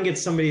 if I can get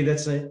somebody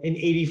that's an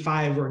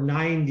 85 or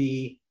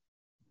 90,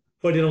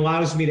 but it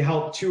allows me to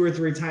help 2 or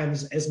 3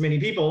 times as many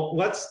people,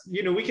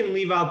 we can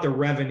leave out the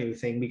revenue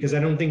thing, because I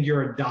don't think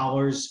you're a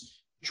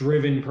dollars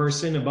driven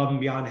person above and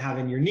beyond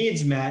having your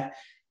needs met.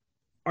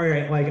 All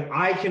right. Like,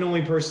 I can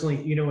only personally,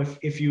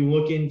 if you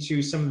look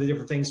into some of the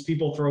different things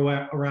people throw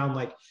around,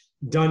 like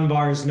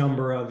Dunbar's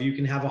number of, you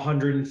can have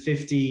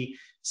 150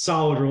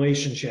 solid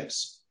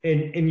relationships.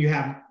 And you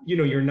have,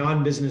 your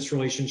non-business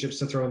relationships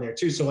to throw in there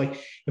too. So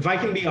like, if I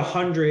can be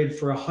 100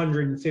 for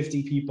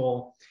 150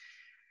 people,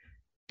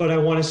 but I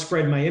want to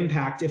spread my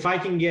impact, if I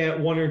can get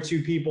 1 or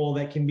 2 people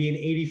that can be an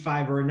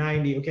 85 or a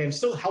 90, okay, I'm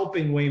still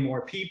helping way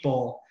more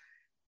people.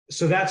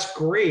 So that's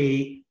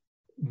great.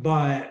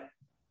 But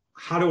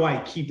how do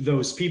I keep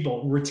those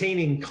people?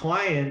 Retaining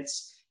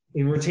clients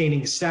and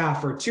retaining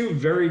staff are 2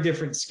 very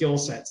different skill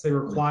sets. They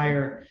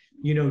require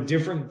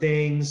different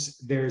things.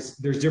 There's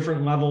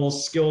different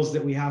levels, skills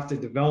that we have to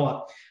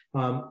develop.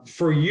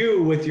 For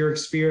you, with your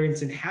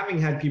experience and having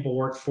had people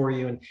work for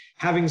you and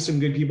having some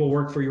good people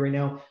work for you right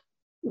now,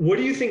 what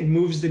do you think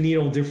moves the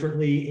needle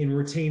differently in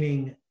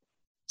retaining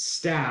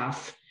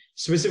staff,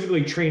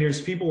 specifically trainers,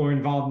 people who are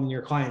involved in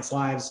your clients'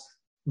 lives,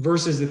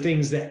 versus the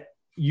things that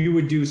you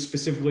would do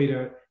specifically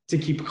to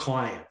keep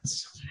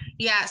clients?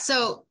 Yeah.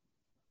 So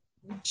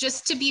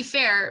just to be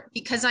fair,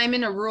 because I'm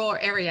in a rural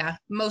area,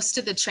 most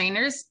of the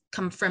trainers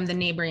come from the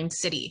neighboring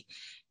city.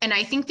 And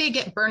I think they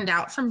get burned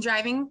out from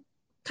driving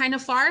kind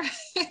of far.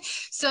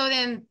 So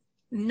then,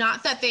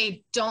 not that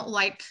they don't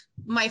like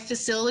my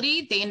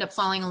facility, they end up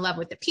falling in love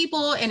with the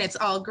people and it's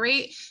all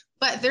great,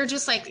 but they're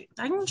just like,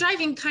 I'm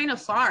driving kind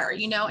of far,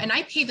 and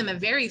I pay them a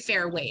very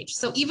fair wage.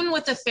 So even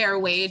with a fair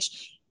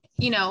wage,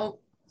 they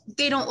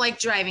don't like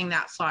driving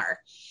that far.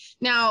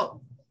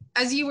 Now,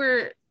 as you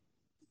were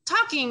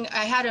talking,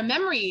 I had a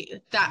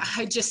memory that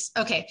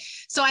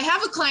so I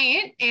have a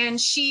client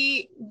and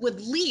she would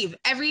leave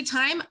every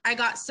time I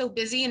got so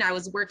busy and I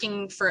was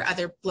working for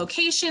other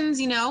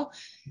locations,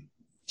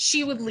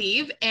 she would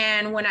leave.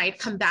 And when I'd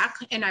come back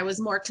and I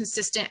was more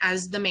consistent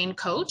as the main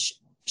coach,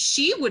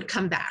 she would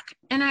come back.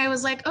 And I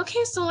was like,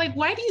 okay, so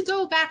why do you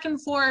go back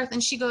and forth?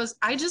 And she goes,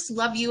 I just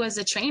love you as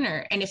a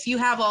trainer. And if you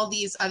have all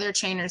these other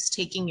trainers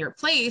taking your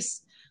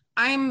place,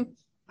 I'm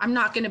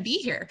not going to be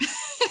here.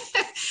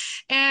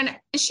 And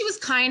she was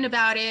kind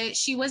about it.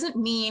 She wasn't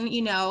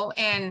mean,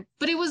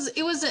 but it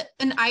was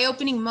an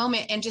eye-opening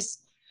moment, and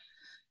just,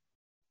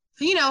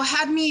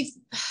 had me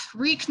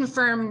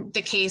reconfirm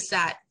the case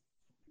that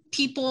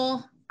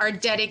people are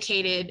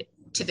dedicated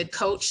to the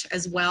coach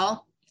as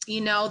well.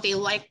 They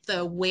like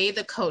the way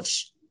the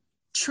coach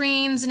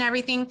trains and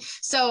everything.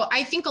 So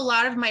I think a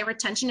lot of my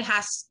retention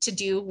has to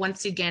do,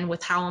 once again,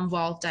 with how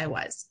involved I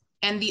was.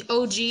 And the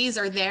OGs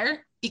are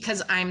there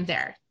because I'm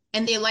there.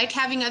 And they like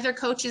having other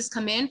coaches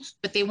come in,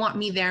 but they want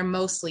me there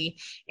mostly.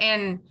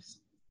 And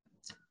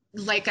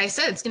like I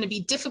said, it's going to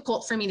be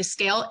difficult for me to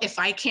scale if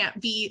I can't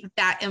be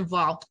that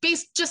involved,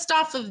 based just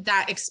off of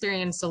that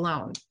experience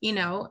alone,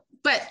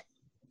 but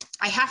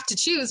I have to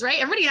choose, right?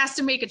 Everybody has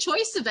to make a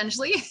choice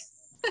eventually.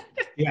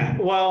 Yeah.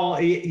 Well,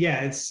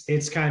 yeah,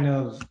 it's kind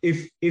of,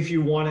 if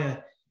you want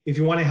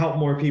to help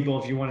more people,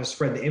 if you want to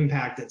spread the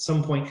impact at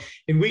some point,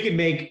 and we could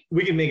make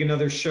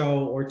another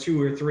show or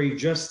 2 or 3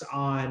 just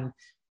on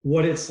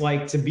what it's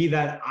like to be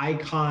that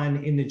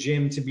icon in the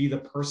gym, to be the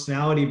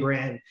personality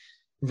brand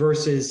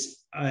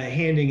versus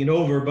handing it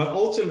over. But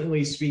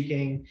ultimately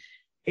speaking,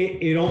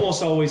 it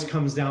almost always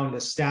comes down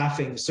to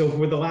staffing. So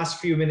for the last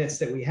few minutes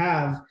that we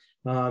have,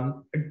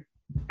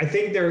 I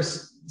think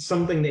there's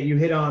something that you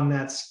hit on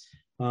that's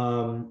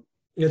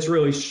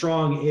really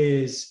strong,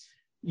 is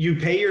you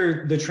pay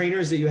the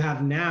trainers that you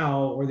have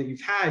now, or that you've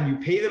had, you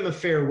pay them a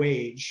fair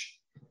wage,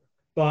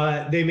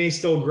 but they may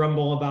still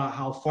grumble about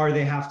how far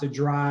they have to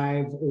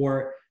drive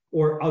or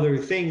other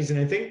things. And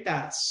I think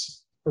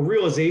that's a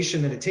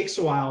realization that it takes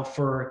a while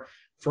for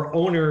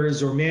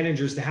owners or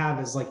managers to have,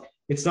 is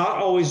it's not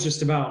always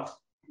just about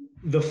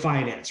the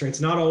finance, right?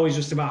 It's not always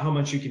just about how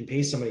much you can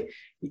pay somebody.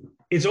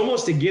 It's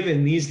almost a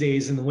given these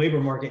days in the labor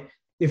market.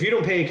 If you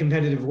don't pay a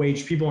competitive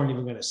wage, people aren't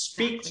even going to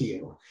speak to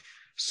you.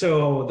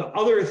 So the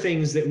other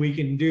things that we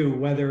can do,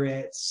 whether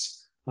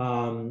it's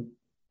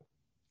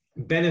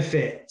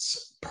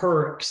benefits,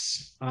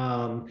 perks,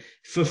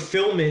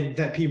 fulfillment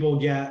that people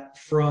get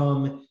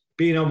from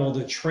being able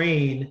to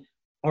train,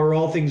 are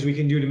all things we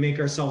can do to make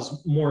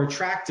ourselves more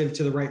attractive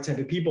to the right type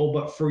of people.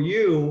 But for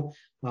you,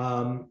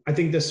 I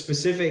think the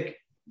specific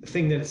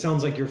thing that it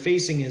sounds like you're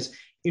facing is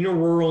in a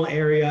rural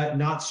area,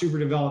 not super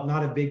developed,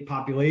 not a big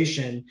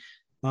population.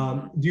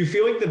 Do you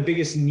feel like the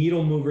biggest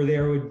needle mover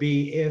there would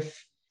be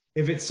if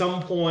at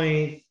some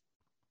point,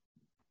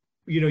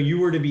 you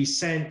were to be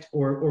sent,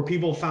 or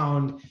people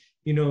found,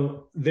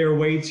 their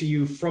way to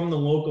you from the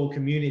local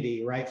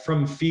community, right?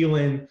 From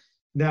feeling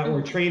that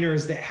were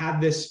trainers that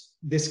had this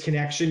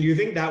connection? Do you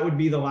think that would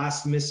be the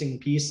last missing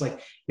piece?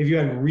 Like if you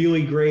had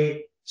really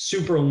great,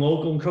 super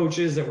local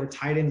coaches that were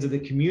tied into the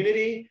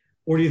community,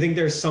 or do you think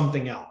there's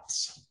something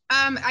else?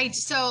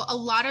 So a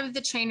lot of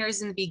the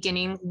trainers in the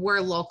beginning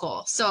were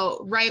local.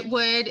 So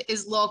Wrightwood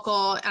is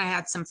local, and I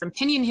had some from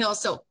Pinion Hill.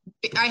 So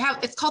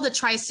it's called the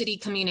Tri-City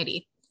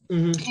community.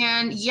 Mm-hmm.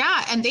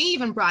 And they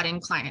even brought in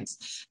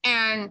clients.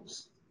 And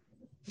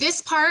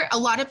this part, a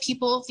lot of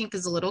people think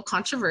is a little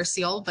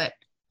controversial, but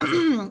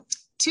 2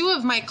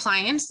 of my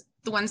clients,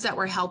 the ones that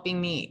were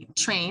helping me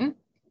train,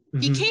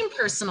 became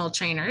personal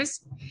trainers,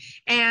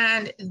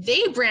 and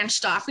they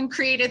branched off and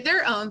created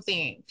their own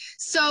thing.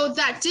 So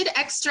that did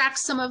extract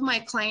some of my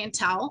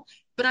clientele,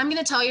 but I'm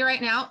going to tell you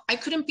right now, I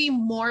couldn't be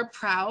more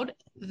proud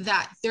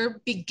that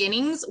their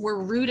beginnings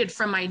were rooted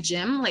from my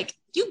gym. Like,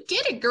 you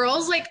get it,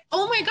 girls. Like,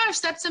 oh my gosh,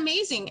 that's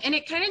amazing. And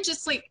it kind of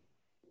just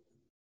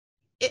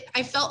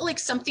I felt like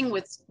something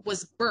was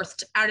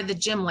birthed out of the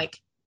gym,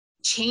 like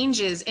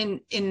changes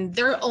in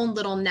their own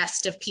little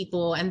nest of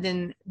people, and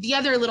then the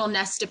other little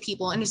nest of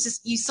people. And it's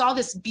just, you saw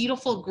this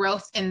beautiful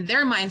growth in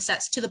their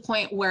mindsets, to the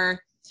point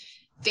where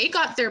they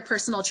got their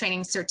personal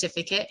training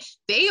certificate,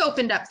 they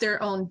opened up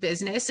their own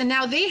business, and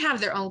now they have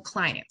their own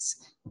clients.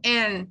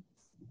 And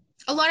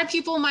a lot of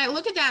people might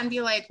look at that and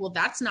be like, well,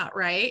 that's not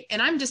right.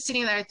 And I'm just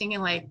sitting there thinking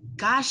like,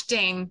 gosh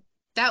dang,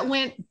 that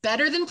went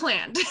better than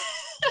planned.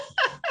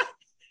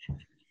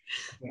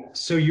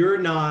 So you're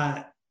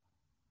not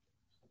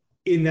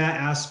in that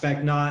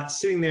aspect, not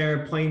sitting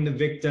there playing the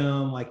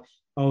victim, like,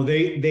 oh,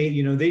 they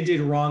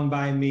did wrong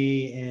by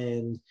me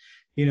and,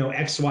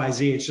 X, Y,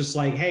 Z. It's just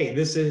like, hey,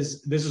 this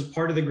is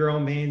part of the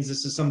growing pains.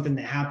 This is something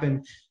that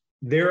happened.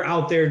 They're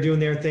out there doing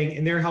their thing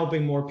and they're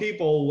helping more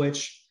people,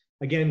 which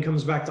again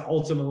comes back to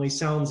ultimately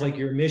sounds like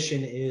your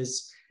mission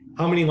is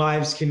how many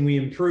lives can we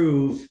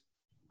improve?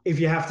 If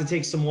you have to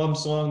take some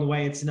lumps along the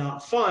way, it's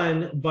not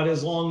fun, but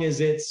as long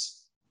as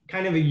it's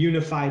kind of a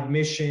unified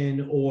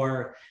mission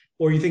or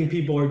you think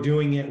people are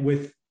doing it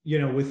with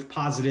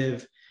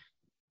positive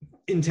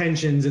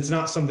intentions, it's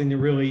not something that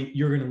really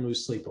you're going to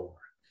lose sleep over.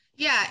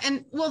 Yeah.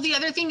 And well, the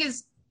other thing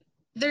is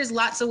there's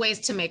lots of ways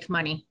to make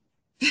money.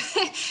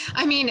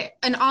 I mean,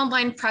 an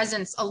online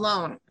presence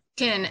alone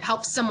can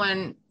help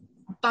someone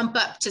bump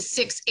up to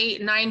 6,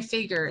 8, 9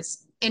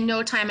 figures in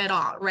no time at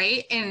all,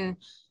 right? And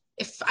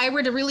if I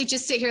were to really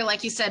just sit here,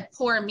 like you said,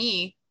 poor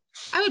me,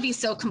 I would be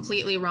so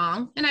completely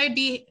wrong and I'd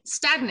be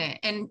stagnant.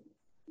 And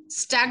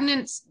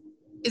stagnance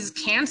is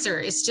cancer.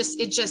 It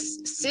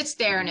just sits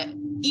there and it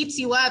eats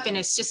you up, and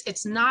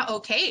it's not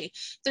okay.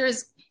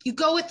 You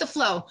go with the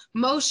flow.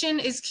 Motion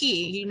is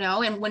key,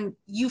 and when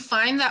you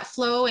find that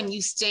flow and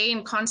you stay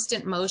in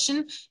constant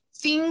motion,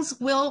 things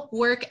will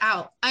work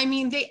out. I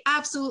mean, they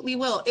absolutely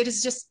will.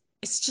 It's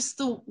just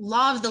the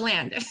law of the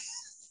land.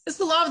 It's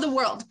the law of the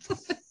world.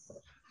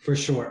 For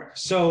sure.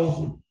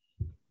 So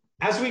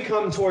as we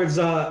come towards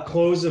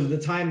close of the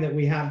time that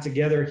we have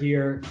together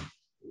here,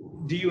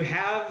 do you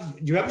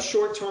have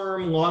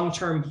short-term,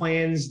 long-term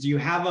plans? Do you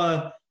have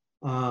a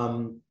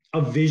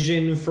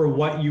vision for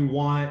what you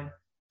want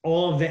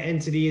all of the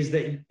entities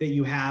that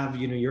you have,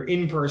 your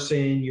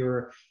in-person,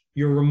 your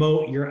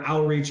remote, your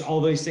outreach, all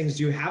those things?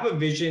 Do you have a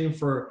vision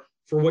for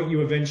what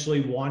you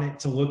eventually want it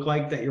to look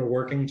like that you're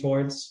working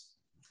towards?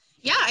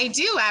 Yeah, I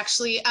do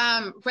actually.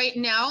 Right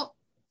now,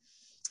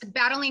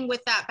 battling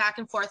with that back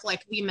and forth,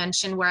 like we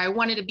mentioned, where I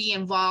wanted to be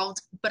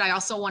involved, but I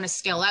also want to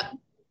scale up.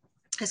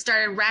 I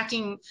started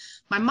racking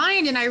my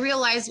mind and I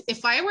realized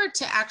if I were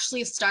to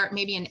actually start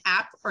maybe an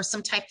app or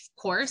some type of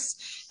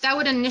course, that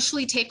would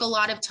initially take a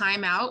lot of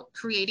time out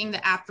creating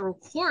the app or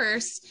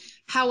course.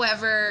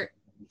 However,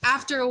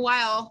 after a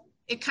while,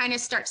 it kind of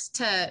starts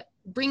to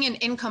bring in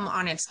income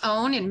on its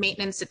own and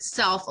maintenance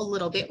itself a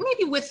little bit,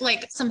 maybe with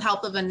like some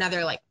help of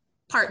another like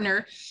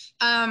partner.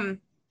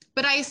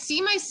 But I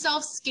see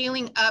myself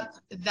scaling up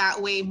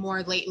that way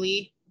more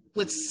lately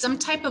with some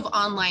type of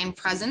online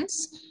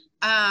presence.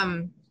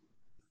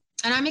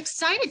 And I'm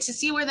excited to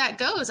see where that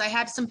goes. I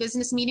had some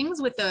business meetings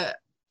with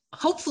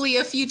hopefully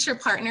a future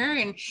partner.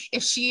 And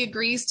if she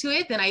agrees to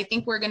it, then I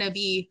think we're going to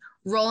be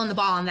rolling the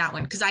ball on that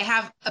one. Cause I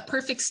have a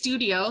perfect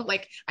studio.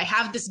 Like I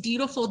have this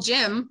beautiful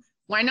gym.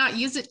 Why not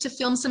use it to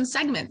film some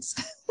segments?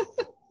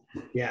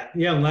 Yeah.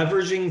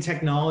 Leveraging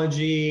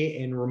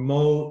technology and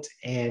remote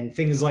and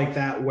things like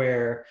that,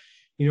 where,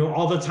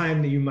 all the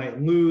time that you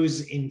might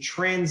lose in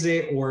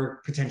transit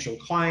or potential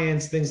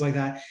clients, things like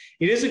that.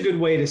 It is a good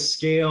way to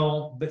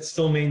scale, but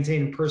still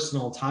maintain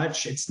personal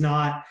touch. It's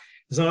not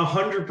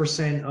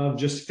 100% of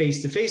just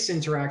face-to-face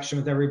interaction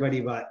with everybody,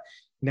 but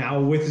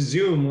now with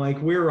Zoom,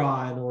 like we're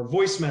on, or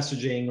voice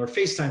messaging or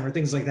FaceTime or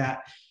things like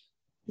that,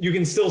 you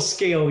can still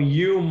scale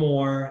you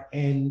more.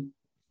 And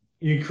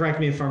you correct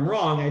me if I'm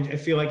wrong. I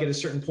feel like at a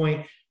certain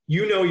point,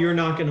 you're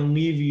not going to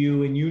leave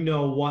you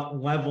and what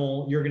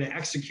level you're going to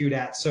execute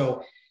at.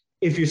 So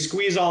if you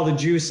squeeze all the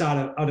juice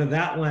out of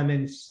that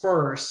lemon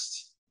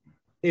first,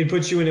 it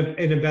puts you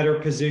in a better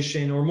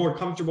position or more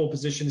comfortable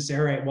position to say,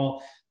 all right,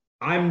 well,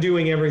 I'm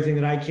doing everything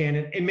that I can,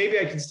 and maybe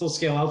I can still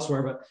scale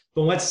elsewhere,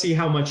 but let's see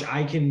how much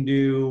I can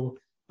do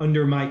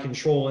under my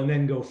control and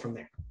then go from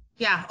there.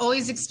 Yeah,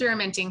 always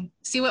experimenting,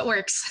 see what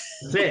works.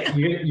 That's it.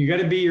 You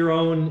got to be your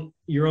own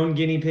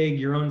guinea pig,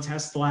 your own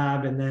test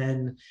lab, and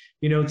then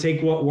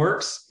take what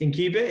works and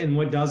keep it, and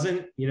what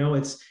doesn't,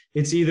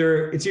 it's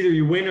either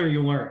you win or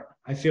you learn.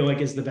 I feel like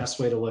is the best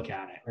way to look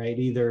at it, right?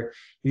 Either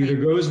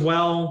goes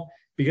well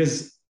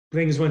because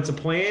things went to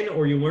plan,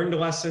 or you learned a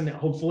lesson that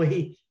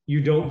hopefully you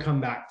don't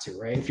come back to,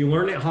 right? If you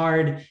learn it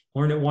hard,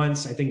 learn it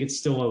once, I think it's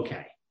still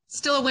okay.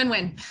 Still a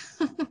win-win.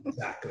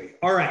 Exactly.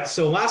 All right.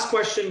 So last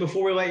question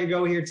before we let you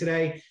go here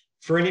today.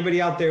 For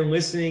anybody out there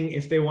listening,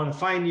 if they want to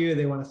find you,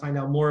 they want to find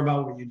out more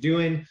about what you're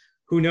doing,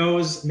 who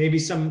knows, maybe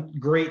some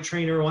great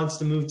trainer wants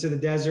to move to the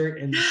desert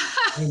and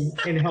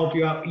help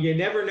you out. You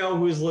never know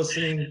who's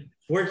listening.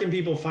 Where can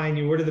people find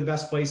you? What are the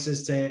best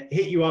places to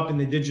hit you up in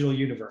the digital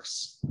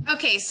universe?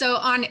 Okay, so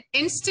on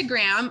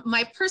Instagram,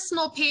 my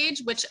personal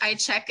page, which I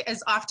check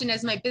as often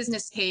as my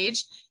business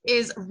page,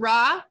 is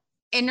Raw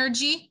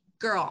Energy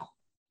Girl.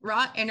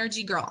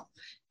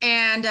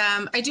 And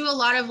I do a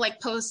lot of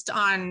like posts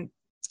on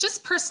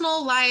just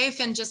personal life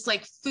and just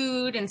like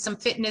food and some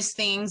fitness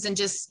things and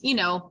just,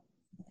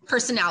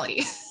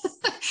 personality.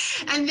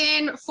 And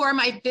then for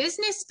my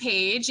business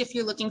page, if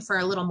you're looking for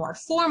a little more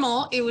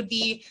formal, it would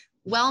be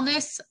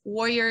Wellness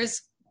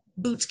Warriors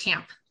Boot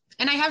Camp.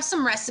 And I have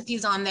some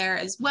recipes on there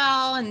as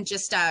well. And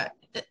just,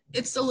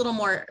 it's a little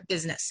more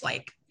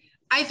business-like.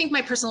 I think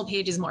my personal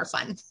page is more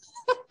fun.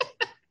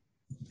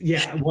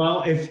 Yeah,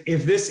 well,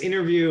 if this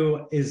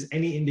interview is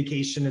any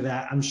indication of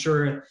that, I'm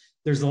sure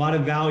there's a lot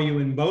of value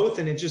in both,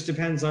 and it just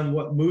depends on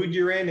what mood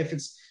you're in. If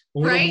it's a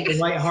little more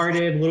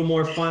lighthearted, a little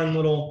more fun, a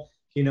little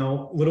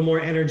more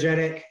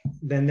energetic,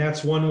 then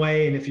that's one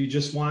way. And if you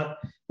just want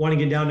to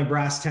get down to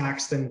brass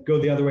tacks, then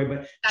go the other way.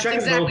 But that's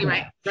exactly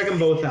right. Check them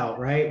both out,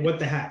 right? What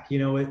the heck,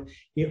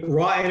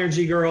 Raw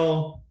Energy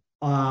Girl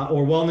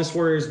or Wellness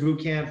Warriors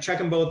Boot Camp. Check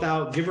them both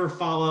out. Give her a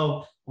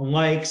follow, a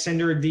like, send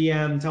her a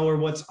DM, tell her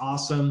what's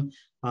awesome.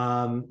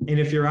 And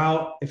if you're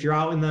out in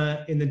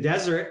the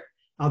desert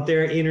out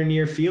there in or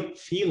near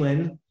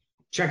Phelan,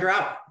 check her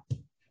out.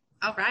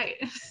 All right.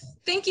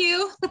 Thank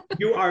you.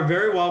 You are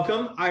very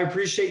welcome. I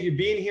appreciate you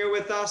being here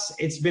with us.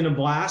 It's been a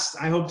blast.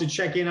 I hope to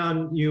check in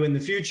on you in the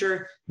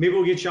future. Maybe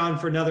we'll get you on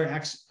for another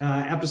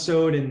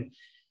episode, and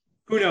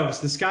who knows,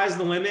 the sky's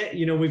the limit.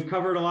 We've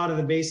covered a lot of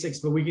the basics,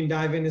 but we can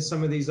dive into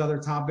some of these other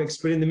topics.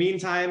 But in the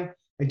meantime,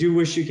 I do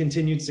wish you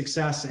continued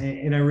success,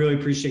 and I really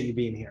appreciate you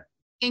being here.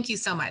 Thank you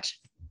so much.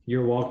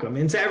 You're welcome.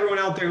 And to everyone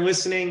out there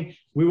listening,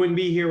 we wouldn't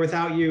be here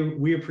without you.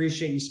 We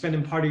appreciate you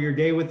spending part of your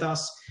day with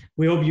us.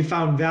 We hope you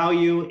found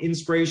value,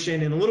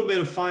 inspiration, and a little bit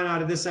of fun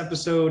out of this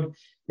episode.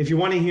 If you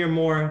want to hear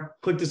more,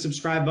 click the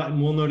subscribe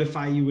button. We'll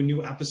notify you when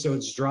new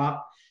episodes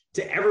drop.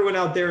 To everyone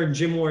out there in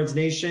Gym Lords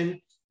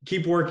Nation,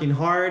 keep working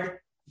hard,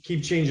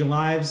 keep changing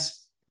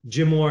lives.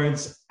 Gym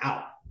Lords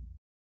out.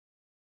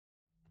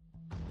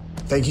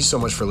 Thank you so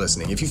much for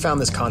listening. If you found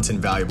this content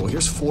valuable,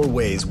 here's 4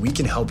 ways we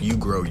can help you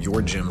grow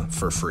your gym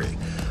for free.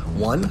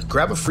 1,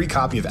 grab a free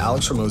copy of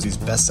Alex Hormozi's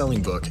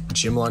best-selling book,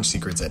 Gym Launch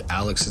Secrets, at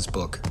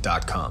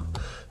alexsbook.com.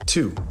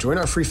 2, join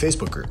our free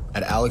Facebook group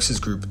at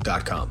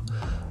alexsgroup.com.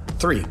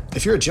 3,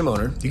 if you're a gym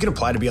owner, you can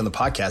apply to be on the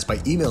podcast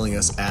by emailing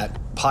us at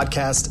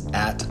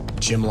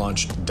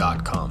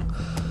podcast@gymlaunch.com.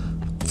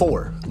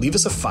 4, leave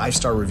us a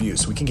 5-star review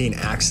so we can gain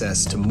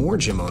access to more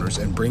gym owners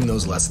and bring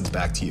those lessons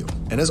back to you.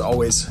 And as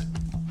always,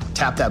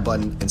 tap that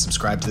button and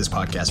subscribe to this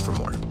podcast for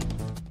more.